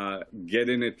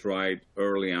getting it right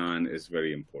early on is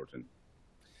very important.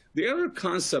 The other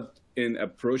concept in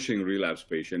approaching relapse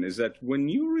patient is that when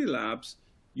you relapse,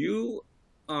 you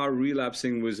are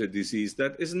relapsing with a disease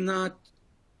that is not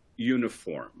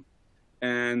uniform.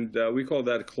 And we call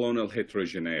that clonal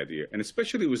heterogeneity. And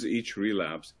especially with each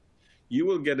relapse, you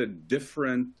will get a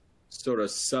different sort of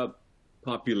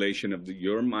subpopulation of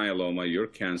your myeloma, your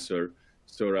cancer,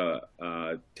 sort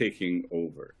of taking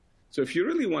over. So if you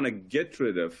really want to get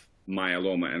rid of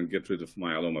myeloma and get rid of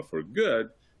myeloma for good,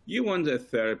 you want a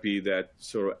therapy that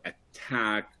sort of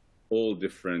attack all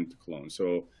different clones.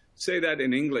 So say that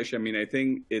in English, I mean, I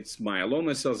think it's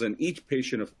myeloma cells, and each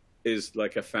patient is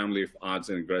like a family of odds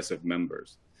and aggressive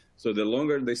members. So the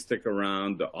longer they stick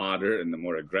around, the odder and the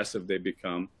more aggressive they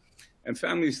become. And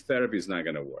families therapy is not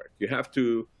going to work. You have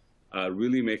to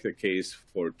really make the case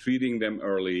for treating them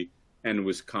early and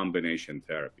with combination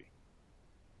therapy.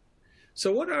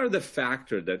 So what are the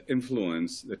factors that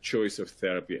influence the choice of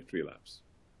therapy at relapse?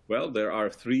 Well, there are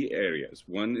 3 areas.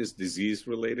 One is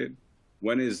disease-related,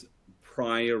 one is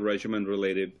prior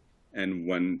regimen-related, and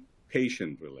one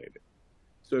patient-related.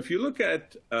 So if you look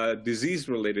at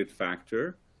disease-related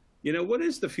factor, you know, what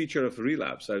is the feature of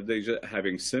relapse? Are they just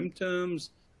having symptoms,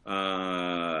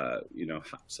 you know,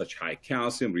 such high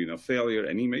calcium, renal failure,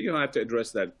 anemia? You have to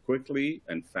address that quickly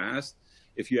and fast.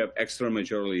 If you have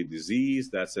extramedullary disease,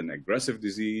 that's an aggressive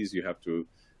disease. You have to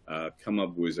come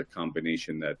up with a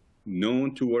combination that's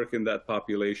known to work in that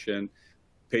population.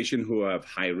 Patients who have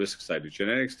high-risk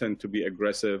cytogenetics tend to be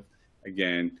aggressive.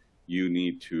 Again, you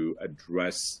need to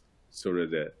address sort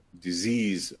of the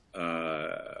disease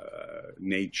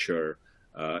nature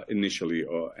initially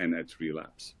and at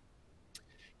relapse.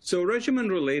 So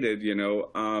regimen-related, you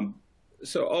know,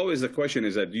 so always the question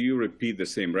is that do you repeat the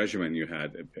same regimen you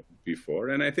had before?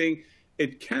 And I think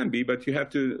it can be, but you have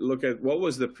to look at what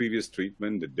was the previous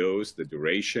treatment, the dose, the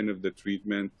duration of the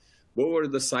treatment, what were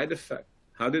the side effects?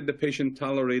 How did the patient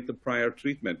tolerate the prior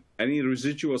treatment? Any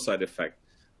residual side effect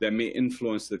that may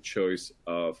influence the choice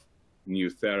of new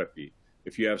therapy.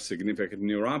 If you have significant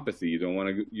neuropathy, you don't want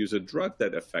to use a drug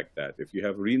that affects that. If you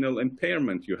have renal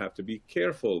impairment, you have to be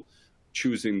careful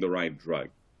choosing the right drug.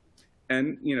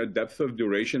 And, you know, depth of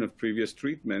duration of previous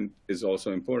treatment is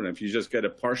also important. If you just get a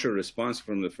partial response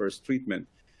from the first treatment,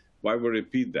 why would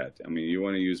repeat that? I mean, you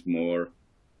want to use more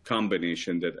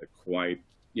combination that are quite,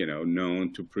 you know,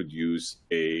 known to produce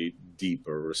a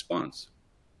deeper response.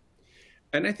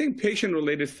 And I think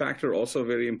patient-related factor also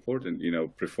very important. You know,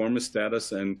 performance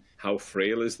status and how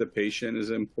frail is the patient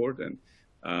is important.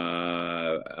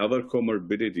 Other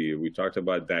comorbidity, we talked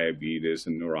about diabetes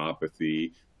and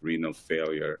neuropathy, renal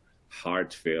failure,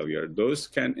 heart failure. Those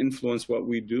can influence what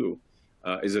we do.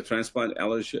 Is the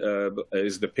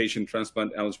patient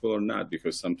transplant eligible or not?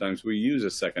 Because sometimes we use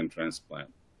a second transplant.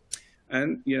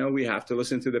 And, we have to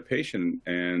listen to the patient.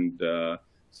 And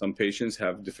some patients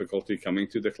have difficulty coming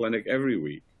to the clinic every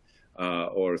week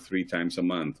or 3 times a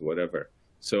month, whatever.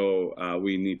 So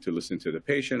we need to listen to the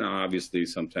patient. Obviously,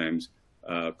 sometimes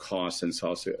costs and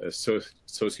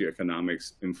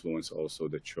socioeconomics influence also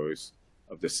the choice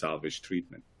of the salvage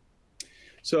treatment.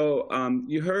 So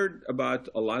you heard about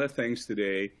a lot of things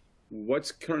today.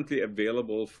 What's currently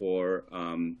available for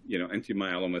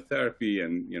anti-myeloma therapy,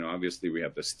 and obviously we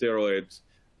have the steroids,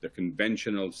 the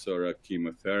conventional sort of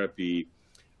chemotherapy,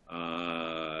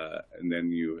 and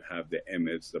then you have the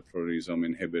mABs, the proteasome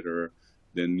inhibitor,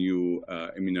 the new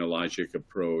immunologic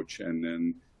approach, and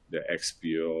then the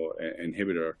XPO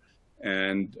inhibitor.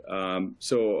 And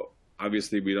so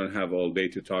obviously we don't have all day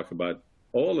to talk about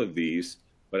all of these,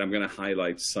 but I'm going to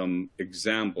highlight some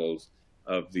examples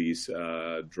of these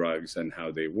drugs and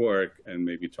how they work, and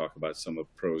maybe talk about some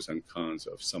of pros and cons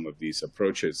of some of these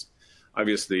approaches.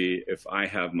 Obviously, if I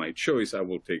have my choice, I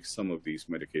will take some of these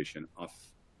medication off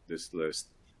this list,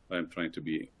 but I'm trying to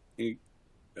be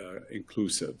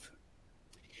inclusive.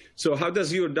 So how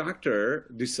does your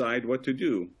doctor decide what to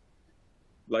do?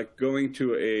 Like going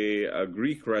to a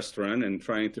Greek restaurant and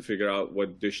trying to figure out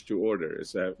what dish to order.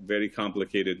 It's a very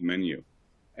complicated menu.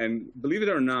 And believe it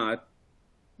or not,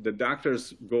 the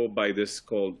doctors go by this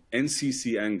called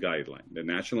NCCN guideline, the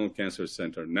National Cancer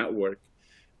Center Network.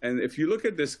 And if you look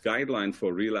at this guideline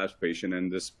for relapsed patient,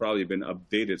 and this has probably been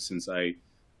updated since I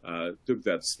took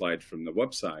that slide from the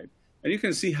website, and you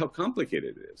can see how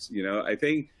complicated it is. I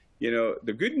think,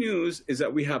 the good news is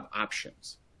that we have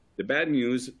options. The bad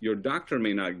news, your doctor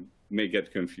may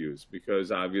get confused,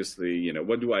 because obviously,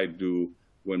 what do I do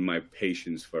when my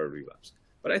patient's for a relapse?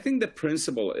 But I think the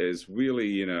principle is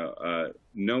really,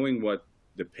 knowing what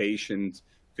the patient's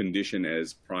condition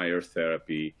is prior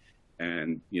therapy,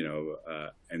 and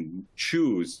and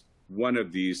choose one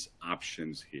of these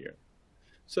options here.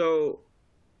 So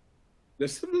the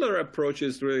similar approach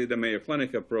is really the Mayo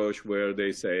Clinic approach, where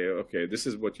they say, okay, this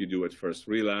is what you do at first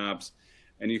relapse.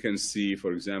 And you can see,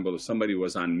 for example, if somebody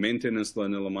was on maintenance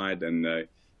lenalidomide and they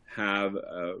have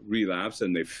a relapse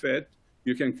and they fit,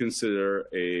 you can consider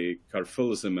a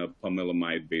carfilzomib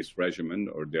pomalidomide-based regimen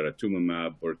or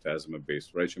daratumumab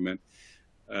bortezomib-based regimen.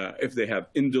 If they have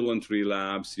indolent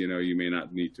relapse, you may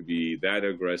not need to be that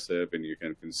aggressive, and you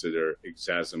can consider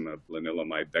ixazomib,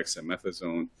 lenalidomide,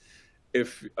 dexamethasone.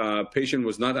 If a patient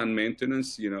was not on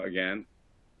maintenance, again,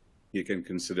 you can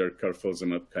consider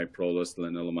carfilzomib, kyprolis,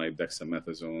 lenalidomide,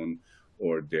 dexamethasone,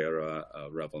 or dara,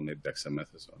 Revlimid,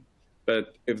 dexamethasone.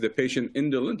 But if the patient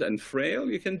indolent and frail,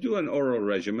 you can do an oral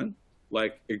regimen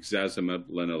like ixazomib,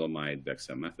 lenalidomide,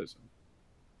 dexamethasone.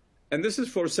 And this is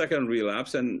for second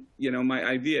relapse. And, my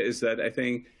idea is that I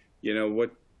think, you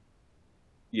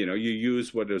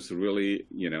use what is really,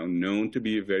 known to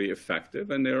be very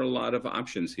effective. And there are a lot of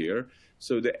options here.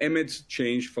 So the mABs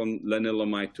change from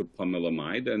lenalidomide to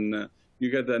pomalidomide. And you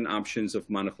get then options of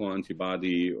monoclonal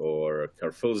antibody or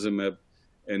carfilzomib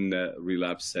in the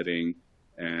relapse setting.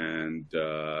 And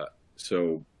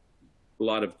so a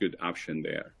lot of good option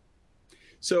there.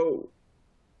 So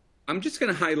I'm just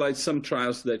going to highlight some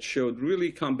trials that showed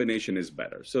really combination is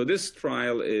better. So this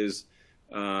trial is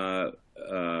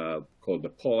called the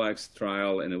POLAX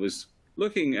trial, and it was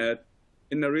looking at,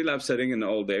 in the relapse setting in the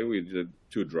old day, we did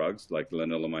 2 drugs like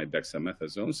lenalidomide,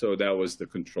 dexamethasone. So that was the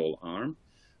control arm.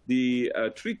 The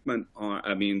treatment arm,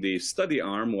 the study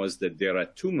arm was the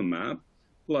daratumumab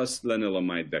plus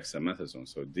lenalidomide, dexamethasone.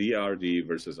 So DRD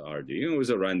versus RD. It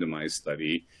was a randomized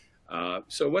study.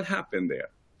 So what happened there?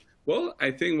 Well,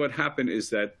 I think what happened is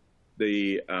that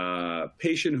the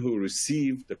patient who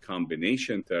received the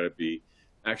combination therapy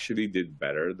actually did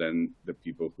better than the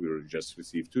people who just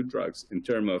received 2 drugs in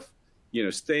terms of,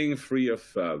 staying free of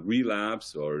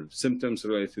relapse or symptoms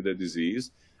related to the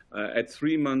disease. At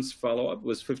 3 months follow-up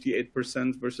was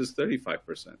 58% versus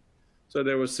 35%. So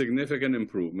there was significant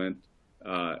improvement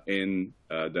in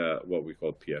what we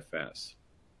call PFS.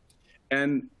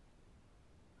 And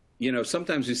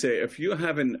sometimes you say, if you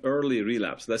have an early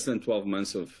relapse, less than 12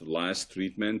 months of last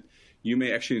treatment, you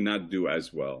may actually not do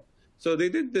as well. So they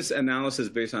did this analysis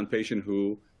based on patient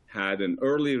who had an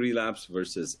early relapse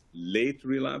versus late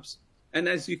relapse. And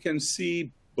as you can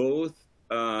see, both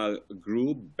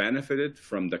group benefited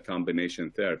from the combination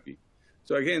therapy.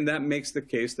 So again, that makes the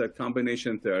case that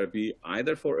combination therapy,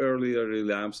 either for earlier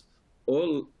relapse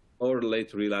or or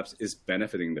late relapse is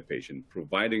benefiting the patient,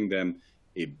 providing them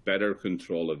a better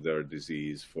control of their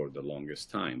disease for the longest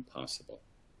time possible.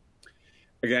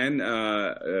 Again,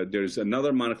 there's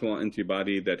another monoclonal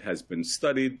antibody that has been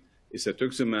studied,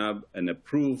 isatuximab, and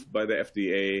approved by the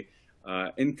FDA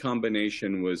in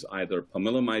combination with either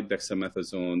pomalidomide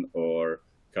dexamethasone or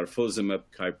carfilzomib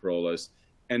kyprolis.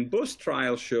 And both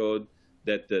trials showed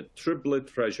that the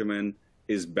triplet regimen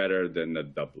is better than the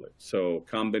doublet. So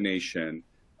combination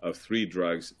of 3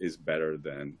 drugs is better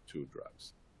than 2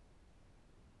 drugs.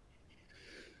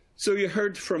 So you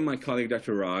heard from my colleague,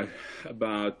 Dr. Raj,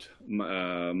 about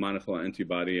monoclonal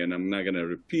antibody, and I'm not going to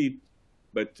repeat,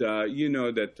 but you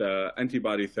know that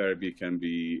antibody therapy can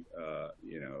be,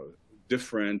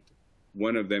 different.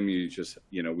 One of them,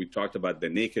 we talked about the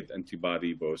naked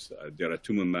antibody, both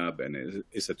daratumumab and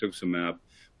isatuximab,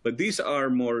 but these are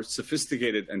more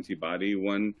sophisticated antibody.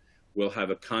 One will have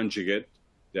a conjugate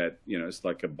that, it's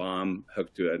like a bomb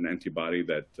hooked to an antibody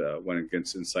that when it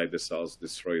gets inside the cells,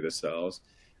 destroy the cells.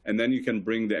 And then you can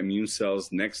bring the immune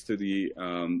cells next to the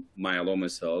myeloma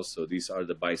cells. So these are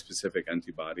the bispecific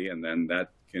antibody, and then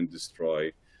that can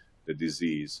destroy the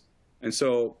disease. And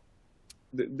so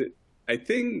I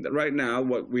think that right now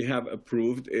what we have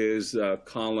approved is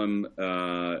column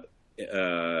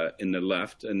in the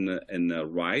left and the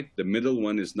right. The middle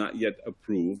one is not yet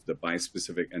approved, the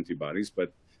bispecific antibodies,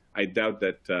 but I doubt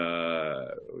that,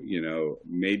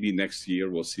 maybe next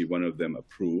year we'll see one of them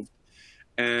approved.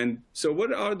 And so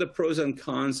what are the pros and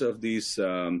cons of these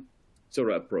sort of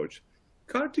approach?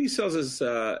 CAR T cells is,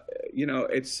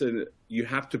 you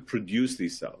have to produce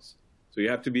these cells. So you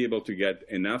have to be able to get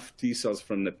enough T cells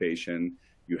from the patient.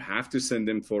 You have to send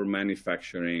them for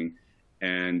manufacturing.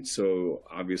 And so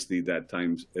obviously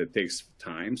it takes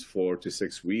 4 to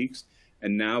 6 weeks.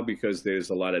 And now because there's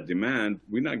a lot of demand,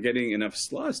 we're not getting enough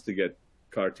slots to get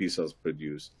CAR T cells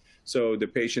produced. So the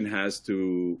patient has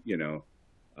to,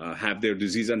 have their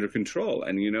disease under control.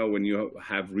 And, when you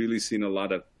have really seen a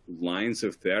lot of lines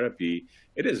of therapy,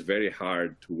 it is very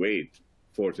hard to wait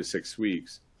 4 to 6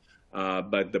 weeks.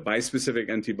 But the bispecific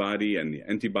antibody and the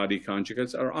antibody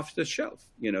conjugates are off the shelf.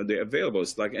 They're available.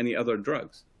 It's like any other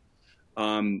drugs.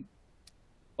 But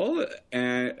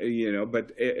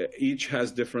each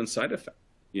has different side effects,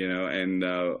 and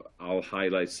I'll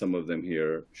highlight some of them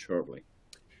here shortly.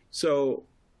 So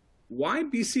why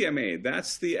BCMA?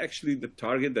 That's actually the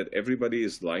target that everybody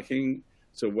is liking.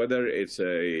 So whether it's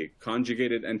a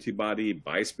conjugated antibody,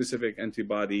 bispecific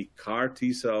antibody, CAR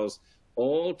T cells,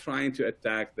 all trying to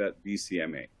attack that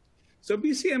BCMA. So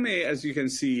BCMA, as you can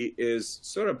see, is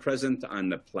sort of present on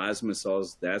the plasma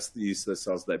cells. That's the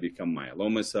cells that become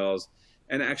myeloma cells,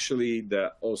 and actually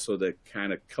also the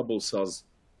kind of couple cells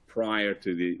prior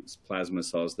to these plasma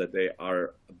cells that they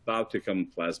are about to become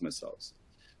plasma cells.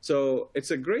 So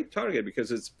it's a great target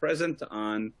because it's present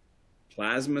on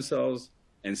plasma cells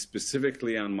and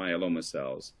specifically on myeloma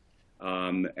cells.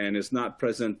 And it's not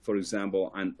present, for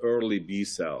example, on early B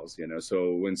cells.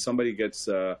 So when somebody gets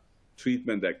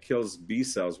treatment that kills B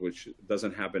cells, which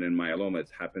doesn't happen in myeloma, it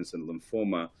happens in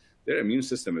lymphoma, their immune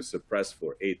system is suppressed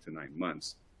for 8 to 9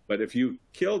 months. But if you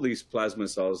kill these plasma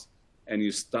cells and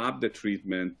you stop the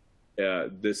treatment,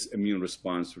 this immune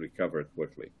response recovers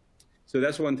quickly. So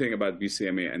that's one thing about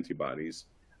BCMA antibodies.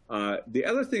 The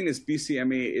other thing is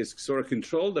BCMA is sort of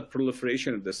control the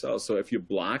proliferation of the cells. So if you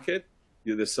block it,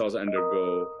 the cells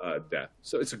undergo death.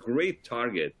 So it's a great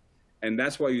target. And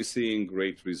that's why you're seeing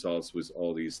great results with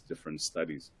all these different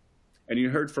studies. And you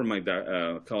heard from my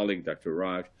colleague, Dr.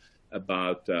 Raj,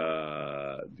 about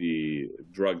the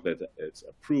drug that it's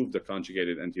approved, the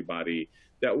conjugated antibody,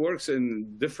 that works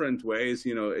in different ways.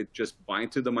 It just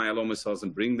binds to the myeloma cells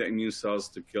and bring the immune cells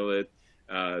to kill it,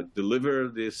 deliver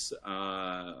this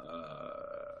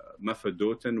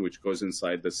mafedotin, which goes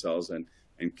inside the cells and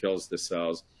kills the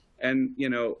cells. And,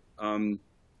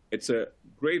 it's a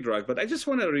great drug, but I just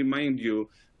want to remind you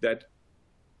that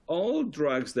all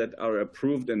drugs that are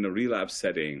approved in the relapse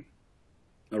setting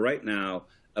are right now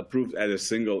approved as a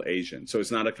single agent. So it's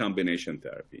not a combination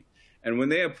therapy. And when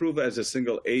they approve as a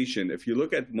single agent, if you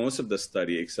look at most of the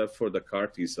study, except for the CAR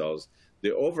T cells,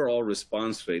 the overall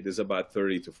response rate is about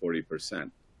 30 to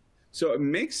 40%. So it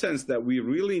makes sense that we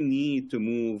really need to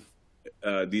move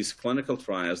these clinical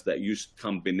trials that use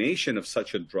combination of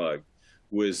such a drug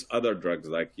with other drugs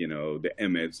like, the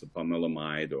mABs, the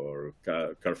pomalidomide, or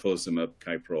carfilzomib,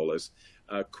 kyprolis,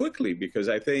 quickly, because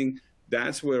I think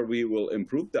that's where we will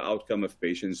improve the outcome of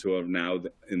patients who are now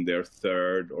in their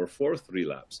 3rd or 4th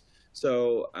relapse.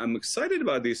 So I'm excited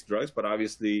about these drugs, but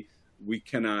obviously we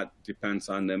cannot depend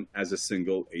on them as a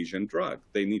single agent drug.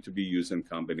 They need to be used in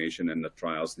combination, and the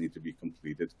trials need to be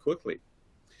completed quickly.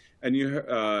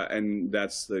 And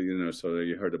that's the, so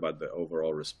you heard about the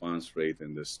overall response rate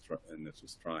in this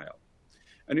trial.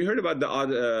 And you heard about the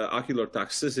ocular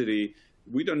toxicity.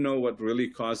 We don't know what really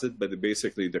caused it, but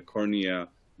basically the cornea,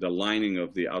 the lining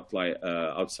of the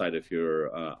outside of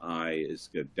your eye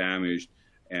get damaged,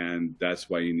 and that's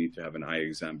why you need to have an eye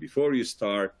exam before you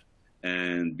start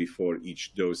and before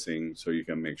each dosing, so you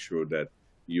can make sure that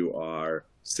you are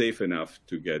safe enough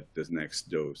to get this next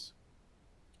dose.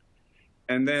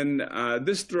 And then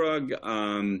this drug,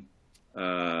 melphalan,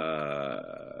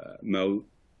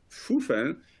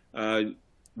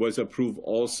 was approved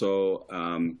also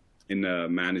in the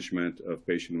management of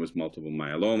patients with multiple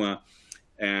myeloma.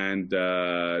 And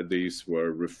these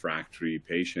were refractory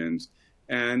patients.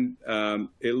 And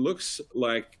it looks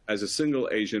like, as a single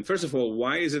agent, first of all,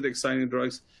 why is it exciting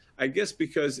drugs? I guess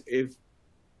because it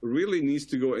really needs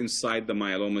to go inside the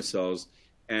myeloma cells,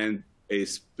 and a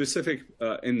specific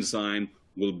enzyme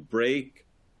will break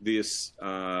this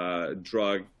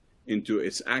drug into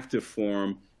its active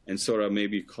form and sort of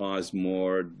maybe cause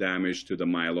more damage to the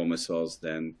myeloma cells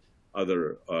than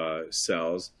other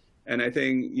cells. And I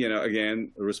think,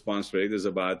 again, the response rate is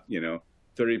about,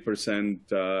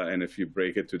 30%, and if you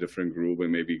break it to different group, it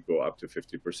maybe go up to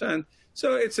 50%.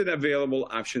 So it's an available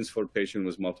options for patients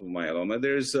with multiple myeloma.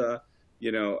 There's,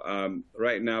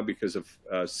 right now, because of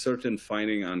certain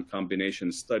finding on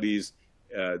combination studies,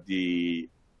 the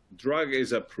drug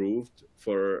is approved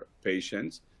for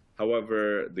patients.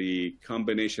 However, the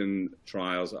combination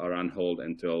trials are on hold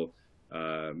until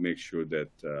make sure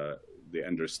that they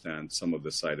understand some of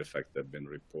the side effects that have been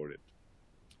reported.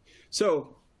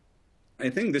 So I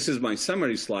think this is my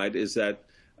summary slide, is that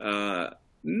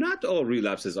not all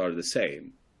relapses are the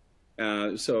same.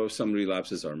 So some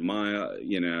relapses are mild,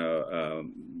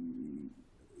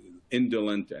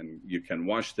 indolent, and you can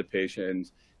watch the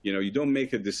patient. You don't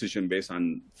make a decision based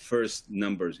on first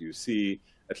numbers you see.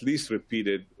 At least repeat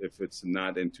it if it's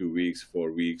not in 2 weeks,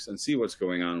 4 weeks, and see what's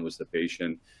going on with the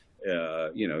patient.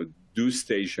 Do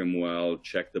stage him well,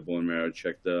 check the bone marrow,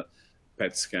 check the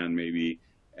PET scan maybe,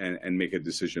 and make a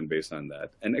decision based on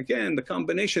that. And again, the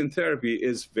combination therapy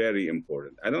is very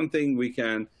important. I don't think we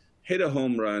can hit a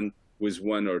home run with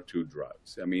 1 or 2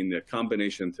 drugs. I mean, the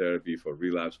combination therapy for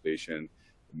relapsed patient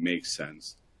makes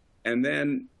sense. And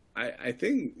then I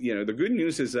think, the good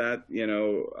news is that,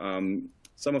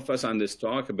 some of us on this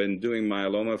talk have been doing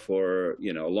myeloma for,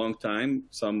 a long time,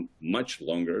 some much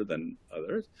longer than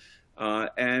others.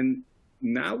 And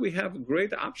now we have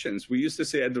great options. We used to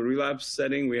say at the relapse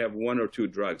setting, we have 1 or 2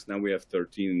 drugs. Now we have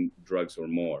 13 drugs or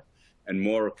more, and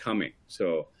more are coming.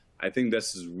 So I think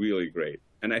this is really great.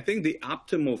 And I think the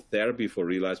optimal therapy for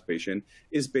relapse patient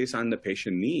is based on the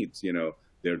patient needs,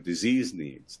 their disease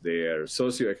needs, their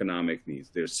socioeconomic needs,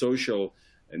 their social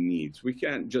needs. We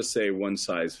can't just say one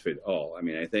size fit all. I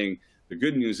mean, I think the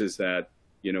good news is that,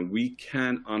 we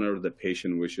can honor the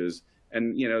patient wishes.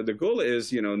 And, the goal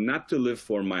is, not to live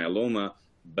for myeloma,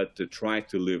 but to try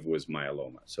to live with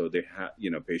myeloma. So they have,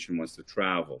 patient wants to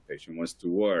travel, patient wants to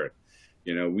work.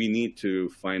 We need to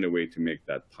find a way to make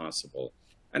that possible.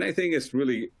 And I think it's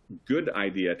really good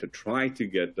idea to try to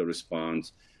get the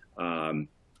response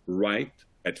right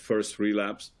at first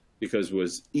relapse, because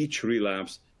with each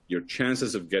relapse, your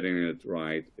chances of getting it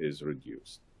right is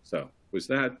reduced. So with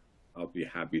that, I'll be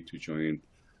happy to join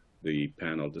the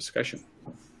panel discussion.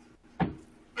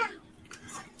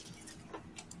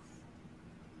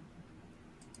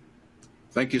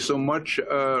 Thank you so much,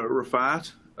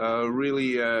 Rafat.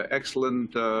 Really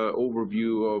excellent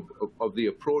overview of the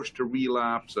approach to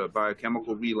relapse,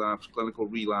 biochemical relapse, clinical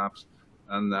relapse,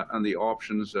 and the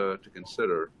options to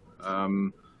consider.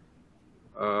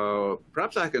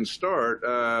 Perhaps I can start.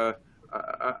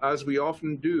 As we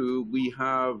often do, we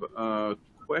have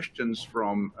questions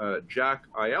from Jack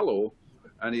Aiello,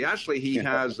 and he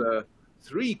has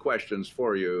 3 questions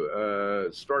for you,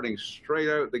 starting straight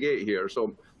out the gate here.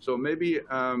 So maybe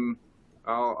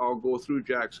I'll go through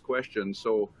Jack's questions.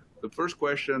 So the first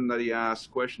question that he asked,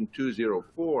 question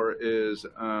 204, is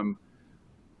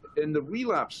in the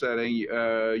relapse setting,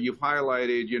 you've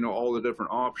highlighted, all the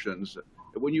different options.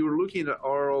 When you were looking at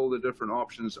all the different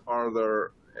options, are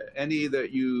there any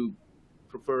that you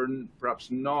prefer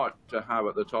perhaps not to have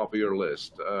at the top of your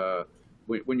list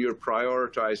when you're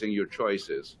prioritizing your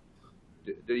choices?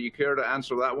 Do you care to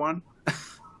answer that one?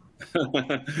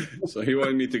 So he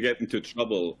wanted me to get into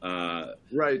trouble.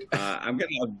 Right. I'm going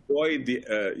to avoid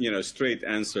the straight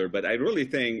answer, but I really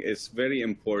think it's very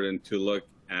important to look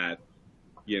at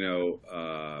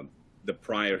the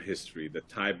prior history, the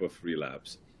type of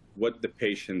relapse, what the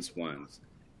patient wants,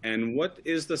 and what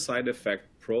is the side effect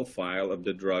profile of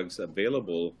the drugs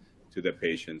available to the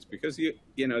patients, because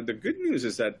you know, the good news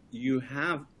is that you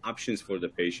have options for the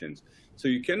patients, so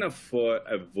you can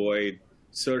avoid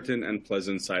certain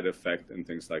unpleasant side effects and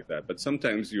things like that. But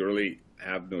sometimes you really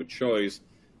have no choice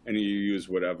and you use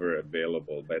whatever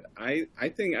available. But I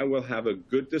think I will have a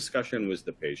good discussion with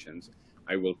the patients.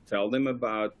 I will tell them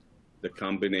about the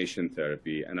combination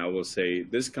therapy, and I will say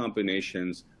this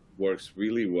combinations works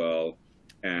really well.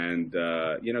 And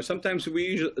you know, sometimes we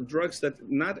use drugs that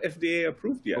not FDA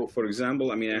approved yet. For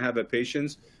example, I mean, I have a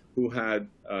patient who had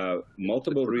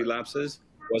multiple relapses,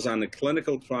 was on a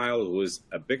clinical trial with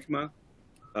Abicma,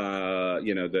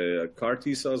 you know, the CAR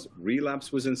T cells,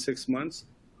 relapse within 6 months,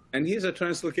 and he's a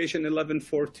translocation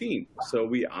 11-14. So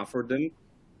we offered him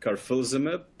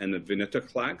carfilzomib and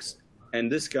venetoclax,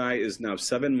 and this guy is now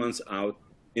 7 months out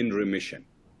in remission.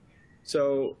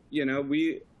 So, you know,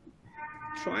 we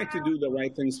try to do the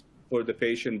right things for the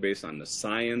patient based on the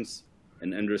science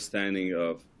and understanding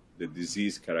of the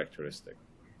disease characteristic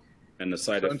and the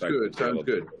side effects. Sounds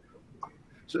good.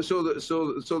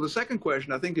 So the second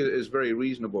question I think is very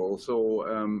reasonable. So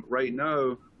right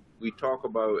now we talk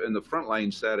about in the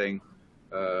frontline setting,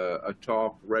 a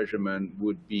top regimen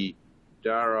would be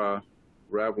Dara,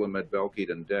 Revlimid,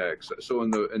 Velcade, and Dex. So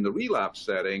in the relapse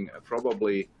setting,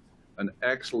 probably an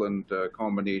excellent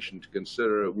combination to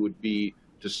consider would be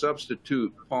to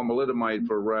substitute pomalidomide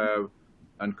for Rev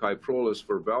and Kyprolis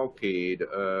for Velcade,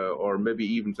 or maybe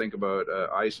even think about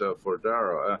ISA for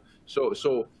Dara.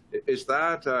 So is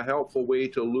that a helpful way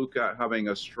to look at having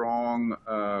a strong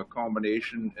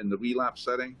combination in the relapse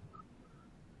setting?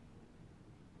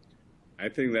 I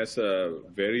think that's a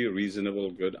very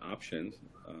reasonable, good option.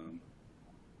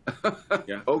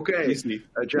 Yeah. Okay,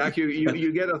 Jack,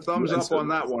 you get a thumbs up on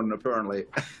that one, apparently.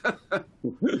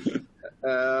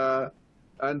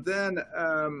 And then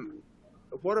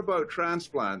what about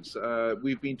transplants?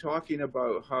 We've been talking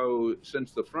about how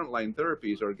since the frontline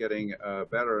therapies are getting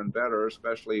better and better,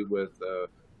 especially with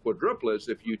quadruplets,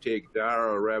 if you take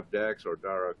Dara, Revdex, or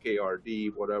Dara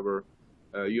KRD, whatever,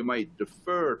 you might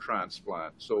defer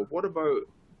transplant. So what about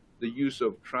the use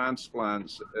of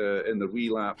transplants in the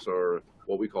relapse or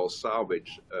what we call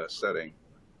salvage setting?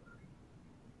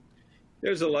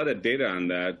 There's a lot of data on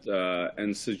that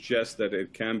and suggests that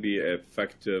it can be an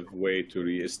effective way to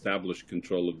reestablish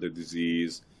control of the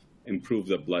disease, improve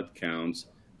the blood counts.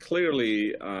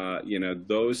 Clearly, you know,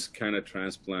 those kind of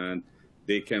transplant,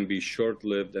 they can be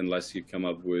short-lived unless you come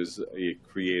up with a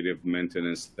creative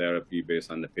maintenance therapy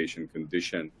based on the patient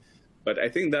condition. But I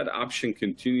think that option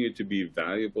continue to be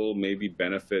valuable, maybe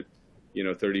benefit, you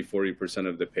know, 30–40%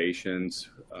 of the patients.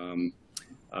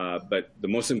 But the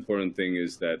most important thing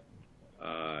is that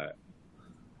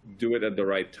do it at the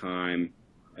right time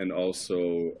and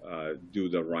also do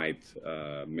the right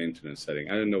maintenance setting.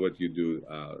 I don't know what you do,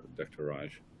 Dr.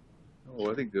 Raj.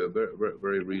 Oh, I think very,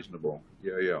 very reasonable.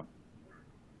 Yeah.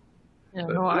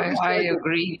 No, I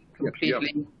agree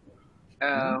completely.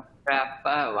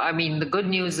 I mean, the good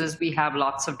news is we have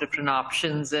lots of different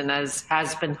options, and as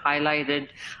has been highlighted,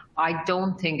 I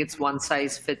don't think it's one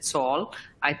size fits all.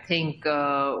 I think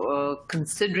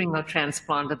considering a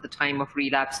transplant at the time of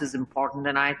relapse is important.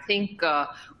 And I think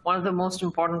one of the most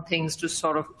important things to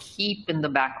sort of keep in the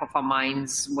back of our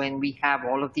minds when we have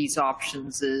all of these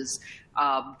options is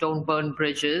don't burn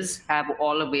bridges, have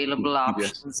all available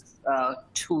options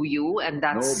to you. And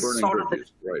that's sort of the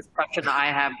discussion I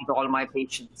have with all my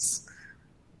patients.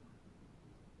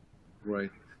 Right.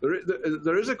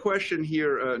 There is a question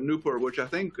here, Nupur, which I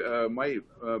think might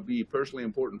be personally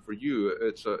important for you.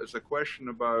 It's a question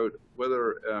about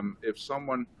whether if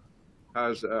someone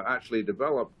has actually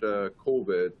developed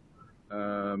COVID,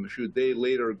 should they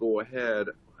later go ahead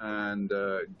and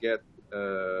get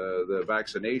the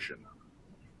vaccination?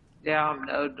 Yeah,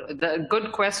 the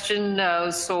good question.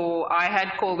 So I had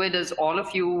COVID, as all of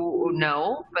you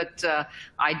know, but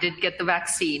I did get the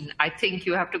vaccine. I think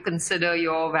you have to consider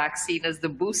your vaccine as the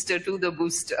booster to the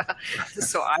booster.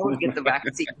 So I would get the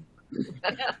vaccine.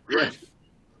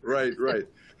 Right.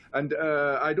 And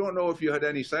I don't know if you had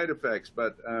any side effects,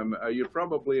 but you're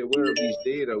probably aware of these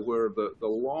data where the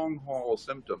long haul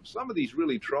symptoms, some of these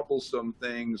really troublesome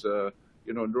things,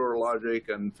 you know,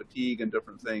 neurologic and fatigue and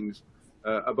different things,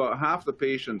 about half the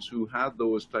patients who had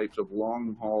those types of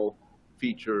long haul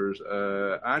features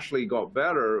actually got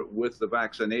better with the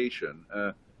vaccination.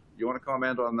 You want to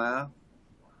comment on that?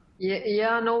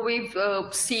 Yeah, no, we've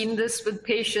seen this with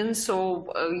patients.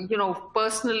 So,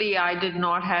 personally, I did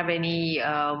not have any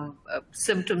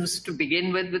symptoms to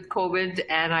begin with COVID,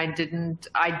 and I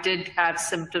did have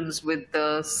symptoms with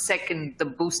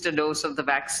the booster dose of the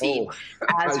vaccine,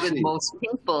 as with most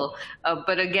people.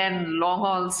 But again, long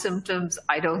haul symptoms,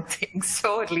 I don't think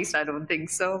so. At least I don't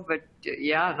think so. But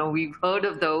yeah, no, we've heard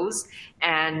of those.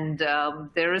 And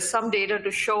there is some data to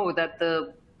show that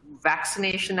the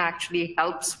vaccination actually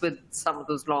helps with some of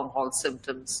those long haul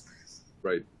symptoms.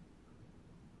 Right.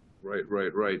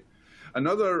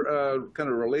 Another kind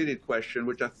of related question,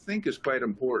 which I think is quite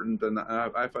important, and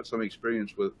I've had some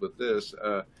experience with this.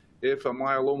 If a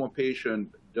myeloma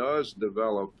patient does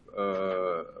develop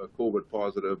a COVID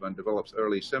positive and develops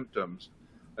early symptoms,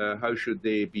 how should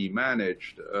they be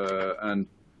managed?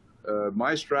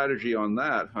 My strategy on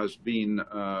that has been,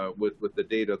 with the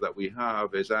data that we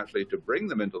have, is actually to bring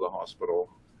them into the hospital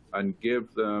and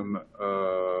give them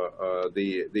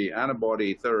the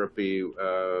antibody therapy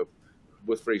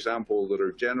with, for example, the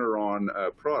Regeneron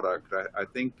product. I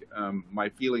think my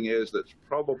feeling is that it's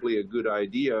probably a good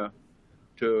idea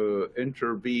to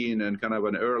intervene in kind of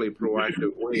an early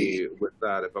proactive way with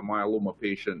that if a myeloma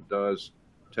patient does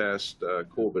test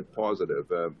COVID positive.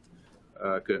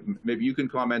 Maybe you can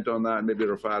comment on that, and maybe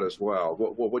Rafat as well.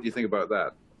 What do you think about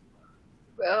that?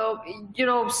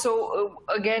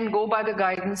 Again, go by the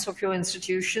guidance of your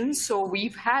institution. So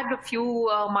we've had a few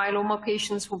myeloma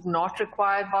patients who've not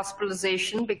required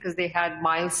hospitalization because they had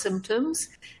mild symptoms,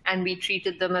 and we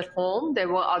treated them at home. There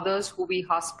were others who we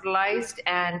hospitalized,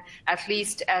 and at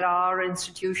least at our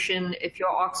institution, if you're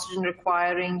oxygen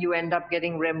requiring, you end up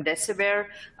getting remdesivir,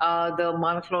 the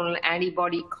monoclonal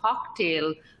antibody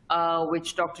cocktail,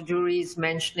 which Dr. Durie is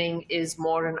mentioning, is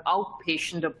more an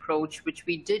outpatient approach, which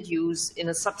we did use in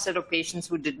a subset of patients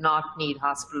who did not need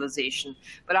hospitalization.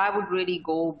 But I would really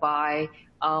go by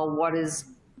what is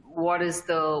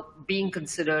the being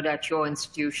considered at your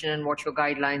institution and what your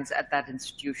guidelines at that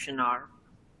institution are.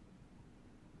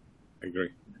 I agree.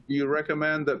 Do you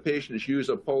recommend that patients use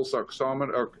a pulse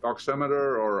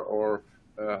oximeter or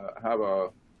have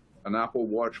an Apple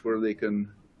Watch where they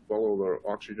can follow their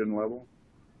oxygen level?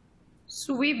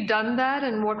 So we've done that,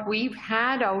 and what we've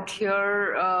had out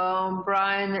here,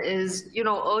 Brian, is,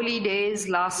 early days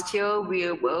last year,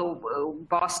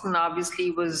 Boston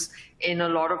obviously was in a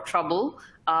lot of trouble,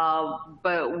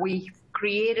 but we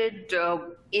created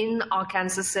in our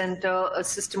cancer center a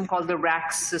system called the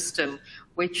RACS system,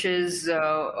 which is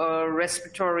a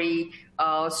respiratory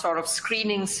sort of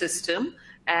screening system.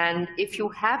 And if you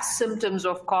have symptoms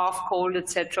of cough, cold,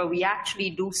 etc., we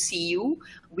actually do see you.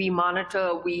 We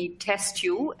monitor, we test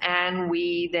you, and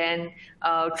we then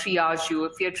triage you.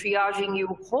 If we're triaging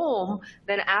you home,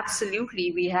 then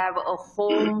absolutely we have a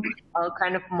home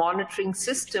kind of monitoring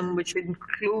system, which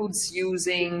includes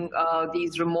using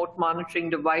these remote monitoring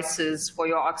devices for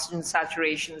your oxygen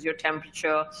saturations, your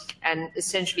temperature, and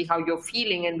essentially how you're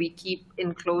feeling, and we keep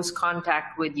in close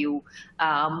contact with you.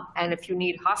 And if you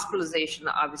need hospitalization,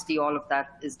 obviously all of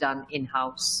that is done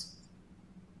in-house.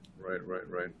 Right.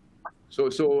 So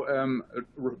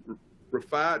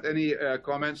Rafat, any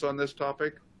comments on this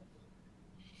topic?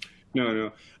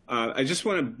 No. I just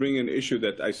want to bring an issue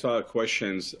that I saw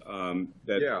questions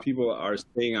that people are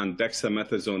staying on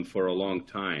dexamethasone for a long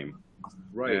time.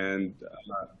 Right. And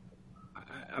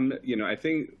I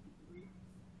think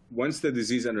once the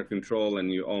disease under control and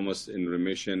you're almost in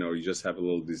remission or you just have a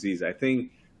little disease, I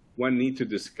think one need to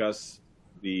discuss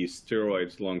the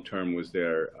steroids long-term with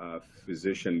their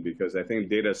physician, because I think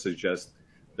data suggests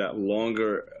that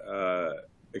longer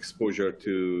exposure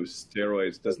to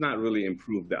steroids does not really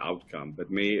improve the outcome, but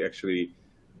may actually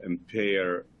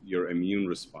impair your immune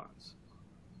response.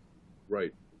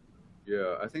 Right.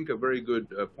 Yeah, I think a very good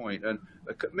point. And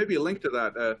maybe a link to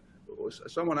that.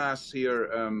 Someone asks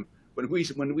here, when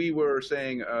we were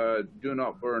saying do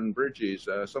not burn bridges,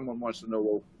 someone wants to know,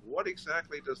 well, what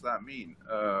exactly does that mean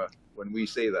when we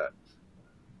say that?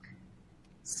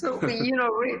 So,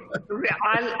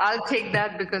 I'll take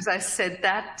that because I said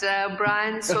that,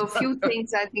 Brian. So a few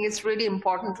things I think it's really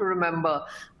important to remember.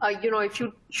 If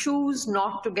you choose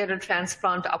not to get a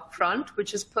transplant up front,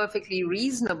 which is perfectly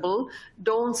reasonable,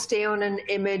 don't stay on an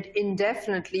IMiD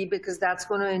indefinitely, because that's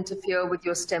going to interfere with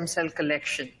your stem cell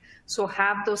collection. So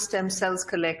have those stem cells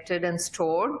collected and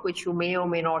stored, which you may or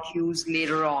may not use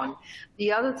later on.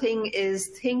 The other thing is,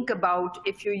 think about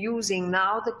if you're using,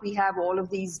 now that we have all of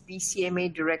these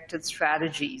BCMA-directed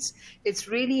strategies, it's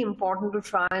really important to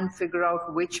try and figure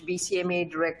out which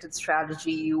BCMA-directed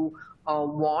strategy you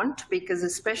want, because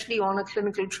especially on a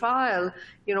clinical trial,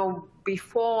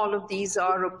 before all of these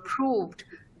are approved,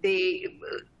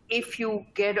 if you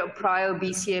get a prior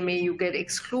BCMA, you get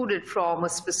excluded from a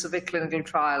specific clinical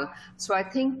trial. So I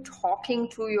think talking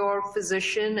to your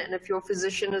physician, and if your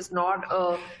physician is not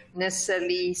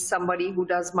necessarily somebody who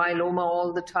does myeloma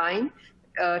all the time,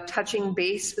 touching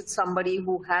base with somebody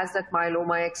who has that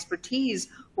myeloma expertise,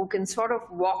 who can sort of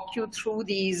walk you through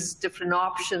these different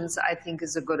options, I think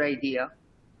is a good idea.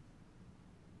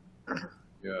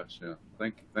 Yes, yeah.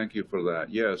 Thank you for that.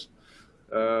 Yes.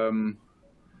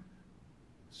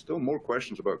 Still more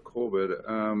questions about COVID.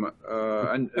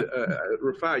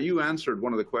 Rafat, you answered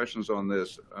one of the questions on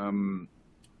this.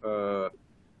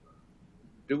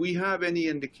 Do we have any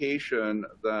indication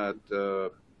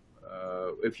that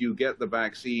if you get the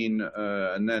vaccine,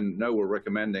 and then now we're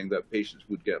recommending that patients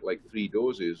would get like 3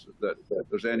 doses, that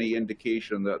there's any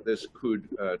indication that this could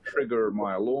trigger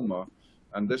myeloma?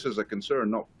 And this is a concern,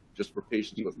 not just for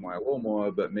patients with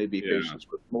myeloma, but maybe patients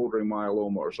with smoldering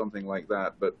myeloma or something like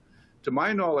that. But to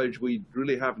my knowledge, we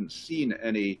really haven't seen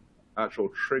any actual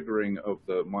triggering of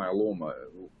the myeloma.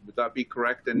 Would that be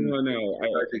correct? No.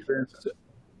 Experience?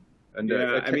 And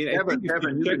yeah, I mean,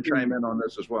 Kevin, you can chime in on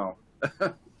this as well.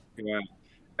 Yeah,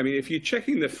 I mean, if you're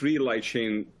checking the free light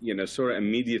chain, sort of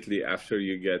immediately after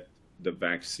you get the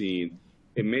vaccine,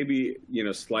 it may be,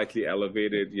 slightly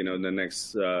elevated, in the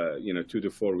next, 2 to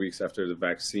 4 weeks after the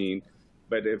vaccine.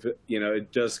 But if,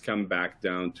 it does come back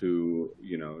down to,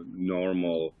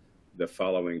 normal the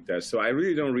following test. So I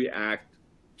really don't react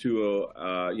to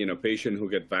a, patient who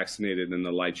get vaccinated and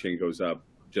the light chain goes up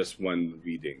just one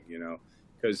reading,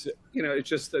 because, it's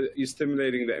just you're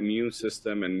stimulating the immune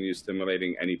system and you're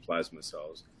stimulating any plasma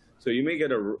cells. So you may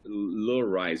get a little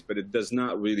rise, but it does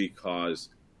not really cause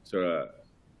sort of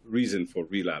reason for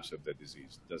relapse of the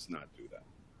disease. It does not do that.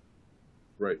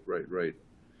 Right.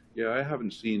 Yeah, I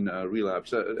haven't seen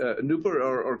relapse. Nupur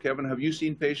or Kevin, have you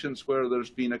seen patients where there's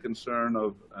been a concern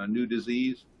of new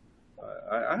disease?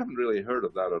 I haven't really heard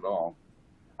of that at all.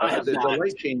 The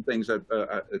light chain things,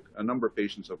 a number of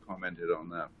patients have commented on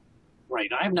that. Right.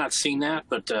 I have not seen that,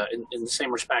 but in the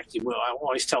same respect, I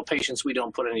always tell patients we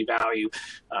don't put any value,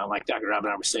 like Dr.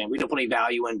 Rabinowitz was saying, we don't put any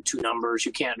value in 2 numbers.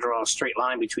 You can't draw a straight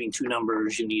line between 2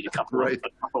 numbers. You need a couple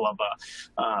of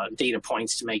data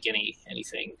points to make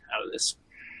anything out of this.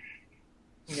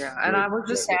 Yeah, and I would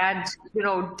just add,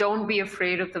 don't be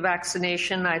afraid of the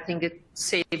vaccination. I think it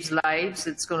saves lives.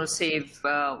 It's going to save,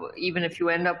 even if you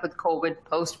end up with COVID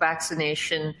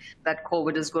post-vaccination, that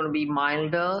COVID is going to be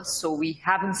milder. So we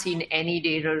haven't seen any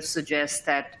data suggest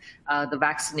that the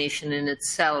vaccination in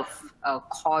itself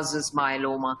causes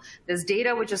myeloma. There's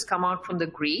data which has come out from the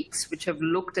Greeks, which have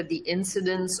looked at the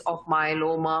incidence of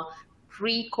myeloma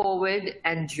pre-COVID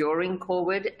and during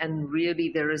COVID, and really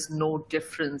there is no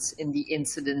difference in the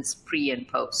incidence pre and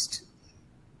post.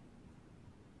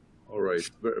 All right,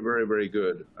 very, very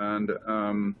good. And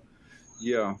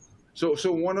yeah, so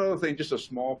one other thing, just a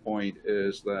small point,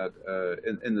 is that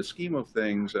in the scheme of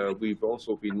things, we've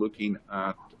also been looking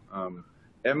at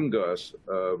MGUS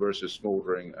versus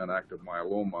smoldering and active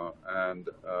myeloma, and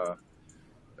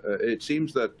it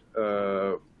seems that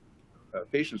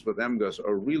patients with MGUS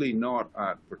are really not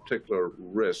at particular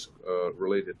risk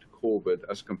related to COVID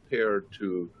as compared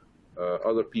to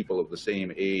other people of the same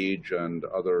age and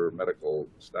other medical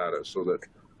status. So that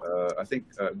I think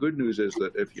good news is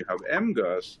that if you have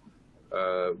MGUS,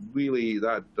 really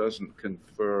that doesn't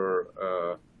confer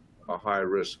a high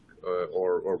risk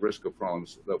or risk of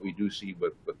problems that we do see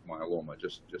with myeloma.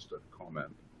 Just a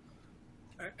comment.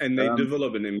 And they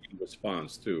develop an immune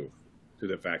response too to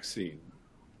the vaccine.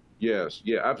 Yes,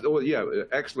 yeah, absolutely, yeah,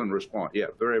 excellent response. Yeah,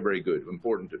 very, very good.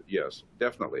 Important, yes,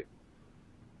 definitely.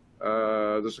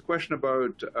 There's a question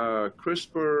about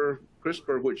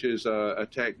CRISPR, which is a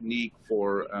technique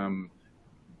for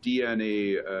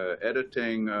DNA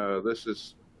editing. This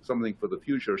is something for the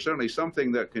future, certainly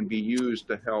something that can be used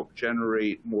to help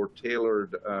generate more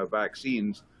tailored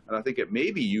vaccines. And I think it may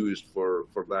be used for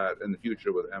that in the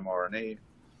future with mRNA.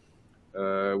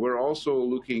 We're also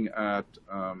looking at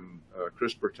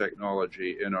CRISPR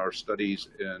technology in our studies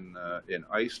in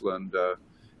Iceland.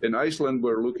 In Iceland,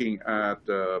 we're looking at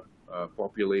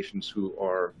populations who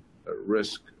are at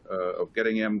risk of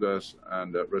getting MGUS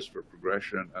and at risk for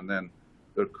progression, and then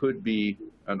there could be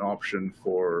an option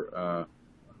for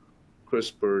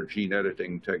CRISPR gene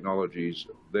editing technologies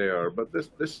there. But this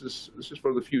is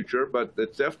for the future, but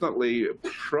it's definitely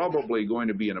probably going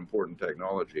to be an important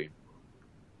technology.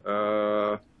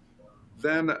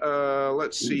 Then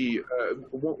let's see,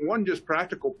 one just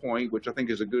practical point, which I think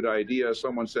is a good idea.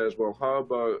 Someone says, well, how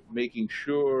about making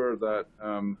sure that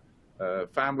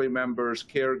family members,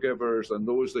 caregivers, and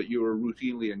those that you are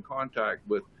routinely in contact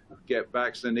with get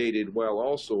vaccinated well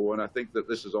also. And I think that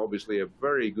this is obviously a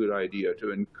very good idea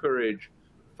to encourage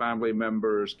family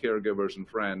members, caregivers, and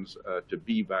friends to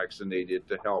be vaccinated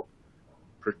to help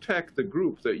protect the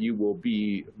group that you will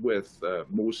be with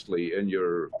mostly in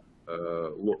your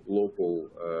local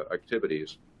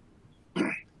activities.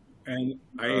 And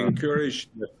I encourage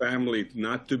the family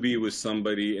not to be with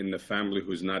somebody in the family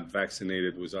who's not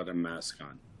vaccinated without a mask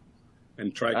on,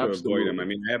 and try to avoid them. I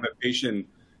mean, I have a patient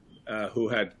who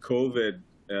had COVID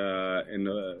in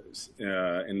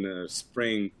the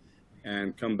spring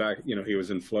and come back. You know, he was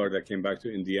in Florida, came back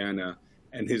to Indiana,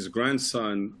 and his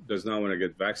grandson does not want to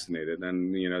get vaccinated.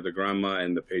 And, you know, the grandma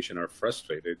and the patient are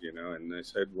frustrated, you know, and I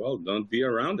said, well, don't be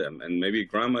around him. And maybe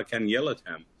grandma can yell at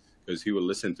him because he will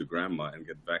listen to grandma and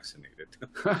get vaccinated.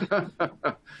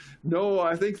 No,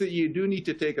 I think that you do need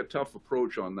to take a tough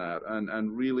approach on that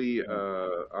and really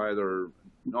either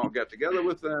not get together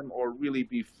with them or really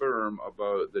be firm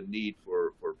about the need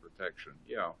for protection.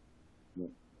 Yeah.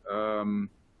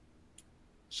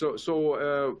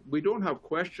 So we don't have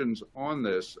questions on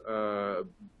this, but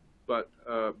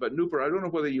Nupur, I don't know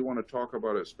whether you want to talk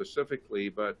about it specifically,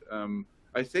 but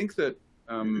I think that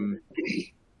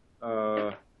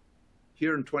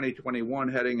here in 2021,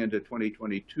 heading into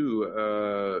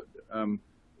 2022,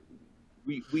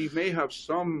 we may have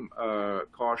some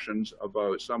cautions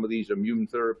about some of these immune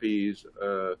therapies,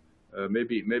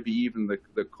 maybe even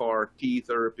the CAR T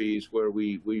therapies, where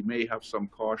we may have some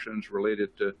cautions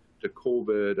related to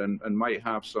COVID and might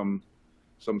have some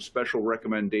special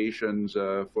recommendations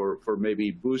for maybe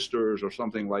boosters or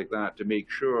something like that to make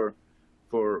sure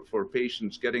for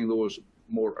patients getting those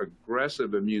more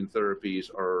aggressive immune therapies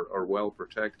are well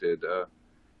protected. Do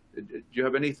you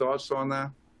have any thoughts on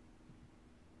that?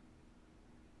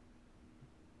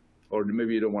 Or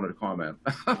maybe you don't want to comment.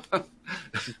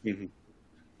 Did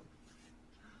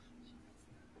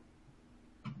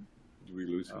we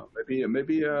lose him?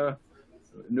 Maybe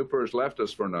Nupur has left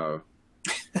us for now.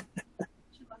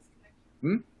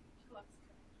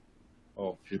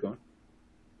 Oh, she's gone?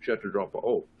 She had to drop.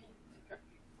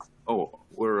 Oh,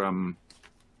 we're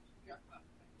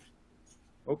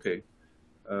okay.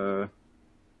 So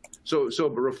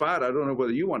Rafat, I don't know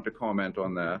whether you want to comment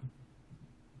on that.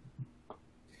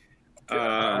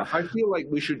 I feel like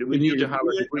we need to have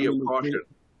a degree of caution.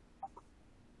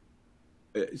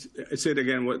 Say it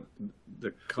again. What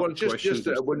the just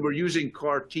when we're using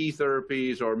CAR T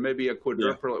therapies or maybe a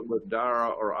quadruplet with DARA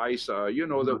or ISA, you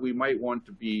know, that we might want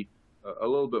to be a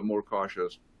little bit more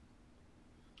cautious.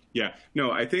 Yeah,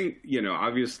 no, I think, you know,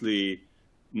 obviously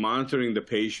monitoring the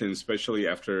patient, especially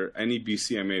after any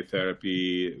BCMA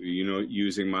therapy, you know,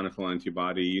 using monoclonal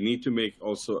antibody, you need to make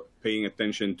also paying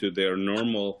attention to their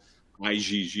normal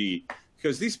IgG,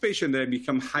 because these patients, they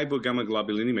become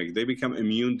hypogammaglobulinemic, they become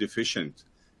immune deficient,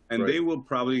 and they will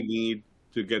probably need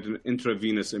to get an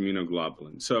intravenous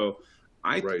immunoglobulin. So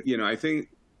you know, I think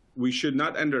we should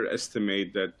not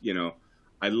underestimate that, you know,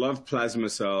 I love plasma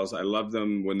cells. I love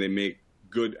them when they make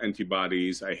good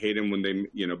antibodies. I hate them when they,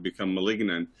 you know, become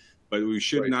malignant. But we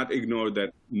should not ignore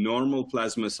that normal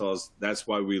plasma cells, that's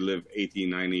why we live 80,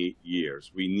 90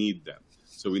 years. We need them.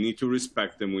 So we need to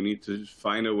respect them. We need to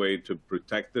find a way to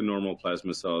protect the normal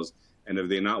plasma cells. And if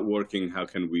they're not working, how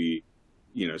can we,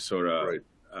 you know, sort of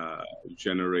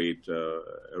generate a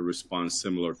response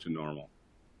similar to normal?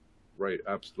 Right,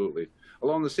 absolutely.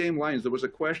 Along the same lines, there was a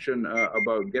question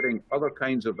about getting other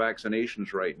kinds of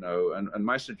vaccinations right now. And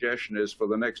my suggestion is for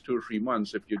the next 2 or 3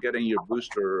 months, if you're getting your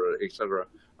booster, et cetera,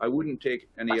 I wouldn't take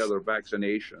any other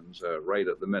vaccinations right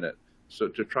at the minute. So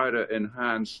to try to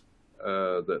enhance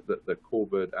the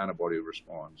COVID antibody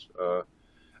response.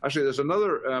 Actually, there's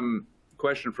another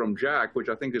question from Jack, which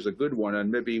I think is a good one, and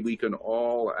maybe we can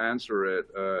all answer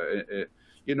it.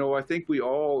 You know, I think we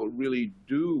all really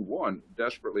do want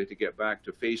desperately to get back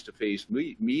to face-to-face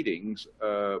meetings.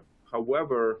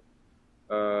 However,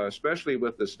 especially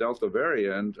with this Delta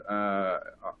variant,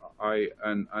 and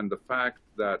the fact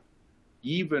that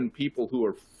even people who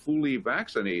are fully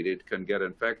vaccinated can get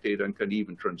infected and can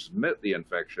even transmit the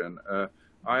infection,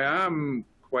 I am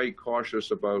quite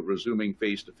cautious about resuming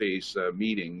face-to-face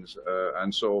meetings,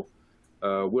 and so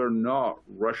we're not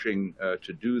rushing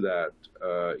to do that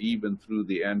even through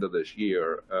the end of this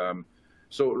year.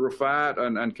 So Rafat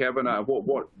and Kevin,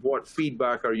 what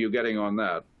feedback are you getting on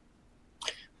that?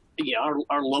 Yeah,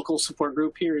 our local support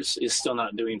group here is still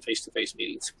not doing face-to-face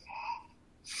meetings.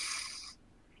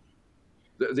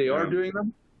 They are doing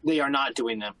them? They are not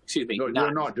doing them. Excuse me. No,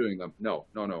 they're not doing them. No.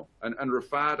 And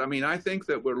Rafat, I mean, I think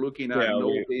that we're looking at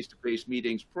no face-to-face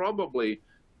meetings probably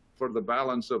for the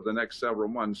balance of the next several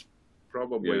months,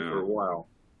 probably for a while.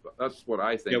 That's what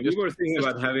I think. Yeah, we were thinking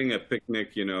about having a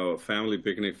picnic, family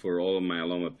picnic for all of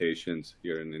myeloma patients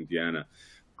here in Indiana.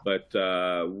 But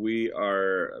we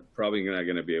are probably not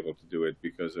going to be able to do it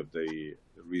because of the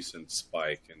recent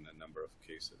spike in the number of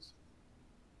cases.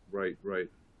 Right, right.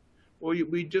 Well,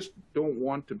 we just don't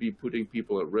want to be putting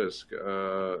people at risk.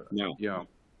 No. Yeah,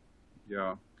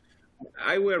 yeah.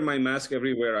 I wear my mask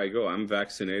everywhere I go. I'm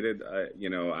vaccinated.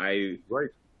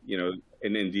 Right.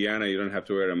 In Indiana, you don't have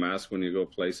to wear a mask when you go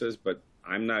places, but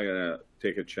I'm not going to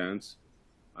take a chance.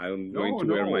 I'm going to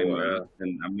wear my mask,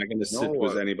 and I'm not going to sit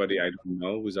with anybody I don't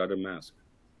know without a mask.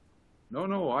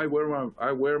 No, I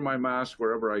wear my mask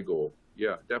wherever I go.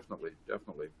 Yeah, definitely,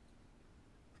 definitely.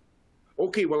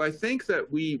 Okay, well, I think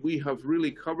that we have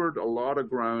really covered a lot of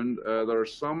ground. There are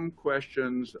some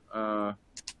questions. I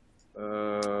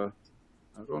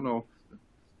don't know.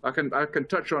 I can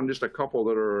touch on just a couple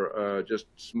that are just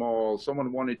small.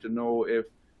 Someone wanted to know if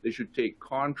they should take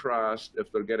contrast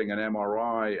if they're getting an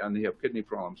MRI and they have kidney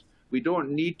problems. We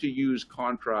don't need to use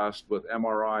contrast with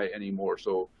MRI anymore,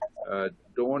 so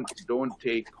don't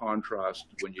take contrast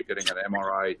when you're getting an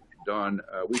MRI done.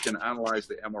 We can analyze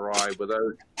the MRI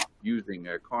without using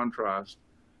contrast.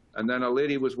 And then a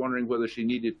lady was wondering whether she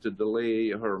needed to delay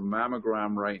her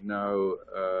mammogram right now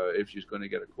if she's going to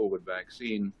get a COVID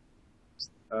vaccine.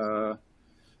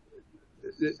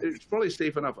 It's probably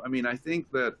safe enough. I mean, I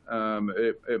think that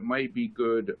it might be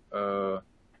good to,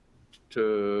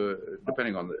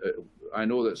 depending on the, I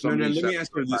know that some. No, let me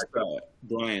answer this,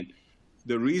 Brian.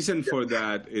 The reason for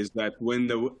that is that when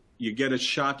you get a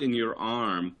shot in your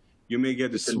arm, you may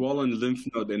get a swollen lymph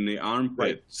node in the armpit.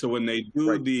 Right. So when they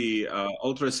do the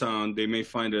ultrasound, they may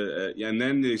find and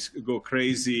then they go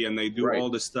crazy and they do all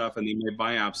the stuff and they may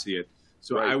biopsy it.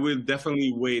 So I will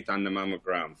definitely wait on the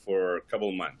mammogram for a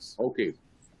couple months. Okay,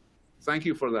 thank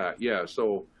you for that. Yeah,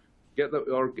 so get the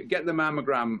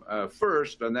mammogram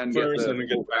first, and then get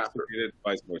vaccinated,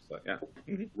 vice versa. Yeah.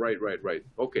 Right.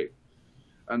 Okay,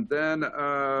 and then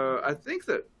I think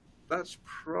that's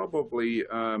probably.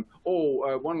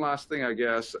 One last thing, I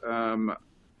guess,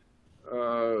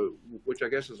 which I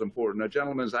guess is important. A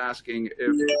gentleman's asking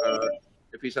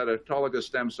if he's had autologous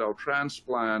stem cell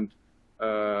transplant.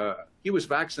 He was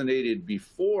vaccinated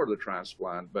before the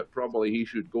transplant, but probably he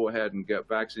should go ahead and get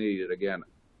vaccinated again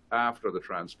after the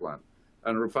transplant.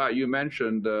 And Rafat, you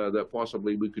mentioned that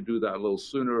possibly we could do that a little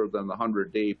sooner than the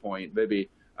 100-day point.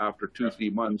 Maybe after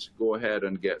 2-3 months, go ahead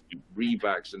and get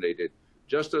revaccinated,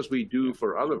 just as we do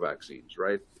for other vaccines,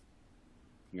 right?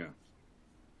 Yeah.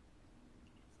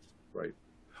 Right.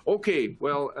 Okay.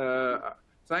 Well.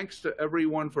 Thanks to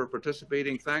everyone for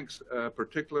participating. Thanks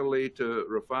particularly to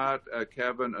Rafat,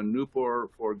 Kevin, and Nupur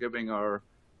for giving our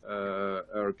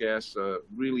guests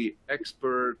really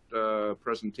expert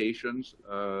presentations,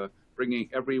 bringing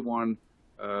everyone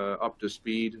up to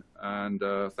speed. And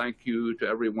thank you to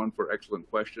everyone for excellent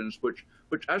questions, which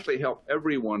actually help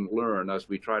everyone learn as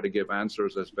we try to give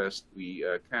answers as best we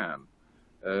can.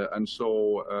 And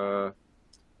so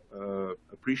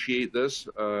appreciate this.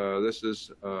 This is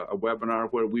a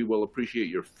webinar where we will appreciate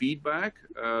your feedback.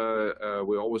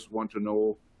 We always want to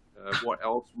know what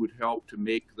else would help to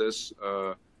make this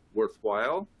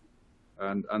worthwhile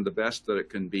and the best that it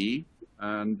can be.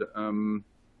 And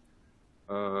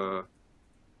the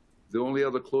only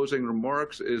other closing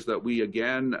remarks is that we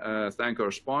again thank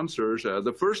our sponsors.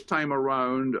 The first time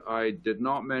around, I did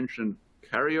not mention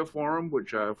Carioform,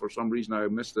 which for some reason I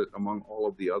missed it among all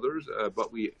of the others,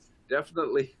 but we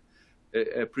definitely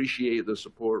appreciate the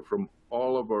support from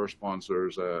all of our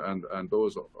sponsors, and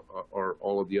those are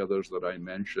all of the others that I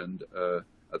mentioned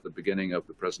at the beginning of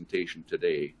the presentation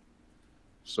today.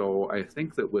 So I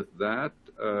think that with that,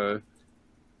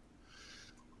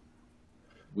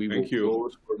 we will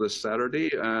close for this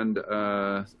Saturday, and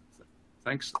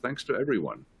thanks to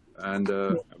everyone, and have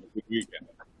a good weekend.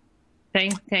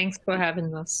 Thanks for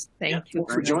having us. Thank you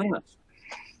for joining us.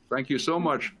 Thank you so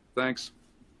much. Thanks.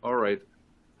 All right.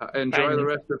 Enjoy the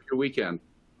rest of your weekend.